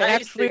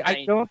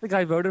 I don't think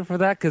I voted for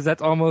that because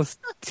that's almost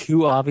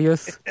too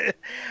obvious.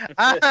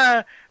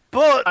 But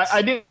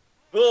I did.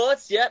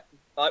 But yep.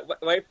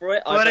 Wait for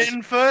it. but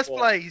in first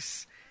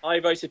place, I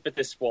voted for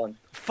this one.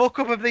 fuck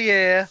up of the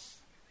year,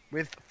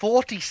 with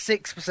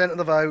 46% of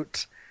the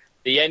vote.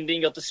 The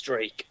ending of the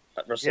streak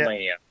at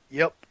WrestleMania.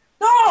 Yep.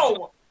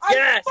 no,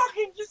 Yes! I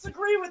fucking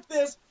disagree with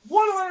this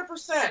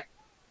 100%.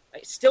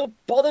 It still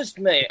bothers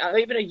me.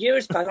 Even a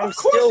year's back, I'm Of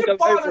course still it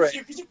going over bothers it.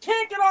 you because you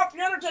can't get off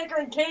the Undertaker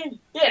and Kane's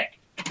dick.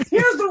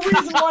 Here's the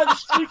reason why the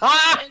streak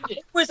ended.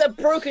 It was a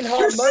broken You're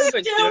heart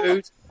moment, still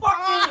dude.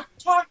 fucking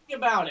talking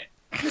about it.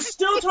 You're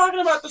still talking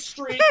about the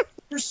streak.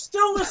 You're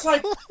still just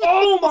like,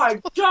 oh my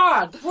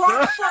god,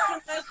 Brock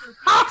fucking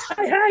Lesnar.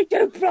 I hate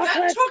you, Brock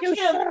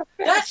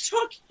That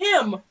took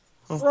him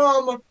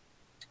from,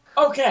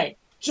 okay,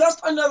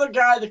 just another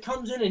guy that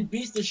comes in and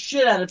beats the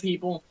shit out of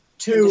people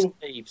to,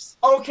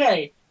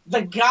 okay,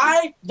 the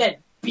guy that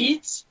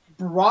beats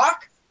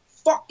Brock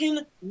fucking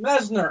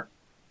Lesnar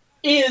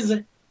is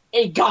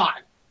a god.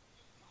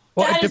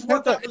 Well, That it is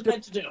what that depends was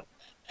meant to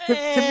do.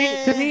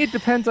 To me, it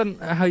depends on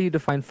how you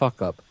define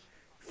fuck up.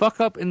 Fuck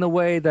up in the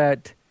way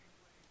that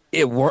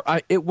it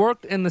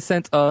worked in the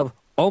sense of,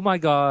 oh my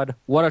god,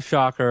 what a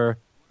shocker!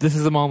 This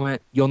is a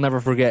moment you'll never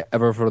forget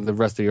ever for the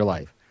rest of your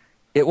life.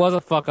 It was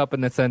a fuck up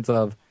in the sense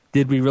of,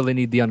 did we really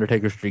need the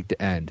Undertaker streak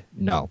to end?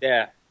 No.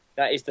 Yeah,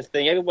 that is the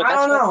thing. Everyone, I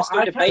don't know. That's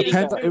what we're still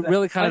debating. It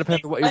really kind of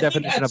depends on what your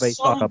definition of a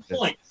fuck up is.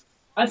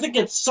 I think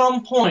at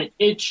some point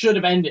it should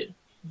have ended.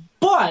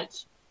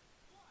 But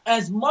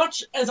as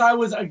much as I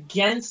was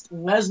against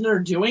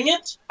Lesnar doing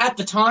it at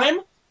the time,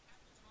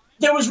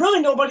 there was really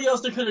nobody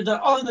else that could have done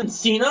it other than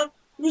Cena.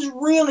 There was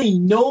really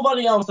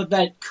nobody else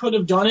that could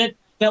have done it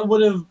that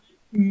would have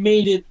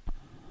made it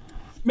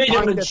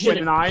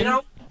legitimate. You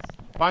know?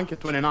 Bank at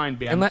 29,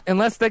 Ben.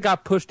 Unless they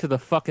got pushed to the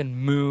fucking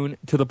moon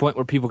to the point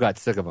where people got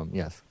sick of them,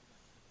 yes.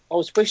 I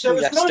was wishing There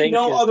was that really Sting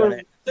no could have done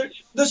other. it.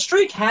 The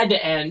streak had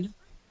to end,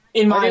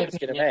 in my I knew it was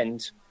going opinion. to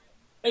end.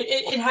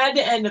 It had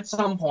to end at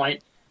some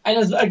point. And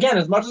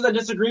as much as I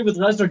disagree with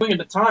Lesnar doing it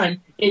at the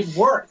time, it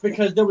worked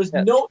because there was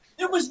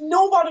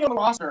nobody on the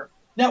roster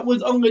that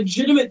was a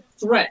legitimate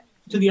threat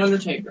to the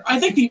Undertaker. I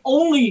think the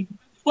only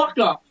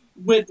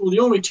the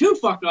only two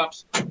fuck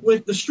ups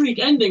with the streak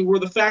ending were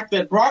the fact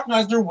that Brock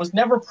Lesnar was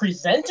never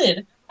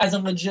presented as a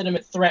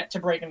legitimate threat to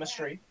breaking the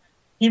streak.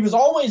 He was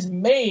always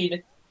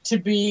made to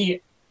be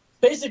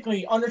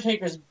basically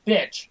Undertaker's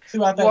bitch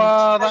throughout that.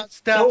 Well,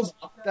 that's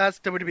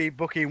WWE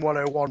booking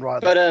 101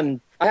 right there. But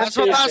I have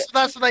That's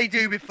to. what they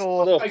do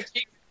before. Look,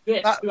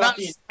 bitch.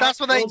 That's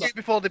what they do build-up.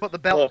 before they put the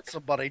belt on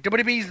somebody.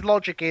 WWE's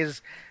logic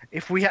is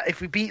if we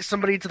beat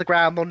somebody to the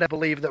ground, they'll never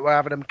believe that we're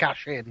having them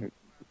cash in.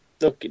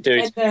 Look, dude.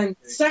 And then,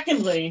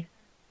 secondly,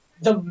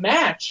 the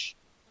match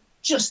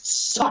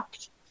just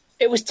sucked.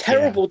 It was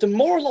terrible,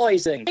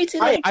 demoralizing.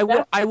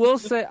 I will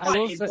say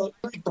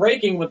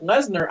breaking with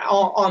Lesnar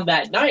on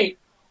that night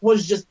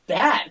was just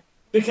bad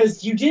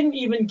because you didn't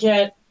even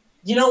get.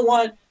 You know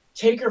what?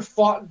 Taker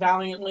fought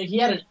valiantly. He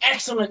had an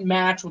excellent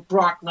match with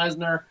Brock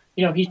Lesnar.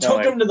 You know, he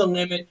took him to the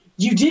limit.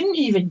 You didn't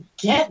even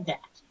get that.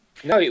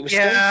 No, it was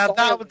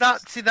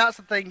that's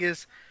the thing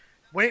is,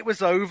 when it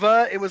was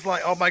over, it was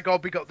like, oh my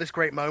god, we got this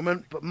great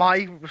moment. But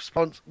my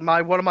response,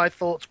 one of my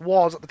thoughts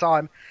was at the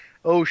time,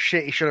 oh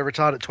shit, he should have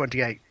retired at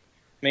 28.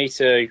 Me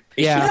too.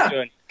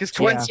 Yeah. Because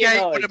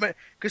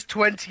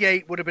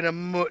 28 would have been a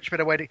much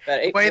better way to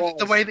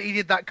the way that he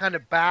did that kind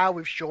of bow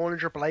with Shawn and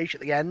Triple H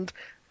at the end.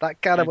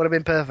 That kind of would have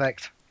been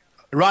perfect.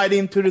 Right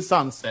into the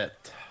sunset.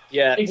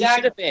 Yeah, exactly. It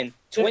should have been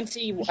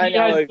 20. Was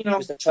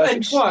the perfect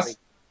and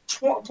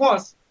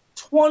plus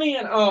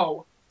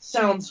 20-0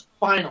 sounds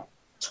final.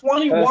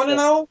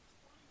 21-0,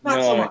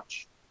 not so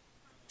much.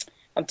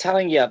 I'm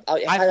telling you,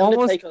 I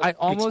almost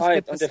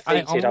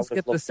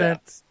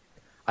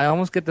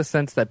get the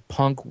sense that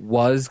Punk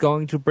was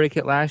going to break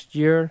it last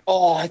year.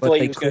 Oh, I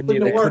thought he was going to do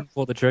They that. couldn't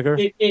pull the trigger.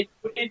 It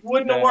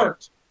wouldn't have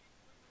worked.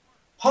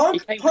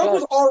 Punk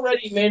was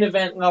already main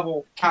event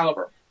level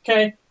caliber.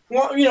 Okay,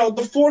 well, you know,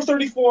 the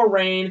 434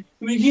 reign.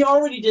 I mean, he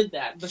already did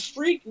that. The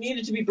streak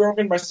needed to be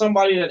broken by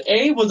somebody that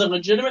A, was a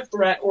legitimate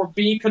threat, or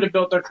B, could have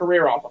built their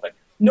career off of it.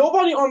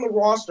 Nobody on the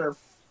roster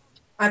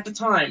at the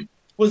time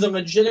was a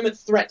legitimate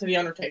threat to The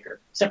Undertaker,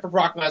 except for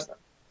Brock Lesnar.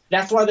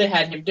 That's why they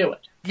had him do it.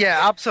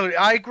 Yeah, absolutely.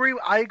 I agree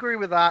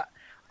with that.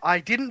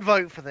 I didn't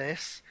vote for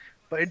this,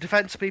 but in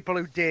defense of people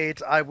who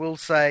did, I will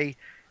say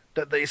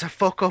that it's a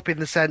fuck up in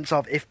the sense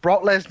of if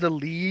Brock Lesnar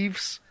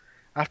leaves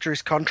after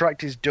his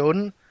contract is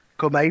done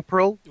come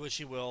April, which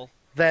he will,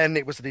 then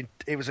it was a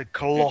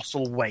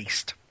colossal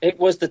waste. It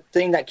was the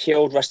thing that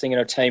killed wrestling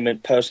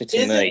entertainment, personally,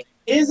 to me.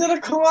 Is it a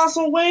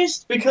colossal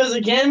waste? Because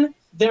again,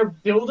 they're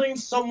building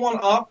someone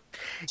up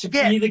to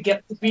be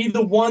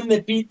the one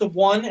that beat the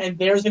one, and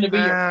there's going to be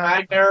your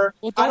flag bearer.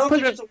 Well,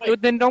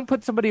 don't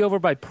put somebody over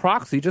by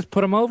proxy. Just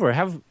put them over.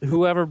 Have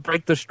whoever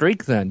break the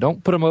streak. Then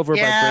don't put them over.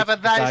 Yeah, by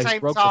but at the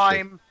same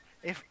time,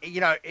 if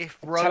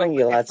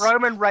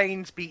Roman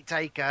Reigns beat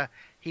Taker,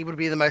 he would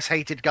be the most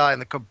hated guy in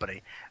the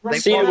company.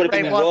 They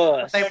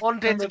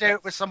wanted to do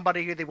it with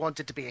somebody who they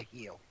wanted to be a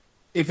heel.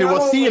 If it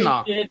was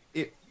Cena,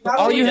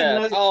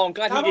 I'm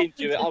glad he didn't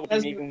do it. I would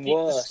have been even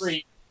worse.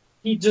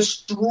 He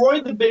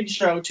destroyed the Big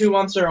Show 2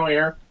 months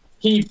earlier.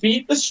 He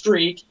beat the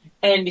streak,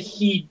 and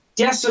he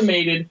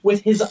decimated,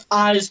 with his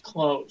eyes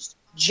closed,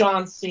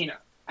 John Cena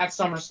at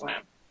SummerSlam.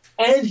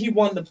 And he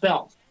won the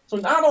belt. So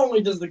not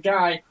only does the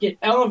guy get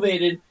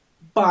elevated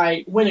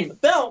by winning the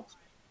belt,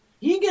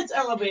 he gets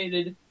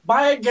elevated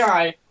by a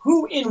guy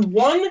who in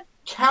one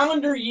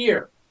calendar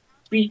year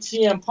beat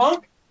CM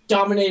Punk,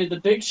 dominated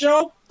the Big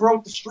Show,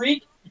 broke the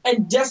streak,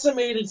 and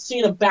decimated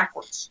Cena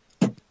backwards.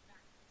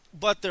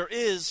 But there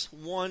is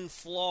one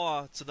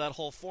flaw to that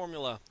whole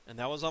formula, and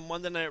that was on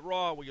Monday Night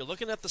Raw, where you're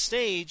looking at the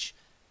stage,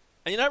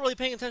 and you're not really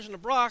paying attention to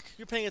Brock,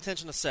 you're paying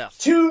attention to Seth.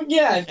 There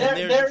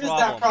is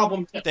that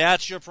problem.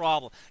 That's your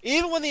problem.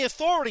 Even when the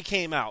Authority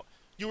came out,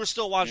 you were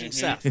still watching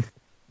Seth.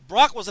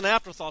 Brock was an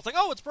afterthought. It's like,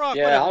 oh, it's Brock.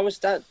 Yeah,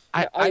 whatever.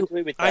 I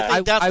agree with that. I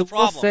think that's the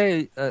problem. I will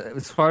say,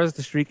 as far as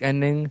the streak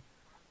ending,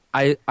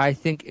 I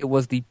think it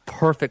was the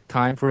perfect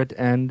time for it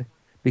to end,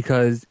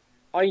 because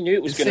I knew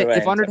it was going to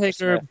end. If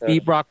Undertaker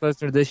beat Brock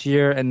Lesnar this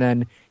year, and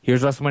then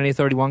here's WrestleMania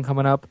 31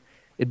 coming up,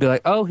 it'd be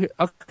like, oh,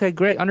 okay,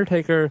 great,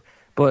 Undertaker,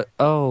 but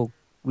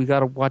we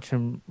got to watch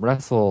him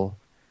wrestle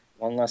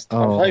one last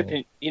time. I'm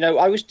hoping,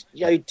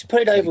 to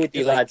put it over with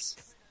you lads.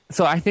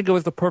 So I think it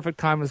was the perfect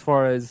time as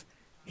far as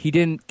he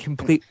didn't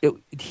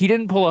he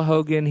didn't pull a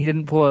Hogan, he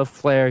didn't pull a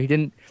Flair, he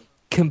didn't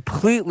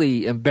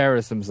completely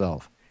embarrass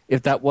himself.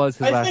 If that was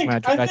his last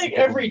match, I think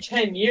every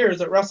 10 years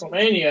at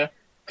WrestleMania,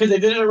 because they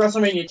did it at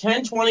WrestleMania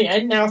 10, 20,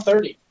 and now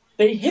 30,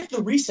 they hit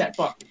the reset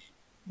button.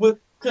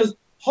 Because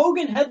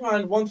Hogan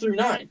headlined 1 through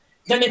 9.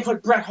 Then they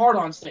put Bret Hart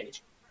on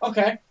stage.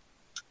 Okay.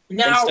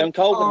 Now, Stone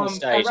Cold on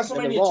stage, at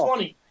WrestleMania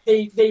 20,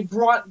 they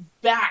brought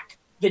back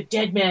the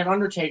Dead Man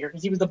Undertaker,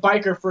 because he was the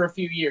biker for a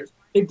few years.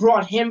 They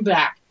brought him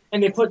back,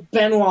 and they put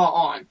Benoit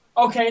on.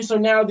 Okay, so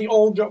now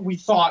we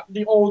thought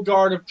the old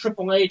guard of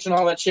Triple H and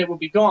all that shit would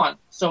be gone.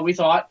 So we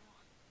thought.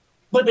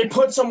 But they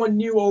put someone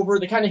new over.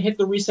 They kind of hit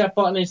the reset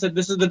button. And they said,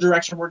 this is the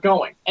direction we're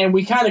going. And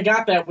we kind of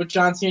got that with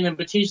John Cena and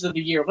Batista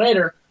the year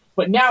later.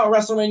 But now at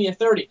WrestleMania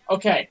 30,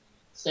 okay,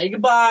 say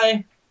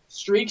goodbye.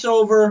 Streak's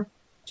over.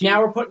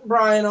 Now we're putting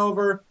Bryan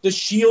over. The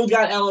Shield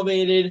got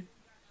elevated.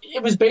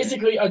 It was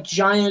basically a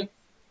giant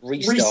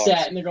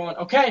reset. And they're going,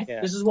 okay,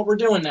 This is what we're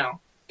doing now.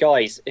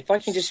 Guys, if I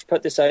can just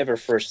put this over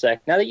for a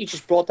sec. Now that you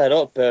just brought that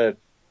up, the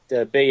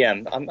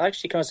BM, I'm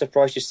actually kind of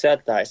surprised you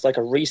said that. It's like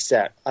a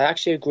reset. I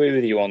actually agree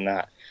with you on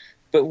that.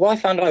 But what I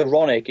found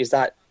ironic is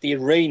that the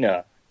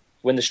arena,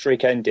 when the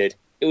streak ended,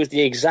 it was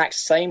the exact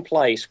same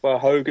place where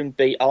Hogan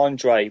beat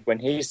Andre when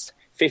he's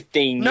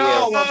 15 years.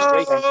 No.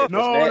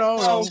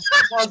 It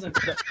wasn't.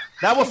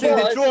 That was in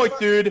Detroit,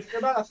 dude. You're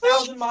about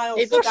 1,000 miles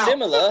It looks south.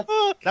 similar.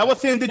 That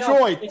was in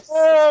Detroit.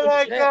 Oh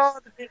my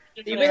God!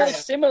 It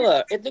looks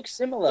similar. It looks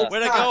similar. Way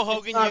to go,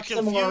 Hogan. You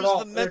confused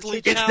the mentally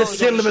It's the challenged.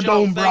 Silver on the show.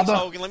 Dome, Thanks, brother.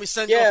 Hogan. Let me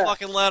send you a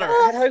fucking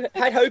letter.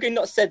 Had Hogan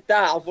not said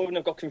that, I wouldn't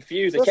have got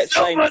confused. They kept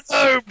saying,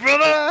 Oh,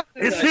 brother!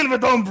 It's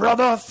Silverdome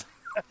Brothers.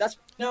 "That's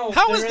No,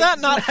 How there is that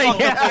not fucking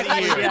that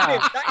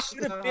idiot?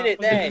 should have been it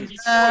then."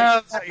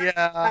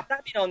 Yeah. Had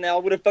that been on there, I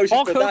would have voted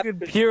Hulk for that. Hogan,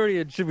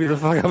 period, should be the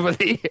fuck up of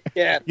the year.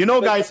 Yeah, You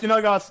know, guys,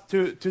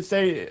 to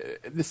say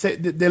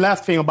the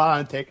last thing about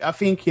Undertaker, I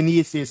think he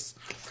needs his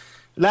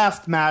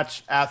last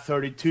match at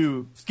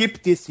 32,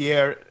 skip this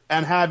year,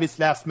 and have his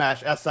last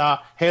match as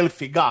a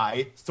healthy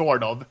guy,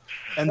 sort of,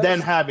 and then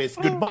have his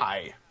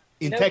goodbye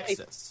in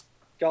Texas.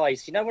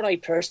 guys, you know what I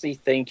personally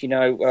think?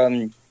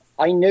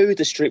 I knew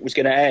the streak was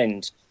going to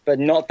end, but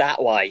not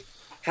that way.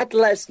 Had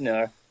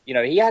Lesnar,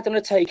 he had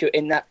Undertaker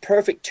in that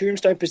perfect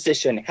tombstone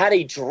position. Had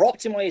he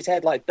dropped him on his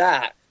head like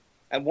that,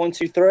 and 1,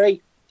 2,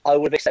 3, I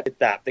would have accepted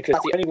that because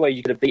that's the only way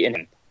you could have beaten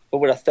him. But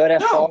with a third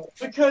F5, No,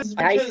 because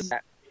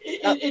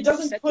it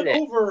doesn't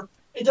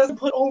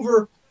put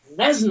over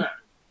Lesnar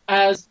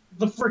as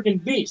the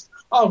freaking beast.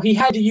 Oh, he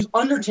had to use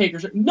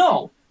Undertaker's.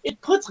 No,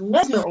 it puts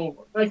Lesnar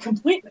over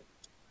completely.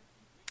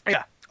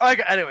 Yeah.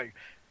 Okay. Anyway,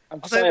 I'm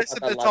I sorry think this is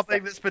about the that, topic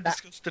lad. that's been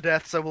discussed to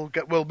death, so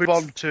we'll move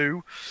on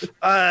to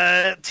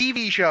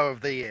TV show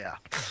of the year.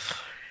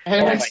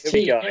 here we go.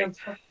 NXT, hands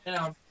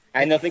down.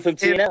 And nothing from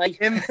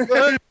TNA. In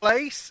third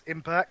place,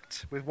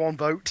 Impact with 1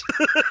 vote.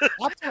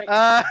 What?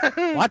 Uh,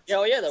 What? Yeah,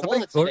 there Somebody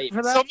was a voted team.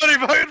 for that? somebody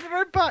voted for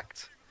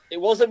Impact.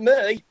 It wasn't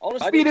me.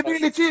 Honestly, I didn't vote.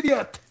 Village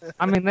idiot.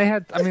 I mean, they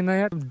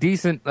had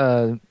decent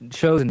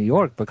shows in New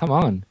York, but come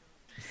on.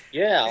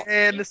 Yeah.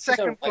 In the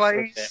second It's all right for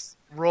a bit. place,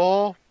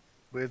 Raw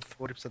with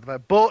 40% of the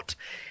vote. But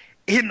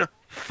in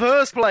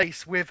first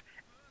place with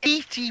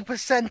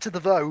 80% of the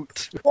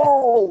vote,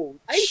 Whoa!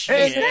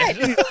 Shit.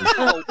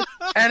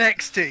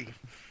 NXT.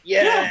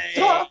 Yeah.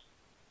 Yeah,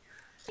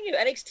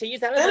 NXT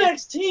is that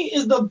NXT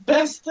is the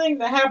best thing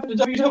that happened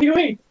to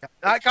WWE.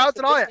 I can't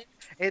deny it.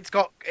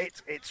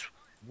 It's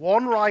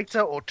one writer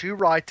or 2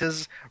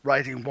 writers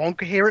writing one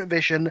coherent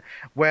vision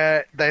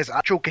where there's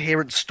actual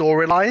coherent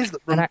storylines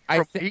that run And I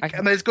from think- week,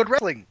 and there's good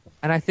wrestling.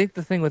 And I think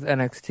the thing with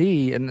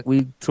NXT, and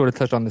we sort of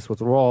touched on this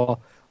with Raw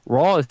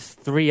is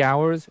 3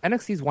 hours,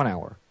 NXT is 1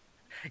 hour.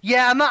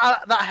 Yeah, and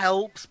that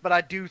helps, but I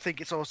do think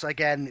it's also,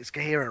 again, it's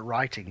coherent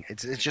writing.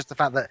 It's just the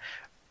fact that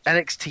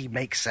NXT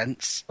makes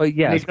sense. But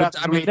yes, They've but,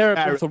 got I mean, there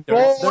are some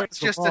characters. there are It's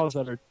some just Raws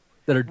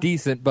that are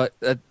decent, but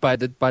by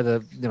the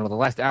the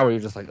last hour, you're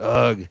just like,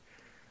 ugh.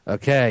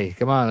 Okay,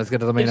 come on, let's get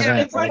to the main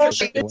event.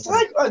 It's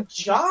like a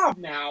job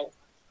now.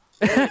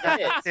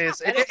 It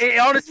is. It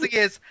honestly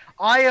is.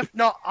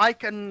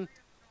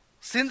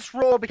 Since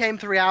Raw became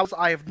 3 hours,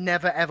 I have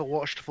never ever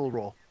watched full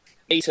Raw.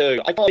 Me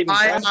too. I can't even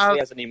I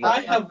pronounce it anymore.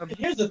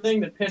 Here's the thing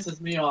that pisses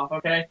me off.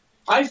 Okay,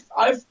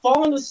 I've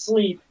fallen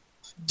asleep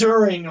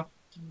during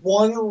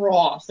one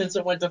Raw since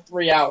it went to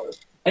 3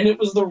 hours, and it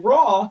was the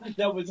Raw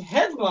that was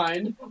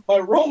headlined by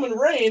Roman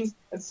Reigns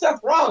and Seth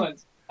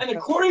Rollins. And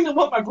according to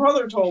what my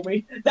brother told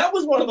me, that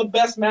was one of the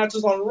best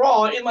matches on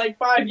Raw in like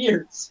 5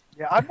 years.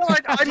 Yeah, I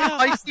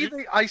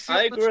see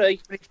I agree.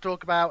 the to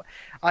talk about.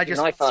 I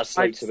just I fast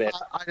asleep to it.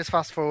 I just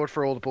fast forward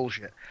for all the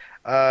bullshit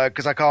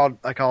because I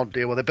can't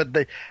deal with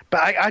it.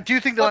 But I do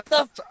think What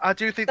that the- I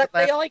do think That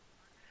that they like.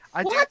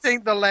 I do What?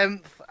 think the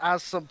length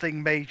has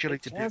something majorly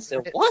to do with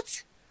it.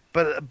 What?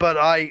 But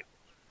I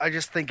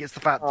just think it's the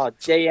fact Oh,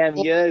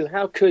 JMU,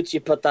 how could you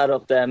put that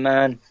up there,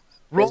 man?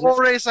 Raw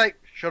is like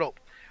shut up.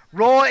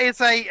 Raw is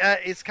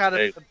it's kind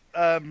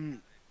of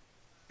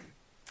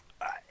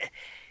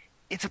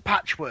it's a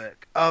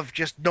patchwork of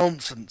just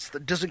nonsense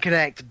that doesn't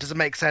connect, doesn't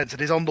make sense,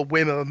 and is on the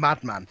whim of a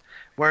madman.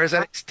 Whereas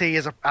NXT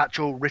is an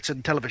actual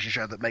written television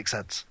show that makes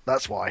sense.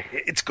 That's why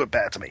it's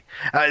better to me.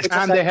 And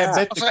they have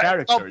better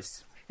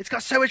characters. It's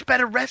got so much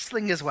better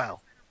wrestling as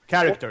well.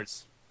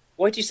 Characters.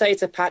 Why do you say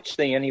it's a patch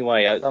thing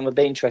anyway? I'm a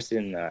bit interested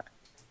in that.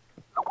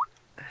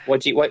 How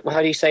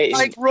do you say it?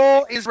 Like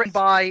Raw is written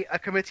by a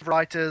committee of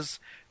writers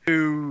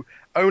who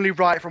only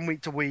write from week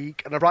to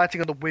week and are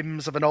writing on the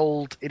whims of an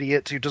old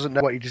idiot who doesn't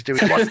know what he's doing.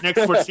 What's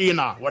next for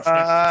Cena?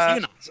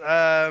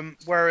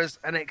 Whereas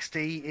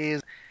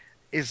NXT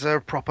is a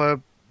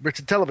proper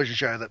written television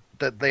show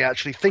that they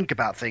actually think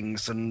about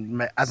things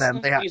and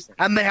then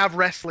they have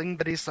wrestling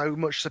that is so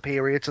much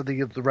superior to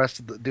the rest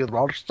of the other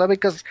roster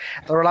because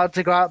they're allowed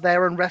to go out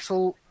there and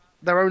wrestle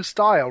their own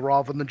style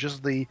rather than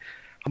just the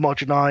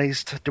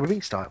homogenized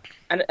WWE style.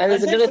 And I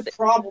there's think another the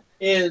problem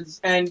is,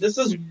 and this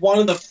is one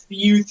of the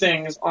few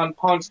things on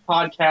Punk's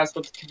podcast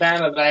with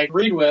Cabana that I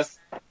agreed with,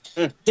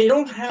 they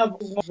don't have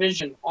one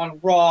vision on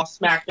Raw,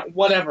 SmackDown,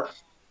 whatever.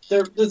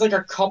 There's like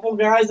a couple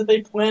guys that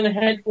they plan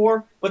ahead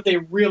for, but they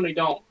really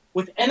don't.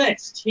 With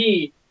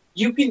NXT,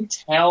 you can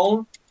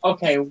tell,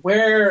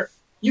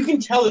 you can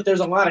tell that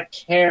there's a lot of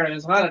care and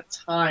there's a lot of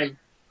time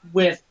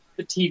with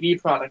the TV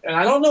product. And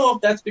I don't know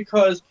if that's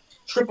because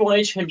Triple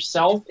H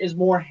himself is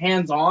more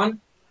hands-on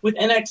with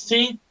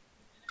NXT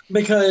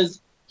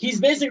because he's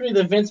basically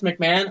the Vince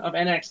McMahon of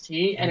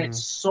NXT, and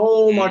it's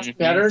so much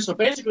better. So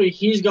basically,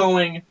 he's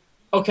going,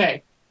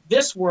 okay,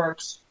 this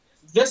works,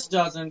 this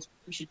doesn't.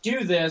 We should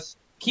do this.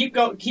 Keep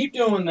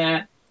doing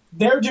that.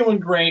 They're doing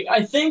great.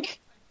 I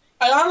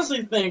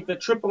honestly think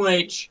that Triple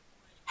H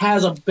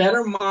has a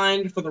better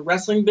mind for the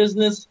wrestling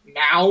business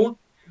now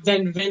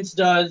than Vince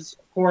does,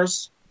 of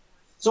course.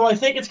 So I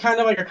think it's kind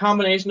of like a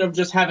combination of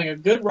just having a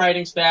good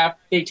writing staff,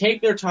 they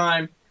take their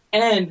time,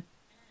 and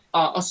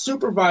a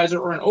supervisor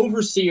or an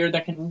overseer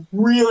that can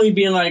really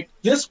be like,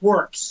 this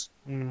works,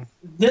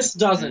 this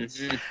doesn't.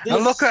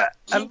 And look at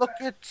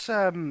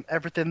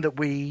everything that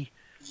we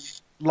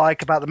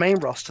like about the main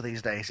roster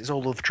these days. It's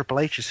all of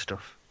Triple H's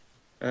stuff.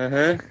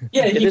 Yeah,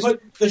 he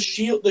put the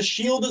Shield. The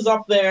Shield is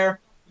up there.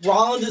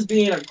 Rollins is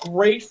being a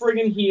great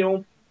friggin'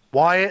 heel.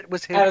 Wyatt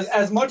was his.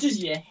 As much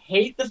as you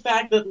hate the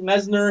fact that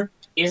Lesnar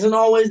isn't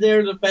always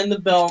there to defend the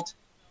belt,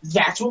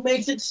 that's what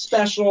makes it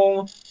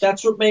special.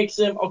 That's what makes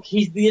him, okay,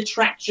 he's the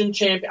attraction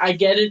champion. I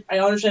get it. I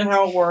understand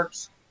how it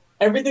works.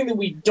 Everything that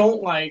we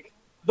don't like,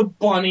 the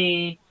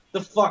bunny,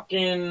 the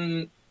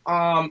fucking,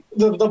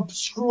 the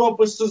screw up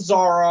with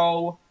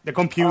Cesaro. The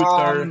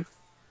computer.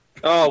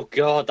 Oh,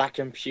 God, that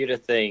computer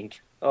thing.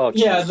 Oh,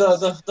 yeah,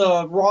 Jesus.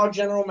 the Raw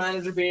general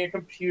manager being a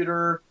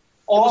computer,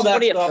 all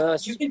that stuff.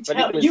 First, you can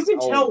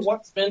tell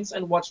what's Vince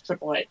and what's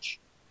Triple H.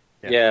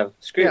 Yeah,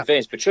 screw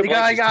Vince, but Triple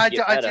H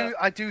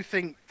I do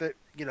think that,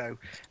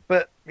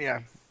 but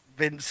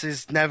Vince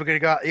is never going to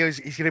go out. He's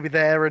going to be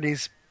there, and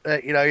he's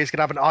going to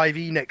have an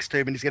IV next to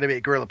him, and he's going to be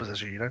at gorilla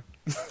position.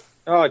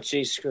 Oh,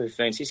 jeez, screw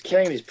Vince. He's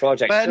killing these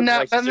projects. But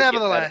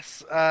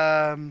nevertheless,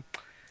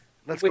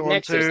 let's go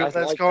on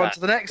to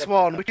the next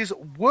one, which is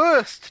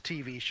worst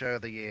TV show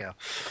of the year.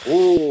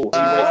 Ooh,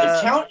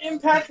 count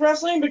Impact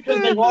Wrestling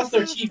because they lost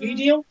their TV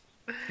deal.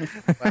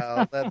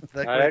 Well, I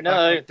don't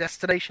know.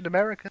 Destination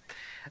America.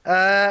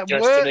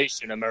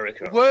 Destination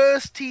America.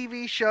 Worst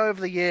TV show of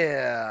the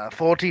year.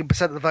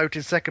 14% of the vote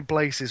in second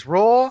place is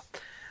Raw.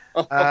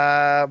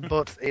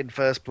 But in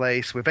first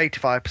place, with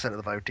 85% of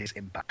the vote, is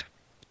Impact.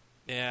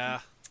 Yeah.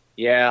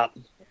 Yeah.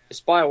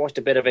 Despite I watched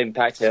a bit of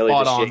Impact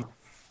earlier this year.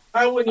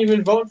 I wouldn't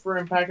even vote for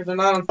Impact because they're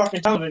not on fucking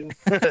television.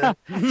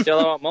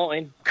 Still not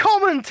mine.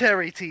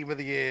 Commentary team of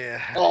the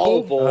year.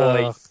 Oh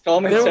boy.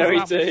 Commentary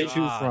team.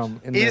 Choose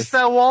from Is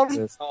there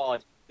one?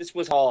 Hard. This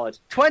was hard.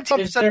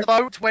 20% of the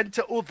vote went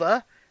to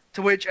other,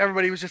 to which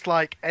everybody was just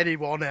like,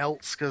 anyone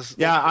else? Cause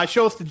I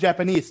chose the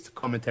Japanese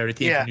commentary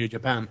team from New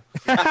Japan.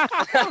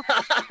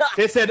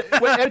 They said,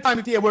 every time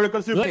you hear word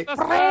goes through, I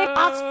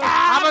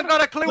haven't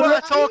got a clue what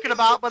they're talking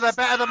about, but they're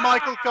better than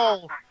Michael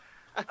Cole.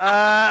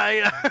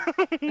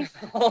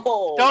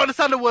 Don't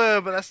understand a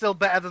word, but they're still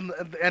better than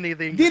any of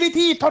the English.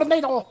 DDT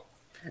tornado.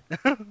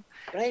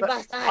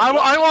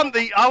 I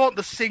want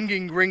the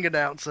singing ring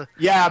announcer.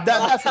 Yeah,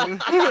 that's I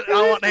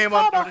want him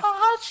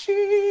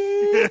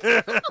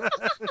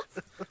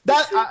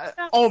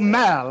on.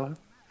 Mel.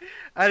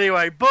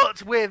 Anyway,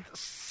 but with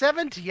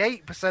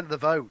 78% of the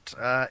vote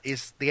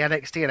is the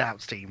NXT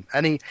announced team.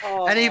 Any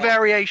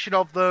variation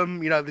of them?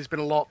 There's been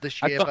a lot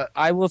this year. But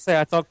I will say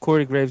I thought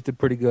Corey Graves did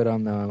pretty good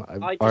on the.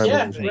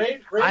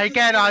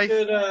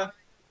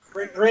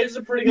 Graves is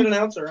a pretty good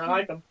announcer. I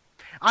like him.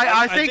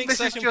 I think this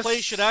second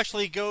place should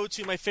actually go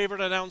to my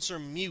favorite announcer,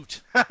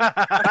 Mute.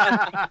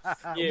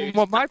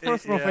 Well, my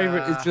personal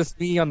favorite is just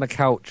me on the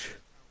couch.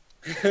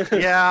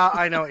 Yeah,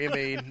 I know what you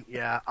mean.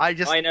 Yeah, I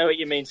know what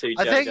you mean too.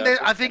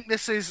 I think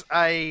this is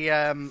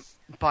a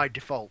by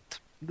default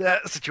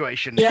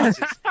situation. Yeah.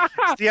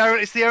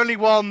 It's the only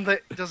one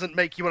that doesn't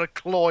make you want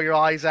to claw your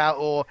eyes out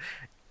or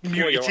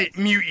mute your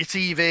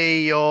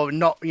TV or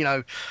not.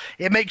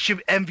 It makes you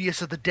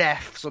envious of the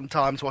deaf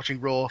sometimes watching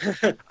Raw.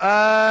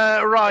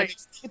 Right.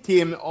 NXT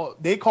team,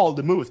 they call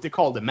the moves. They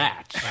call the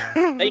match.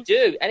 They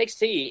do.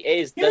 NXT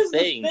is the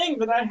thing.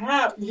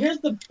 Here's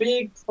the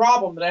big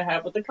problem that I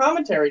have with the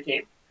commentary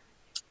team.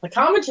 The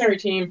commentary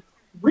team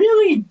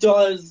really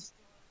does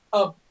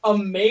a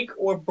make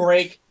or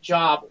break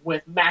job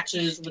with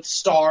matches, with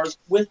stars,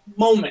 with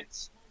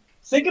moments.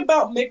 Think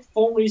about Mick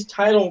Foley's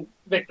title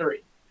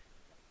victory.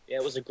 Yeah,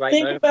 it was a great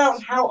Think moment.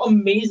 about how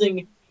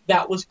amazing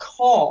that was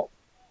called.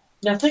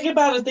 Now think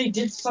about if they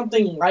did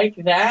something like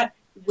that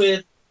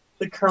with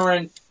the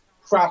current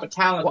crop of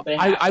talent that they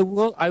have. I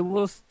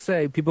will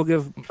say people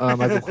give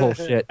Michael Cole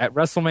shit at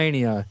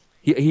WrestleMania.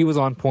 He was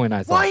on point.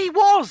 I thought. Well, he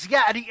was,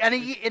 yeah, and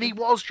he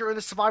was during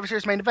the Survivor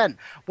Series main event.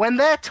 When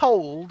they're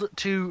told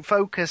to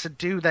focus and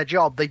do their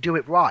job, they do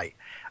it right.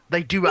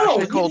 They do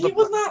actually call them.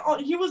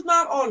 He was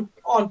not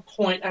on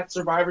point at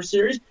Survivor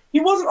Series. He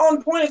wasn't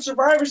on point at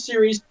Survivor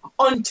Series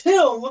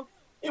until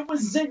it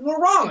was Ziggler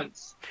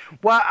Rollins.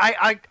 Well,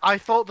 I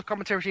thought the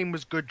commentary team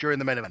was good during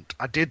the main event.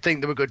 I did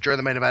think they were good during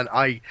the main event.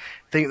 I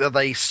think that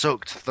they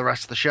sucked the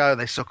rest of the show.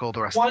 They suck all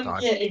the rest of the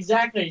time. Yeah,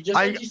 exactly. Just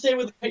like you say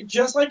with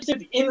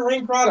the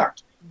in-ring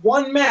product,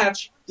 one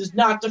match does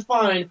not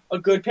define a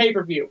good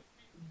pay-per-view.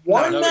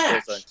 One No, it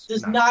match doesn't.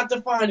 does No. not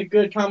define a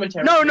good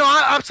commentary. No, team.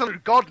 absolutely,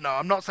 God, no.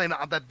 I'm not saying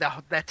that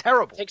they're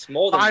terrible. It takes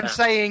more than I'm that.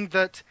 saying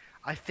that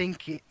I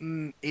think it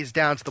is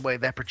down to the way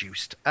they're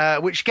produced,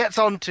 which gets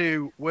on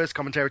to worst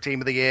commentary team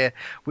of the year,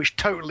 which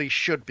totally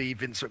should be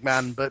Vince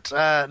McMahon, but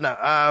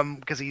no,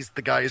 because he's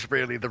the guy who's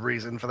really the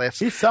reason for this.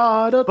 He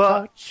saw the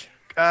touch.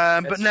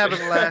 But That's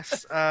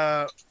nevertheless,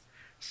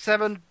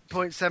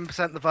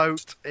 7.7% of the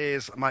vote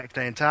is Mike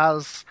Day and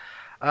Taz.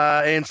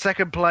 In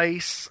second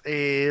place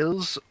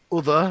is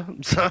Other,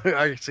 so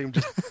I assume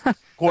just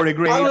Corey I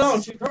don't know.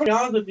 Graves. To be perfectly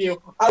honest with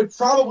you, I would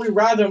probably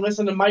rather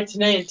listen to Mike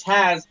Tenay and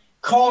Taz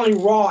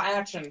calling Raw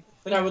action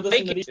than I would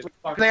listen to these three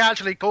fuckers. they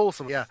actually call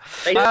some, yeah.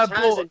 They Taz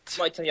but and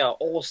Mike Tenay are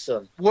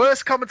awesome.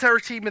 worst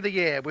commentary team of the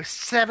year with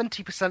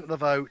 70% of the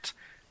vote,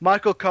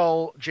 Michael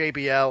Cole,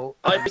 JBL.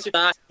 I voted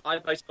that. I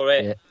voted for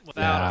it.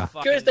 Without a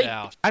fucking Because they-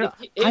 doubt. I don't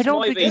Here's think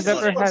my he's This reason.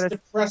 is ever what's had a.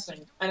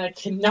 depressing, and I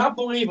cannot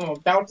believe I'm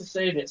about to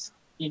say this.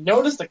 You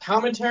notice the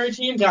commentary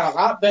team got a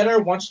lot better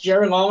once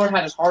Jerry Lawler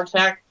had his heart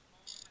attack.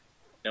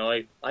 No,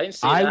 I didn't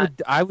see that.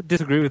 I would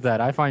disagree with that.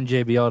 I find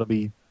JBL to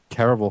be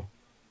terrible.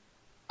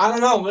 I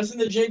don't know. Listen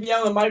to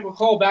JBL and Michael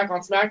Cole back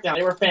on SmackDown.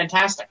 They were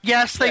fantastic.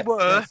 Yes, they Yeah.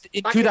 were.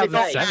 In Back in the day.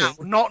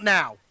 2007. Not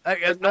now.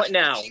 Not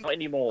now. Not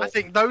anymore. I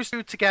think those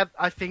two together,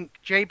 I think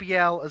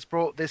JBL has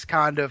brought this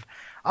kind of,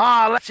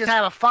 let's just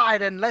have a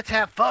fight and let's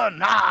have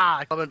fun.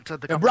 Element to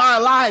the The bright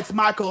lights,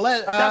 Michael.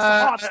 That's the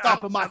heart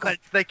stopper, Michael.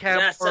 They care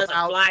Yes, more that's a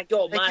about. flag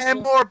up, They care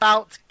Michael. more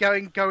about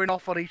going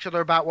off on each other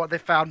about what they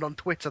found on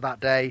Twitter that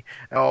day,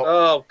 or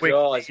Oh, God.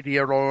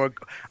 Wikipedia, or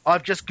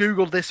I've just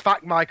googled this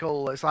fact,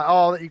 Michael. It's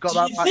like, you got Do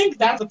that. you fact. think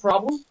that's the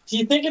problem? Do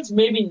you think it's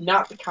maybe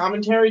not the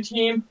commentary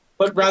team,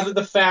 but rather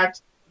the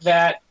fact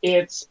that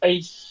it's a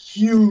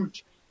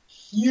huge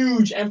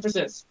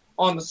emphasis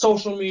on the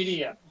social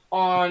media,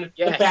 on the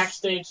Yes.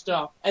 backstage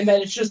stuff, and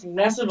that it's just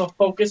less of a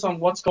focus on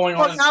what's going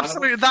on. Well, in front of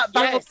absolutely. them? That's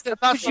But what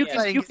I'm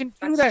saying. you can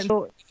do that.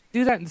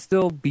 Do that and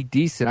still be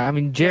decent. I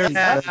mean, Jerry,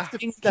 Yeah.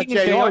 King That and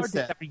JR JR did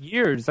said. that for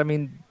years. I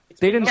mean,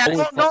 they didn't. Yeah,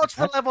 always not to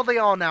the that. level they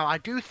are now. I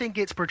do think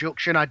it's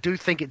production. I do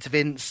think it's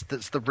Vince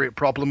that's the real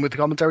problem with the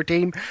commentary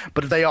team,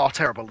 but they are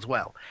terrible as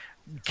well.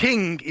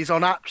 King is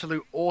on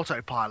absolute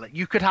autopilot.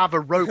 You could have a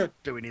robot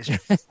doing his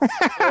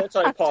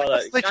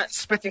Autopilot. It's literally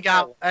spitting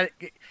out.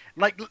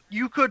 Like,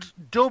 you could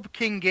dub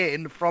King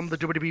in from the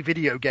WWE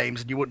video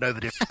games and you wouldn't know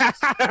the difference.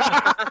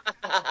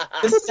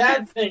 The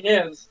sad thing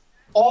is,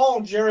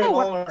 all Jerry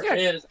Lawler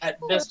is at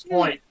this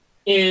point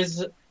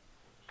is.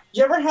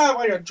 You ever have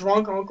like a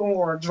drunk uncle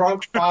or a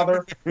drunk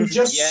father who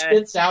just Yes.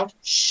 spits out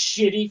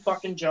shitty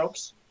fucking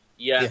jokes?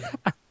 Yeah.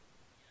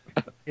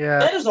 Yeah.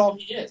 That is all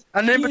he is.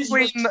 And in He's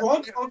between your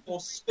drunk uncle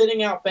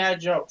spitting out bad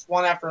jokes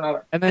one after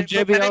another. And then And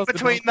JBL in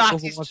between that,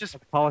 he's just-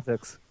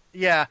 politics.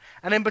 Yeah,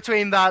 and in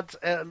between that,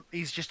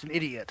 he's just an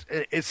idiot.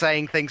 Is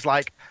saying things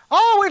like,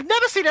 "Oh, we've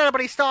never seen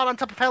anybody start on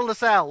top of Hell in a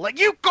Cell. Like,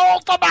 you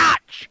called the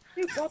match."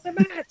 You got the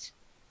match.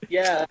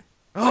 Yeah.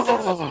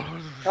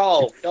 Oh.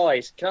 Carl,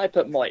 guys, if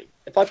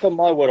I put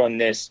my word on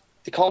this,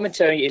 the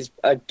commentary is,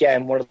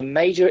 again, one of the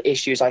major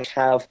issues I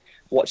have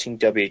watching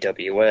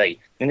WWE.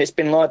 And it's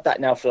been like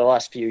that now for the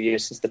last few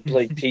years since the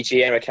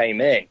PG era came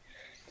in.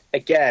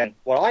 Again,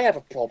 what I have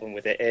a problem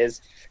with it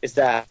is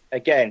that,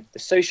 again, the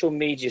social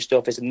media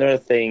stuff is another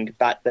thing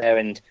back there,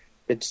 and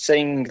it's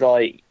seeing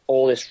like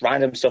all this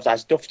random stuff that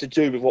has stuff to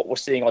do with what we're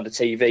seeing on the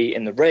TV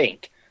in the ring.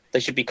 They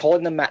should be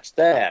calling the match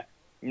there,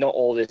 not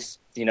all this,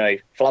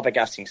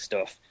 flabbergasting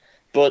stuff.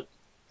 But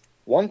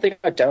one thing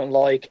I don't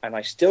like, and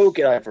I still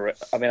get over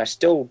it, I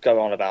still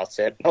go on about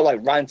it, not like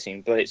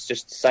ranting, but it's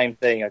just the same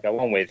thing I go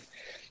on with,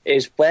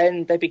 is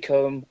when they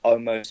become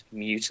almost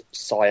mute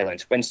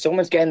silent. When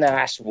someone's getting their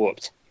ass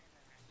whooped.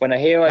 When I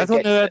hear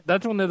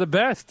That's when they're the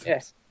best.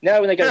 Yes.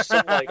 No, when they go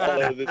something like,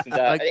 oh, this and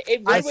that. Like,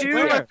 It I ruins do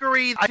it.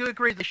 agree. I do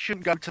agree they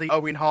shouldn't go to the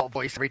Owen Hart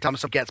voice every time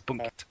someone gets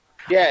bunked.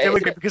 Yeah, I do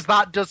agree, because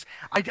that does.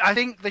 I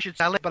think they should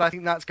sell it, but I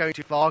think that's going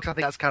too far. Because I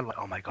think that's kind of like,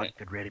 oh my god, you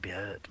could really be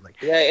hurt. Like,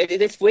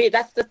 it's weird.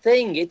 That's the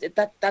thing.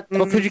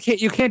 Well, because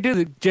you can't do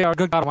the JR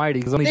Good God Almighty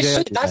because only They JR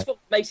should, did that's that. what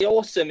makes it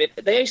awesome. If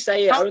they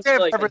say it, I not don't there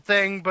like for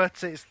everything,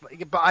 but it's.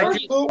 But I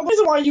do. The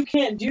reason why you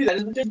can't do that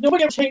is because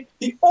nobody ever take.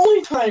 The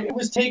only time it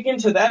was taken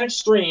to that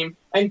extreme,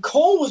 and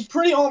Cole was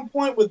pretty on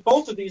point with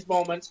both of these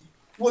moments,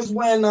 was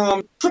when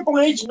Triple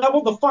H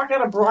leveled the fuck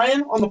out of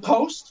Bryan on the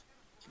post,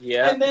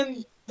 Yeah. and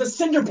then the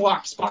cinder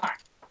block spot.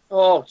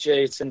 Oh,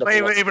 jeez.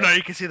 Even though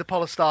you can see the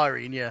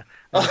polystyrene, yeah.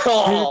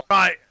 Oh,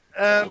 Right.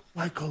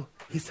 Michael,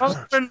 he's hurt.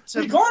 Husband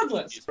to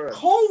Regardless, Sure.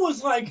 Cole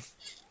was like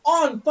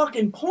on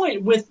fucking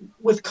point with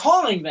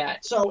calling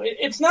that. So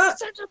it's not,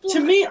 to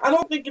me, I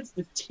don't think it's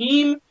the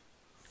team.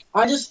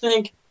 I just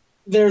think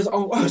there's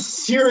a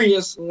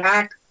serious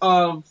lack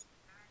of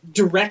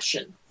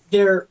direction.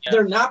 They're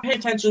not paying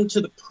attention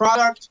to the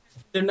product.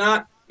 They're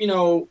not,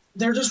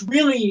 they're just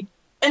really,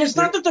 and it's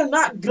not that they're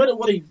not good at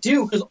what they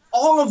do, because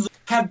all of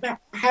them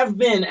have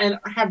been and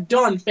have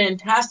done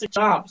fantastic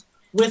jobs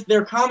with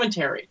their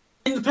commentary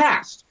in the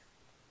past.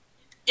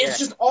 It's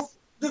just all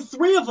the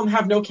three of them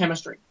have no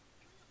chemistry.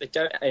 They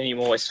don't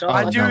anymore. It's not.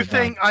 I do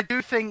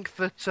think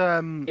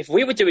that if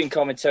we were doing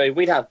commentary,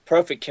 we'd have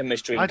perfect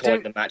chemistry in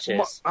calling the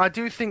matches. I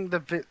do think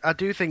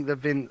that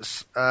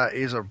Vince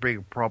is a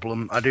big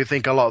problem. I do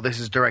think a lot of this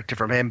is directed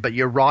from him. But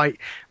you're right.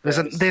 There's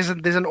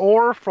an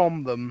aura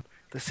from them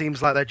that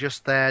seems like they're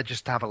just there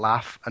just to have a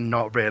laugh and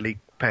not really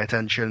pay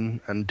attention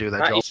and do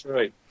their job. That is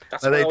true.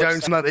 They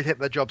don't seem like they take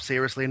their job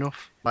seriously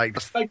enough. I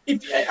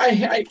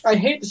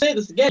hate to say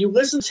this again. You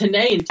listen to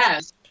Nay and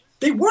Taz.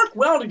 They work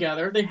well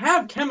together, they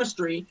have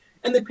chemistry,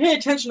 and they pay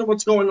attention to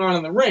what's going on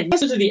in the ring.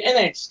 Listen to the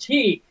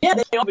NXT, yeah,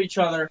 they help each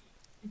other,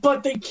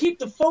 but they keep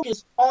the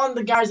focus on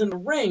the guys in the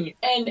ring,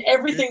 and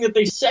everything that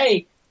they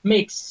say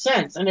makes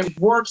sense, and it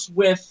works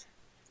with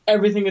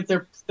everything that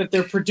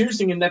they're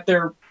producing and that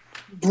they're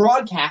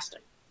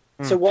broadcasting.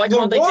 So why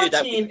can't they do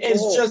that?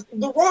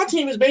 The Raw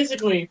team is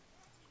basically,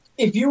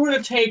 if you were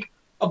to take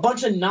a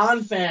bunch of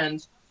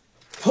non-fans,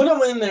 put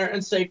them in there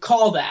and say,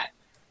 call that.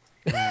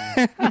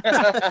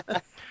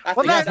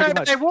 Well,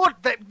 they would.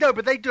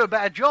 But they do a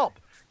better job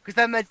because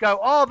then they'd go,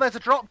 "Oh, there's a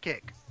drop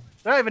kick."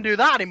 They don't even do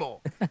that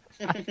anymore.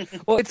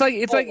 Well, it's like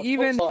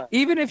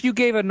even if you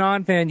gave a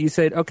non-fan, you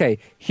said, "Okay,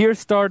 here's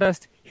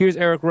Stardust, here's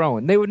Eric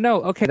Rowan," they would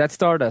know. Okay, that's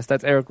Stardust,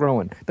 that's Eric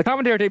Rowan. The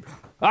commentary tape.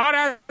 Oh,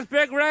 that's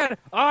Big Red.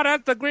 Oh,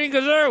 that's the Green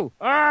Gazoo.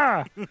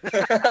 Ah.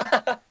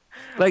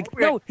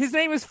 No, his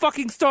name is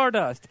fucking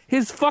Stardust.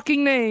 His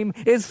fucking name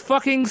is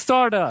fucking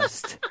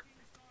Stardust.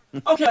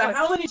 Okay,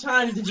 how many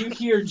times did you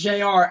hear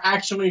JR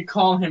actually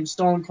call him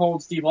Stone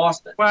Cold Steve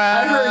Austin? Well,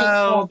 I heard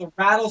him called the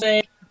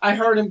Rattlesnake. I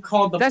heard him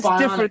called the That's Bionic.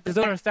 different. There's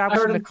other I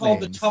established heard him called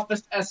the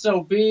toughest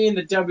SOB in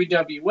the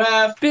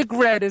WWF. Big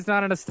Red is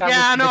not an established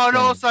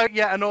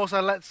and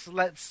also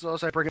let's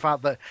also bring the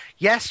fact that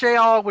yes,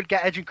 JR would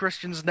get Edge and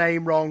Christian's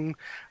name wrong,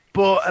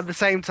 but at the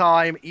same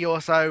time, he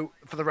also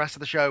for the rest of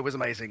the show was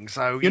amazing.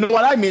 So you know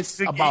what I miss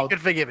about you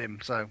could forgive him.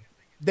 So.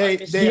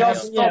 But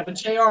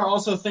JR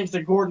also thinks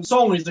that Gordon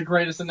Soley is the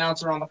greatest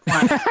announcer on the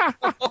planet.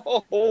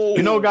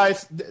 You know,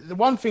 guys, the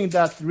one thing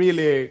that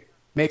really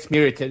makes me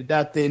irritated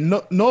that they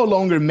no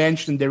longer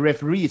mention the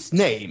referees'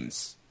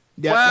 names.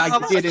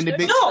 Like they did in the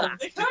big. No,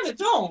 they kind of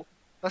don't.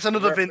 That's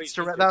another Vince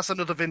direct.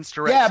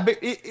 Yeah, but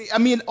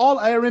all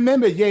I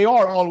remember, JR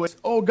always.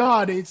 Oh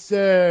God, it's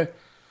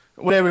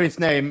whatever his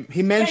name.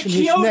 He mentioned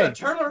his name.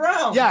 Turn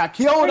around. Yeah,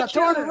 Kyoto,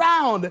 turn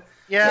around.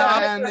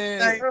 Yeah, and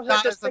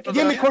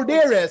Jimmy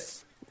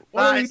Corderas.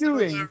 What are you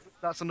doing?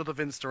 That's another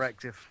Vince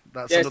directive.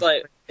 If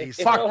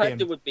Earl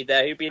Hebner would be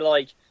there, he'd be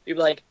like,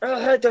 Earl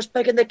Hebner's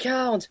making the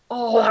count.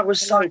 Oh, that was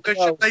so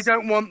close. They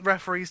don't want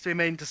referees to be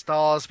made into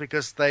stars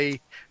because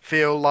they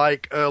feel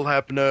like Earl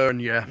Hebner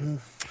and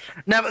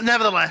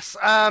Nevertheless,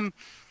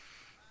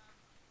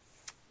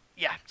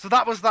 so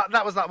that was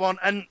that one.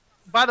 And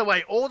by the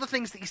way, all the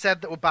things that you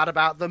said that were bad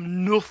about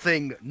them,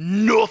 nothing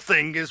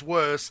is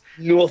worse.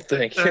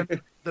 Nothing.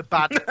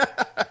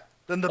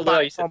 Than the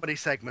bad comedy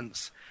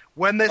segments.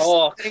 When there's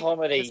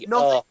comedy. There's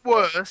nothing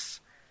worse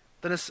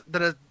than an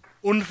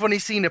unfunny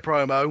Cena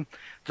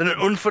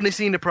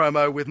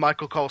promo with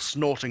Michael Cole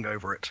snorting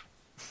over it.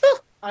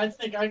 I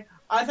think I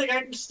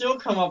can still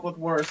come up with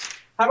worse.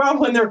 How about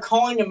when they're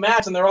calling a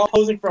match and they're all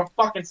posing for a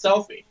fucking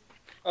selfie?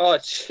 Oh,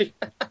 gee.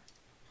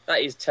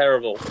 That is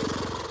terrible.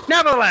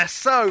 Nevertheless,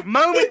 so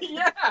moment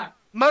Yeah.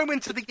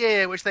 of the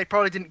year, which they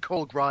probably didn't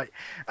call right.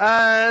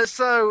 This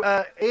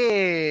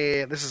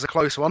is a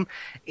close one.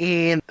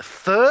 In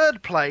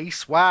third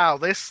place, wow,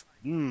 this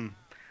is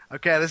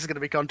going to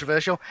be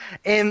controversial.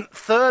 In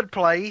third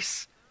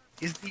place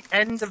is the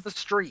end of the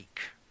streak.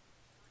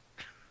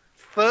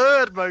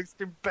 Third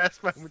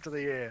best moment of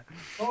the year.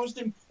 Most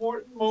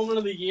important moment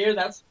of the year.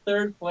 That's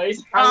third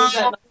place. How is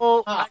that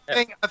not I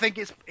think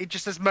it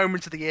just says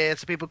moment of the year,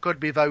 so people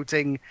could be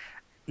voting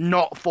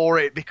not for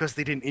it because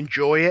they didn't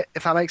enjoy it,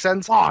 if that makes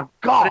sense. Oh,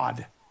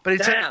 God.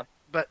 Damn.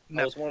 But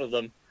no. I was one of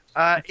them.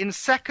 In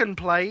second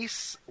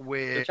place,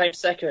 It came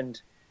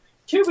second.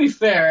 To be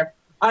fair,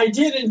 I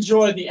did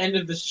enjoy the end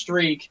of the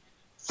streak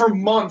for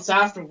months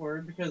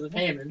afterward because of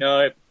Heyman.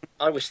 No,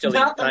 I was still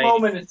Not in the pain.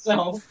 moment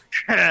itself.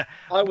 I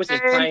was in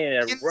pain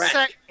and a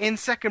wreck. In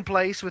second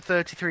place, with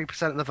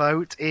 33% of the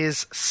vote,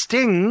 is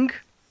Sting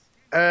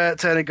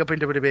turning up in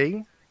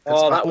WWE.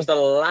 That was the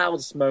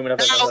loudest moment I've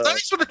ever heard.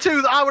 Those were the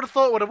two that I would have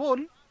thought would have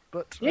won.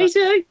 But Me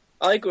too.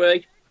 I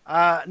agree.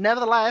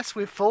 Nevertheless,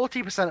 with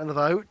 40% of the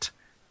vote,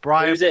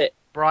 Brian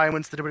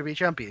wins the WWE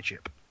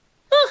Championship.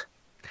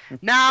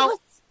 Now,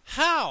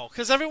 how?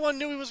 Because everyone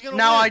knew he was going to win.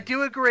 Now, I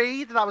do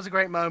agree that was a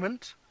great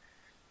moment,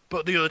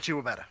 but the other two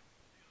were better.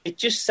 It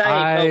just saved.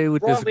 I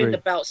would disagree. Robin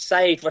about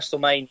saved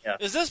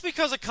WrestleMania. Is this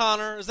because of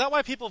Connor? Is that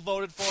why people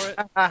voted for it?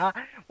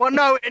 Well,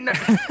 no.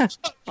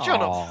 Shut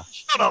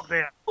up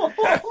there.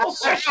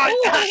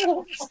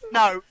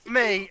 No,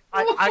 me.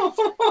 That's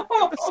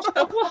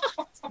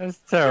What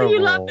terrible. are you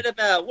laughing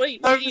about? What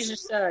did you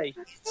just say?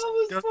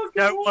 You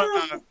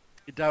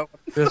don't.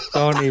 Just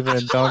don't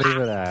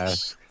even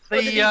ask.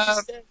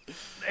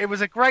 It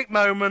was a great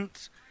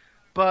moment,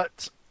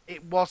 but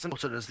it wasn't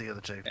important as the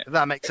other two. If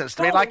that makes sense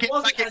to me. It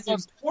wasn't as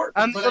important.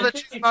 And the other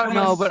two moments.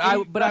 No, but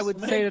I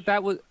would say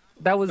that was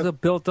that was a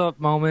built-up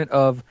moment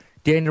of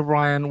Daniel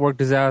Bryan worked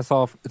his ass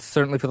off,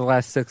 certainly for the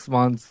last 6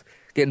 months,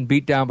 getting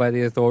beat down by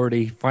the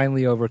Authority,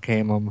 finally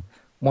overcame him,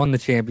 won the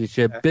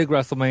championship, big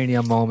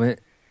WrestleMania moment,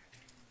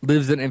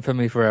 lives in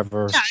infamy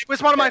forever. Yeah, it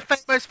was one of my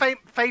most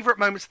favorite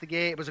moments of the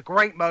year. It was a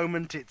great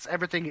moment. It's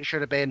everything it should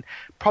have been.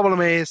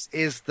 Problem is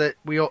that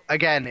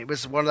it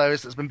was one of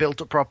those that's been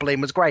built up properly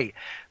and was great.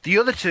 The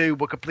other two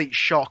were complete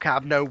shock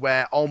out of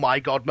nowhere, oh my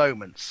god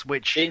moments,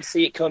 which didn't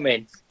see it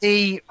coming.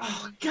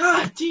 Oh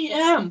god,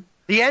 DM.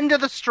 The end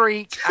of the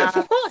streak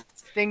and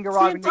Sting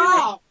arriving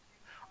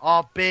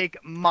are big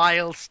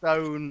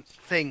milestone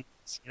things.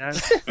 You know,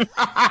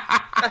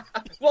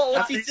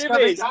 what's he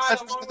doing?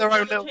 Their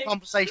own little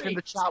conversation in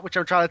the chat, which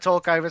I'm trying to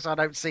talk over, so I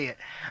don't see it.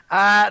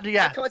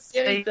 Yeah, I can't see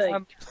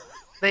anything.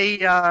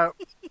 I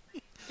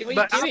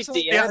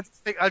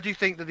do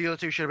think that the other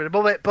two should have been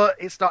above it, but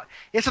it's not.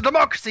 It's a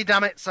democracy,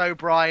 damn it. So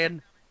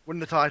Brian win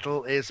the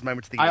title is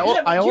moment of the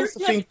year. I also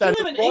think that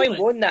Brian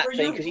won that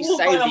thing because he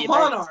saved the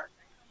event.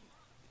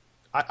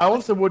 I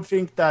also would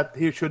think that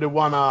he should have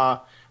won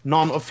a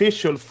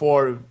non-official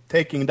for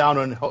taking down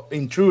an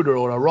intruder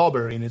or a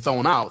robber in his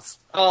own house.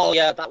 Oh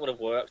yeah, that would have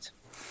worked.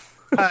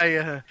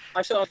 I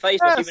saw on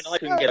Facebook, even I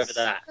couldn't get over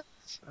that.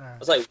 I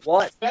was like,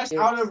 what? Best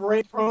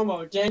out-of-ring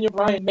promo, Daniel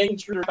Bryan making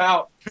intruder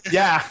out.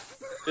 Yeah.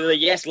 Do the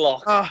yes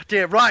lock. Oh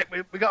dear, right,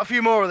 we got a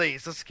few more of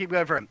these. Let's keep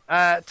going for him.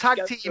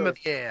 Tag team of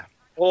the year.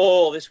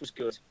 Oh, this was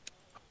good.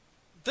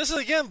 This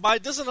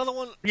is another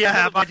one.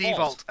 Yeah, by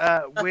default.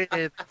 With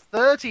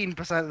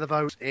 13% of the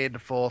vote in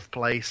fourth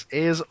place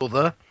is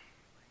Other.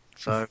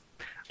 So,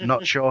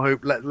 not sure who.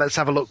 Let's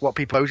have a look what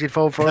people voted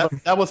for.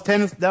 That was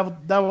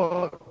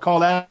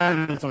Carl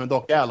Anderson and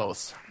Doc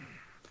Gallows.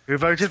 Who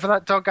voted for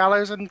that? Doc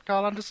Gallows and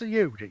Carl Anderson?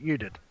 You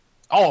did.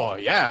 Oh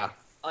yeah.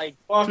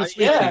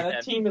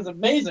 That team is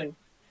amazing.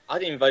 I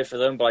didn't vote for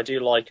them, but I do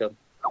like them.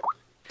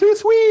 Too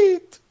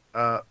sweet.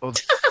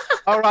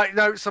 All right,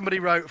 no, somebody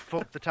wrote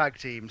 "fuck the tag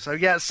team." So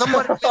yeah,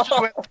 somebody just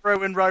went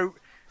through and wrote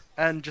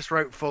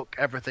 "fuck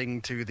everything"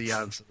 to the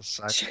answers.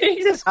 So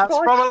Jesus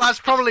that's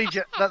probably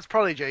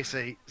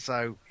JC.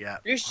 So yeah,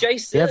 who's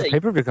JC? Yeah, the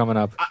pay-per-view coming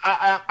up.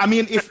 I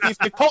mean, if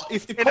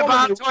the in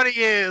about 20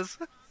 years.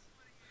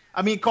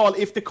 I mean, Carl,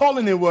 if the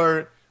colony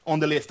were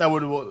on the list, I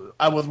would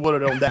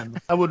vote on them.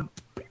 I would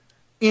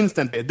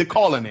instantly the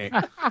colony.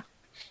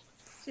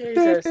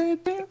 Jesus.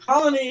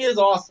 Colony is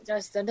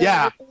awesome.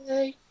 Yeah.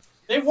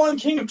 They won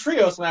King of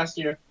Trios last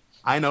year.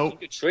 I know.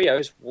 King of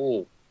Trios.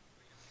 Whoa.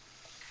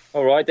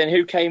 All right, then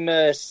who came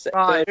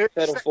third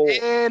or fourth?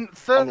 In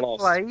third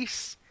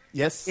place,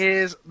 yes,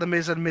 is the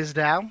Miz and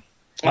Mizdow.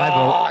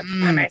 Oh,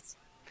 damn it!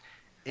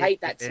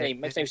 Hate that team.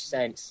 Makes no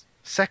sense.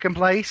 Second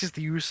place is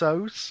the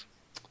Usos.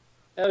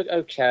 Oh,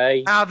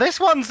 okay. Now this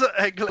one's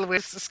a little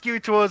bit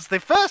skewed towards the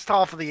first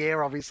half of the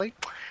year, obviously,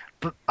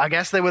 but I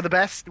guess they were the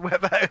best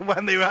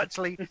when they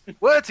actually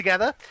were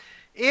together.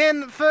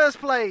 In first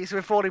place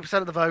with 40%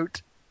 of the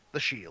vote, the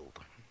Shield.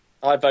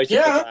 I voted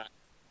for that.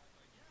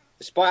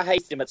 Despite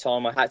hating him at the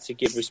time, I had to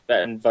give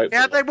respect and vote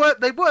for them. Yeah,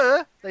 they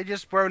were. They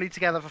just were only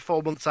together for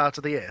 4 months out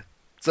of the year.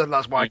 So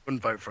that's why I couldn't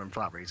vote for him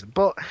for that reason.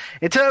 But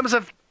in terms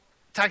of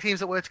tag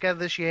teams that were together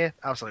this year,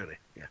 absolutely.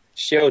 Yeah.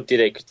 Shield did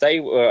it because they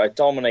were a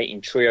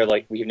dominating trio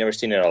like we've never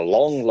seen in a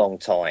long, long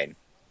time.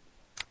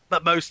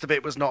 But most of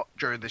it was not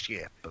during this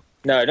year. But...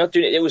 No, not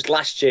doing it. It was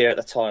last year at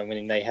the time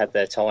when they had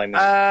their time.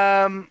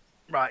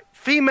 Right.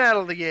 Female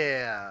of the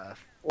year.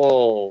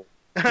 Whoa.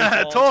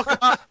 Talk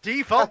about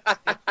default.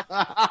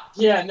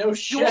 Yeah, no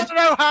shit. You want to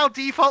know how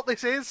default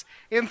this is?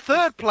 In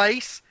third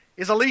place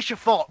is Alicia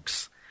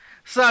Fox.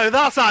 So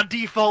that's how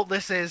default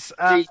this is.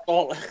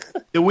 Default.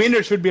 The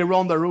winner should be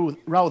Ronda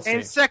Rousey.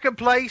 In second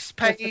place,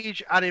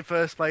 Paige, and in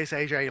first place,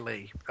 AJ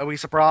Lee. Are we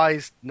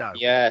surprised? No.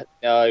 Yeah,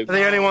 no. They're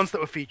the only ones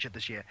that were featured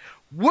this year.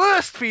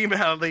 Worst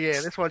female of the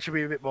year. This one should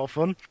be a bit more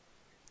fun.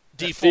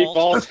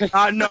 Default.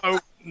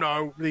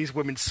 No, these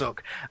women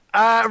suck.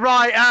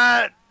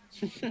 Right,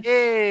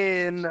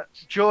 in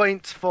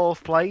joint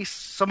fourth place,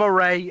 Summer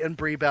Rae and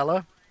Brie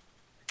Bella.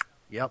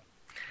 Yep.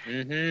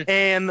 Mm-hmm.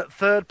 In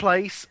third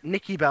place,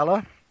 Nikki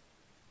Bella.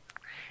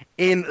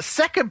 In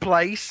second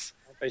place,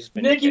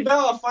 Nikki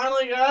Bella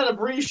finally got out of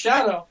Brie's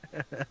shadow.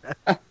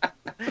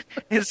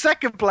 In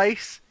second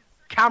place,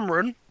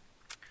 Cameron.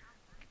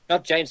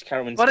 Not James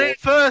Cameron. But in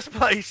first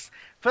place,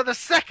 for the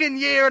second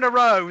year in a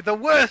row, the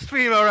worst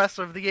female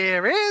wrestler of the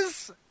year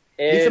is...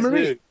 Lisa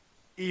Marie.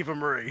 Eva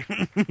Marie.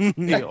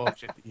 You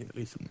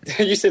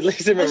said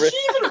Lisa Marie. Has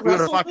she even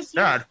wrestled this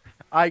year?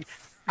 I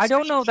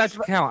don't know if that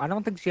should count. I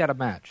don't think she had a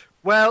match.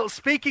 Well,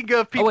 speaking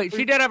of people... Oh, wait,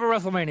 she did have a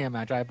WrestleMania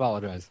match. I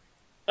apologize.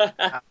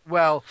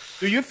 Well...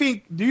 Do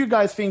you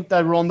guys think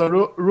that Ronda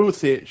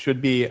Rousey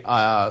should be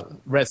a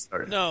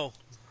wrestler? No.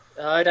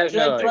 I don't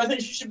know. Do I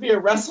think she should be a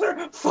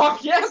wrestler?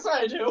 Fuck yes,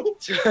 I do.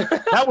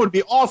 That would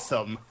be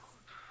awesome.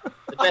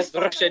 The best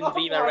Russian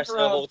female wrestler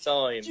of all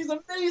time. She's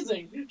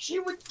amazing. She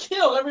would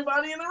kill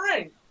everybody in the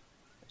ring.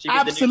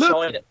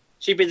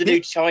 She'd be the new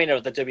China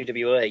of the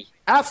WWE.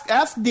 Ask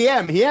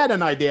DM. He had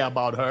an idea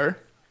about her.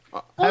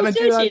 Haven't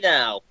you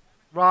now?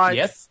 Right.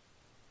 Yes.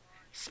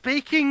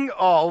 Speaking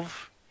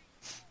of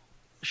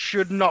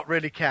should not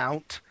really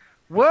count.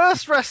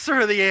 Worst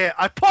wrestler of the year.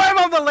 I put him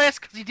on the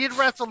list because he did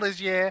wrestle this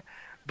year,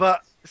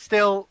 but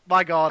still,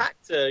 my God. Had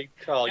to,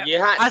 Carl. You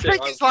had to. I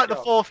think it's like the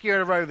fourth year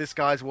in a row this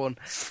guy's won.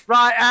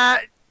 Right,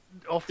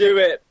 Do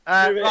it.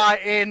 Right,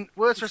 in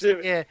worst wrestler of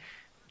the year,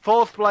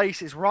 fourth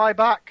place is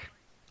Ryback.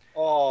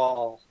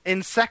 Oh.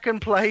 In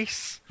second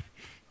place,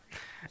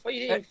 What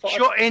you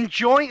doing? in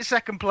joint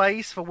second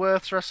place for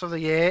worst wrestler of the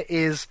year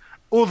is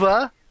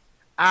Other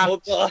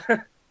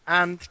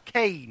and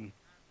Kane.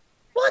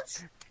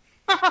 What?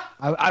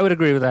 I would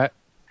agree with that.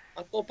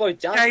 I thought both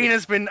Dan. Kane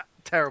has been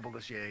terrible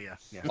this year,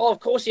 yeah. Oh, of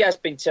course he has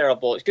been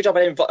terrible. It's a good job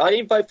I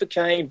didn't vote for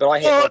Kane, but I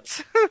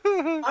hit. But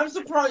I'm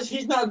surprised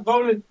he's not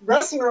voted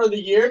Wrestler of the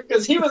Year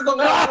because he was the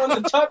next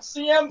one to touch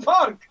CM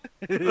Punk.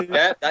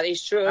 Yeah, that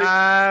is true.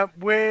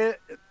 with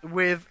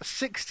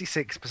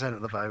 66%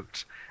 of the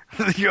vote,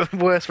 the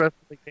worst wrestler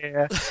of the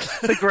year,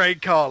 the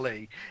great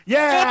Carly.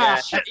 Yeah,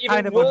 Even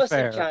kind of worse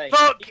than unfair. Kane.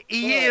 fuck,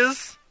 he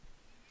is,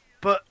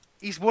 but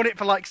he's won it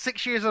for like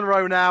 6 years in a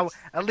row now.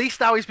 At least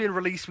now he's been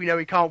released, we know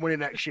he can't win it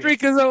next year.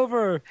 Streak is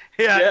over.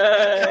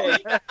 Yay.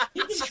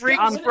 Streak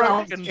He's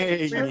unbroken.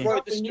 He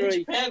broke the in New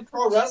streak. Japan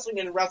Pro Wrestling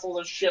and wrestled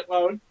a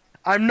shitload.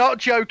 I'm not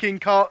joking.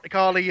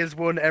 Carly has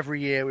won every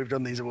year we've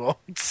done these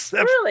awards.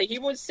 Really? He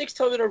won 6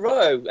 times in a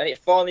row, and it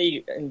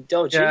finally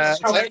indulged. Yeah.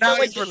 How So now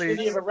he's shitty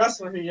released. of a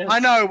wrestler he is. I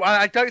know.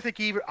 I don't think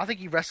I think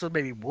he wrestled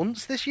maybe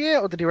once this year,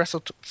 or did he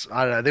wrestle?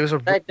 I don't know. There was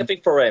Nothing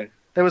for him.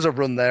 a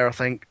run there, I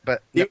think.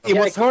 But It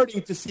was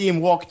hurting to see him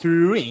walk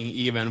through the ring,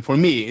 even for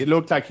me. It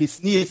looked like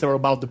his knees were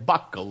about to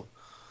buckle.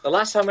 The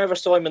last time I ever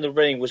saw him in the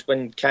ring was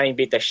when Kane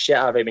beat the shit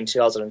out of him in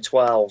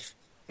 2012.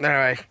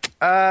 anyway, He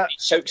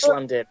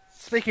chokeslammed him.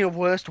 speaking of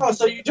worst, Oh,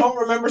 so you don't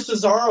remember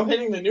Cesaro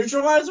hitting the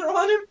neutralizer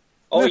on him?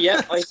 Oh,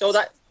 yeah, I saw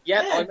that.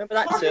 Yeah, Man, I remember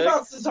that talk too.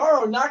 about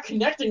Cesaro not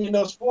connecting in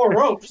those 4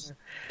 ropes.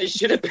 It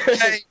should have been.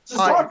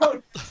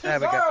 Cesaro, There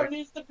we go. Cesaro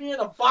needs to be in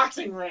a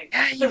boxing ring.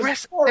 yeah, he There's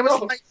wrestled. 4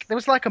 ropes. There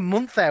was like a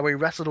month there where he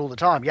wrestled all the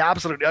time. Yeah,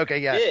 absolutely. Okay,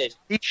 yeah. Did.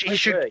 He I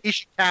should agree.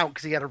 count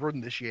because he had a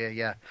run this year.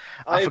 Yeah,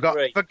 I forgot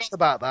agree.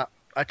 about that.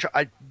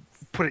 I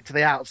put it to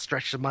the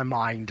outstretch of my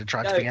mind and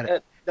tried to forget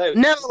it. No.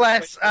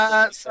 Nevertheless,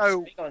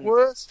 so Speak on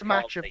worst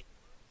match of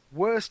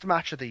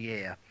Carly. the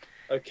year.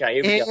 Okay,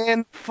 here we go.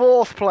 In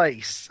fourth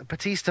place,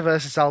 Batista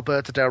versus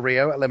Alberto Del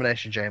Rio,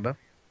 Elimination Chamber.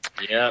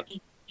 Yeah.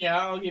 Yeah,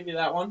 I'll give you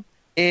that one.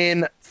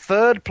 In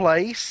third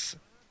place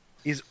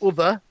is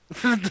Other.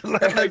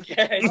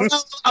 Okay. I'm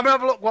gonna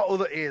have a look what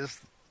Other is.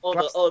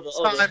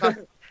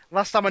 Other.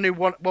 Last time I knew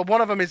one. Well,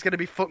 one of them is going to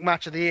be Fuck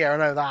Match of the Year. I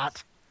know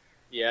that.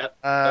 Yeah.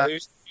 Uh,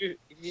 Did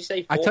you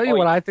say? I tell you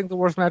what, I think the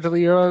worst match of the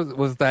year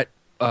was that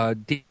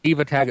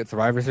Diva tag at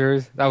Survivor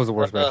Series. That was the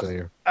worst match of the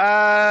year.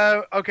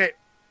 Okay.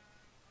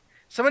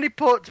 Somebody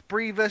put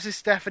Brie versus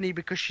Stephanie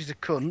because she's a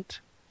cunt.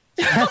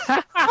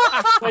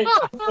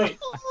 Wait.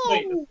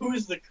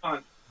 Who's the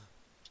cunt?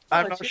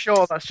 I'm not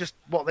sure. That's just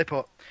what they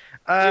put.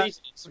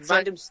 Some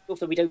random stuff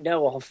that we don't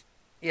know of.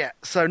 Yeah.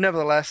 So,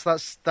 nevertheless,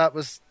 that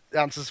was the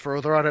answers for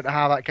Other. I don't know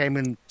how that came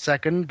in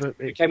second, but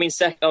It came in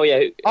second. Oh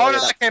yeah. no,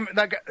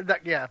 that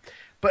yeah.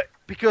 But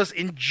because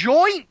in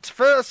joint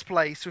first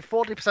place with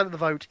 40% of the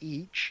vote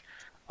each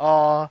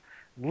are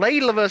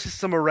Layla versus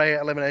Summer Rae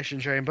at Elimination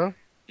Chamber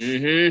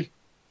Mm-hmm.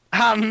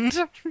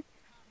 and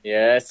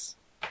Yes.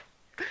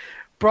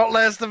 Brock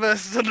Lesnar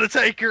versus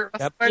Undertaker.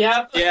 Yep.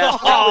 Yeah. Yeah.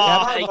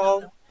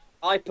 Oh,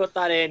 I put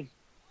that in.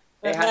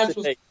 that It had match to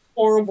was be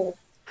horrible.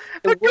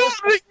 the God,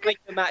 worst wrestling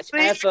match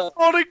ever.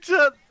 According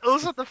to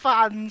us and the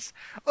fans,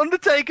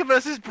 Undertaker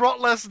versus Brock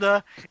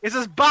Lesnar is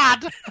as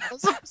bad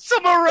as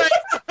Summer Rae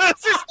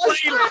versus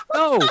Layla.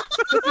 No,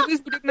 but at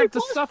least we didn't have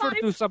to suffer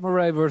through Summer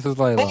Rae versus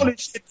Layla. Holy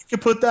shit, you can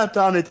put that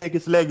down and take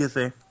his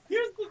legacy.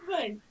 Here's the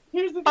thing.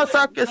 I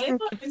suck as- Layla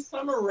and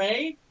Summer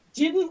Rae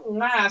didn't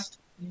last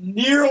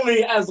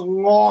nearly as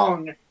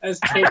long as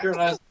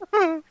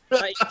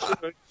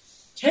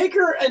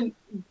Taker and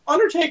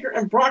Undertaker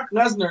and Brock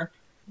Lesnar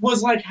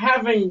was like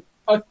having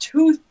a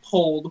tooth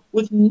pulled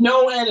with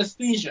no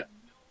anesthesia.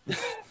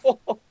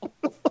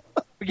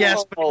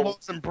 Yes, but Oh. it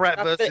wasn't Brett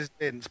That's versus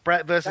Vince.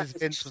 Brett versus That's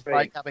Vince was extreme.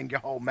 like having your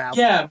whole mouth.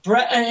 Yeah,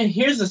 Brett. And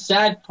here's the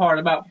sad part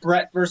about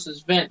Brett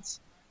versus Vince.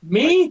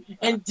 Me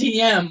and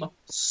DM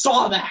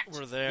saw that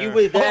We're there. You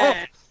were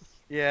there.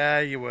 Yeah,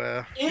 you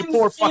were. in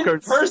poor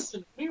fuckers.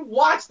 person. We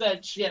watched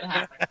that shit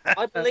happen.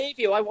 I believe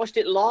you. I watched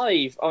it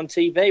live on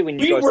TV when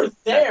you We guys were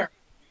there.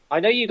 I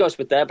know you guys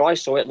were there, but I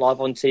saw it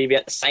live on TV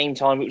at the same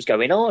time it was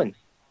going on.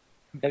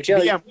 No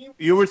joke. Yeah,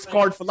 you were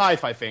scarred for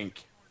life, I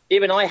think.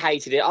 Even I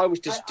hated it. I was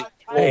just Hey,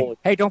 destroyed.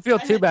 hey, don't feel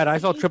too bad. I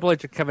saw Triple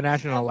H and Kevin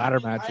Nash in a ladder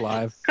match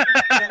live.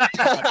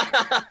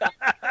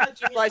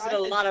 Guys in a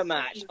ladder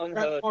match, Bret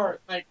unheard.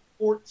 Hart, like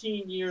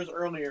 14 years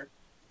earlier.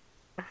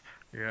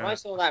 When I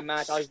saw that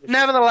match, I was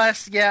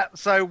Nevertheless, yeah,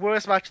 so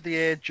worst match of the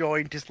year,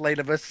 joint is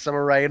Layla versus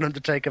Summer Rae and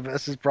Undertaker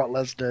versus Brock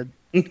Lesnar.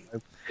 it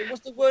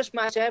was the worst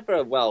match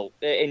ever. Well,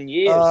 in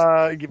years.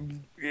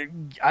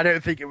 I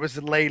don't think it was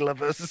Layla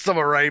versus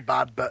Summer Rae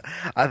bad, but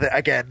I think,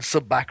 again,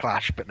 some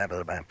backlash, but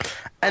never mind.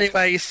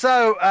 Anyway,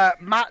 so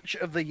match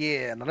of the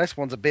year. Now, this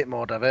one's a bit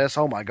more diverse.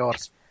 Oh, my God.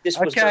 This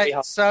was very Okay,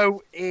 hard.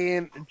 so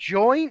in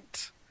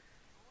joint...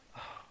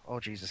 Oh,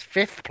 Jesus.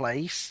 5th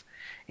place.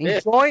 In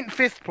Fifth. joint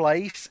 5th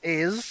place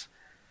is...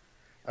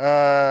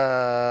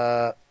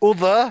 Other.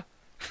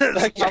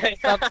 Okay.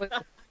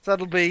 So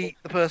that'll be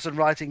the person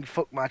writing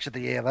fuck match of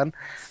the year then.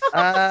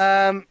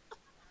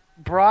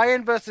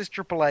 Brian versus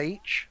Triple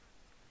H.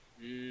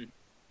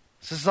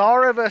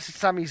 Cesaro versus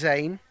Sami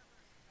Zayn.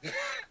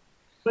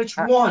 Which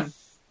one?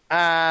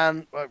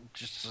 And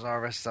just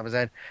Cesaro versus Sami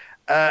Zayn.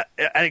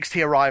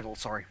 NXT Arrival,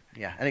 sorry.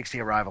 Yeah,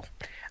 NXT Arrival.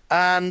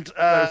 And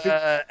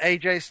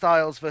AJ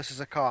Styles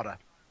versus Okada.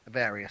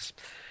 Various.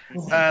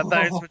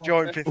 That is for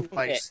joint 5th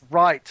place.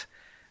 Right.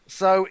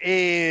 So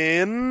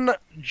in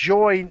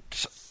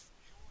joint...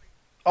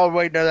 Oh,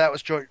 wait, no, that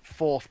was joint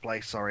 4th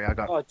place. Sorry, I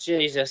got... Oh,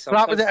 Jesus. So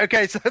that was it.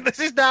 Okay, so this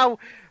is now...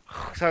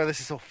 Sorry, this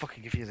is so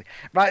fucking confusing.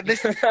 Right,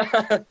 this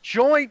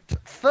joint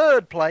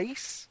 3rd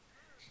place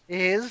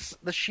is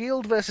The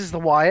Shield versus the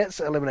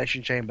Wyatts at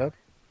Elimination Chamber.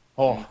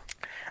 Oh,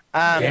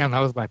 Damn, that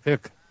was my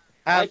pick.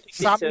 I And think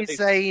Sami it's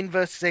Zayn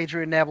versus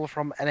Adrian Neville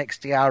from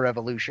NXT Our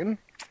Revolution.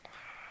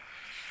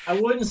 I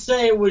wouldn't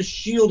say it was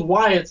Shield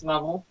Wyatt's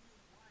level.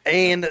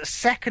 In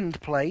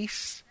 2nd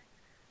place,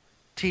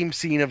 Team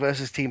Cena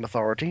versus Team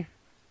Authority,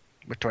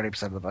 with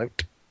 20% of the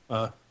vote.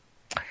 But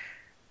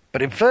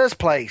in 1st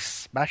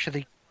place, match of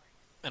the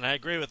And I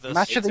agree with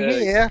this.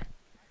 year,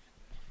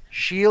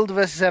 Shield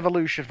versus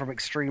Evolution from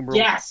Extreme Rules.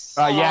 Yes.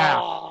 yeah.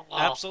 Oh,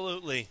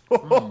 Absolutely.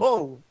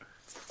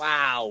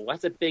 wow,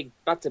 that's a big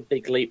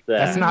leap there.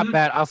 That's not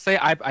bad. I'll say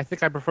I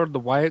think I preferred the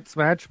Wyatt's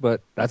match,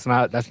 but that's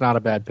not a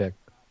bad pick.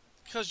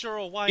 Because you're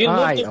a white. You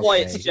love the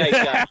okay. Wyatts,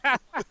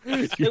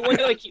 JJ. No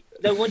wonder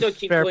I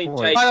keep Fair calling point.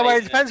 JJ. By the way,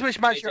 it depends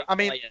which match. JJ I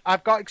mean, Wyatt.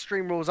 I've got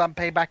Extreme Rules and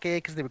Payback here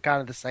because they were kind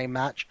of the same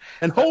match.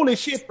 And holy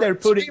shit, they're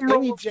putting Extreme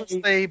Rules was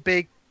AJ. the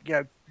big,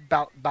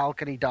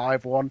 balcony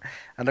dive one,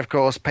 and of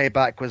course,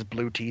 Payback was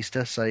Blue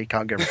Tista, so you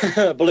can't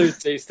get. Blue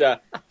Tista.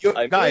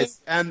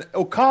 Guys, and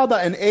Okada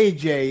and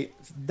AJ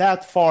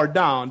that far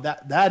down,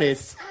 that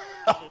is...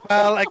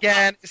 Well,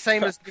 again,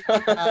 same as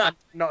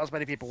not as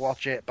many people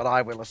watch it, but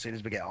I will as soon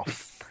as we get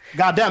off.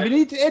 God damn, we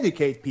need to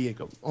educate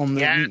people on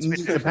the New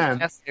Japan.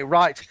 Yes,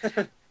 right.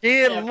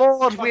 Dear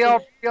Lord, we are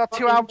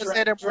 2 hours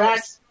in. And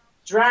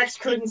Drax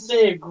couldn't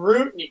save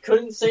Groot, and he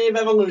couldn't save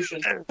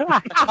Evolution.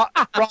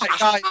 right,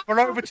 guys, we're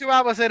over 2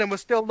 hours in, and we're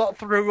still not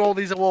through all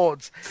these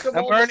awards, and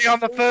we're only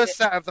on the first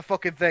set of the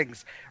fucking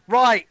things.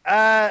 Right,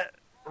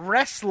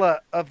 Wrestler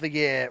of the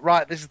Year.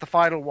 Right, this is the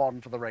final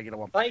one for the regular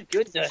one. Thank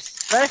goodness.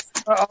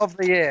 Wrestler of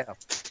the Year.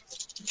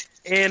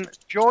 In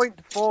joint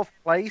 4th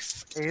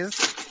place is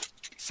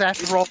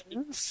Seth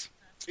Rollins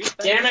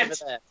Damn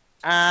it.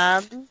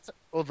 and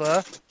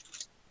other.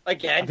 I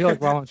Again. feel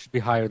like Rollins should be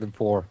higher than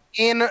 4.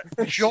 In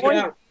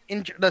joint,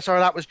 Yeah. sorry,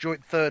 that was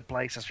joint 3rd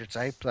place, I should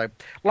say. So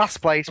last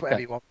place,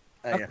 whatever you want.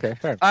 Yeah. Okay,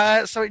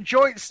 fair. So in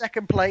joint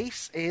 2nd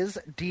place is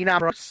Dean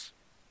Ambrose,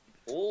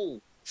 Ooh.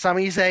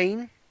 Sami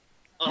Zayn,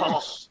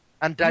 Oh,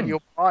 and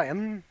Daniel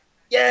Bryan.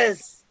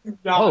 yes.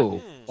 Oh,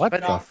 what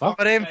But, the fuck?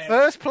 but in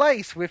 1st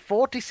place, with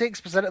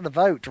 46% of the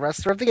vote,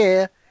 Wrestler of the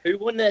Year, Who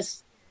won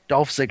this?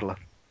 Dolph Ziggler.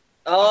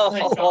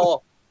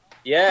 Oh,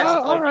 yes.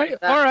 Oh, all right,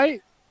 all right.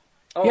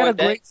 Oh, He had a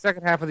okay. great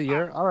second half of the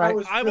year. All right.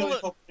 I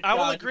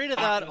will agree to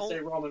that. Say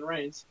Roman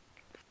Reigns.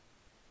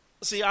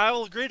 See, I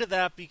will agree to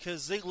that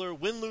because Ziggler,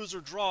 win, lose,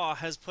 or draw,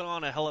 has put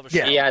on a hell of a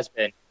Yeah. show. He has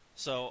been.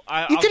 So He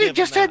I'll didn't give him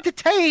just that.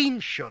 entertain.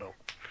 Shut up.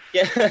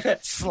 Yeah.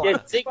 Slap. Yeah,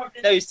 He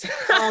Ziggler's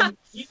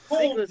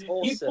pulled,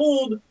 he awesome.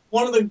 pulled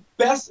one of the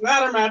best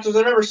ladder matches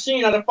I've ever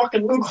seen out of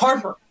fucking Luke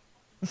Harper.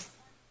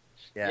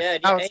 Yeah,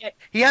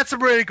 He had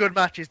some really good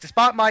matches,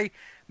 despite my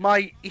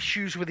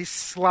issues with his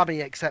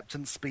slammy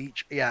acceptance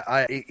speech.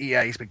 Yeah,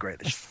 he's been great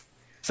this year.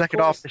 Second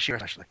half this year,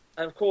 especially.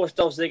 And of course,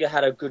 Dolph Ziggler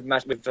had a good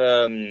match with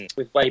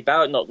Wade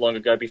Barrett not long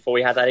ago before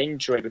he had that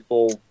injury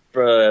before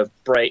Wade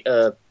Barrett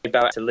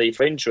had to leave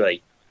for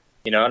injury.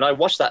 And I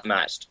watched that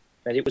match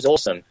and it was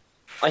awesome.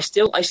 I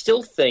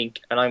still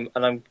think, and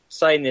I'm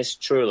saying this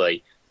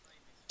truly,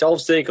 Dolph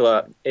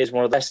Ziggler is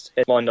one of the best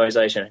in my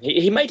organisation.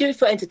 He may do it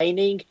for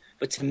entertaining,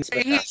 but to me,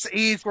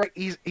 He's great.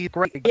 He's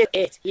great.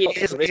 he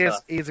is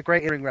He's a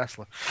great in-ring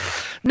wrestler.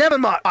 Never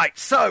mind. Right,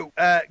 so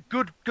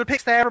good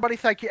picks there, everybody.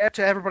 Thank you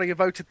to everybody who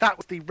voted. That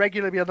was the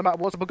regular Beyond the Mat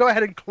Awards. We'll go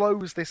ahead and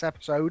close this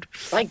episode,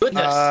 Thank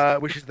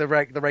goodness. which is the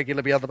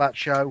regular Beyond the Mat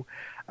show.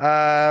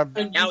 And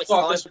Now you it's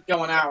thought time. this would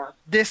go an hour.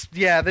 This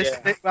did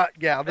not.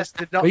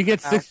 Well, you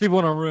get 6 people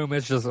in a room.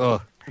 It's just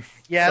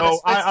Yeah. So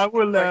this- I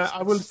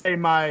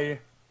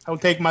will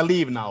take my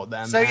leave now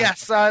then. So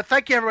yes,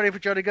 thank you everybody for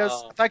joining us.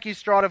 Oh. Thank you,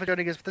 Strada, for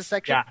joining us for this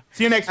section. Yeah.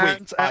 See you next week.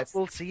 And Bye.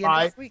 we'll see you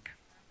Bye. next week.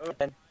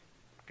 Goodbye.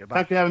 Thank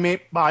you for having me.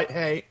 Bye.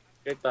 Hey.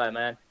 Goodbye,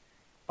 man.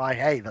 Bye.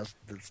 Hey, that's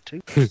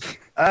two. So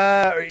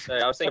I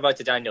was thinking about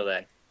to Daniel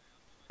then.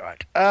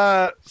 Right.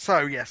 So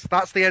yes,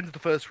 that's the end of the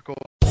first record.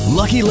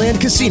 Lucky Land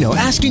Casino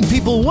asking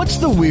people, what's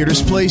the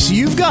weirdest place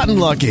you've gotten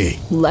lucky?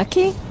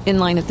 Lucky? In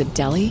line at the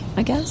deli,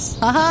 I guess?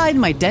 Aha, in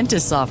my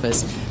dentist's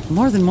office.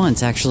 More than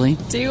once, actually.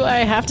 Do I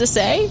have to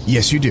say?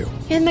 Yes, you do.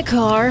 In the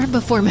car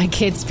before my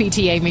kids'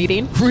 PTA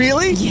meeting.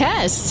 Really?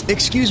 Yes.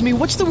 Excuse me,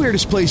 what's the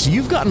weirdest place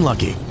you've gotten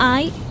lucky?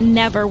 I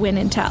never win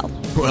and tell.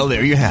 Well,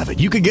 there you have it.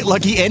 You can get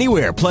lucky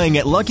anywhere, playing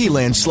at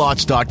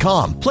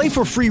LuckyLandSlots.com. Play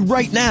for free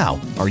right now.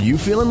 Are you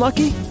feeling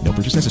lucky? No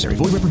purchase necessary.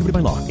 Void where prohibited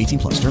by law.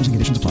 18+. Terms and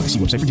conditions apply. See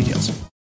website for details.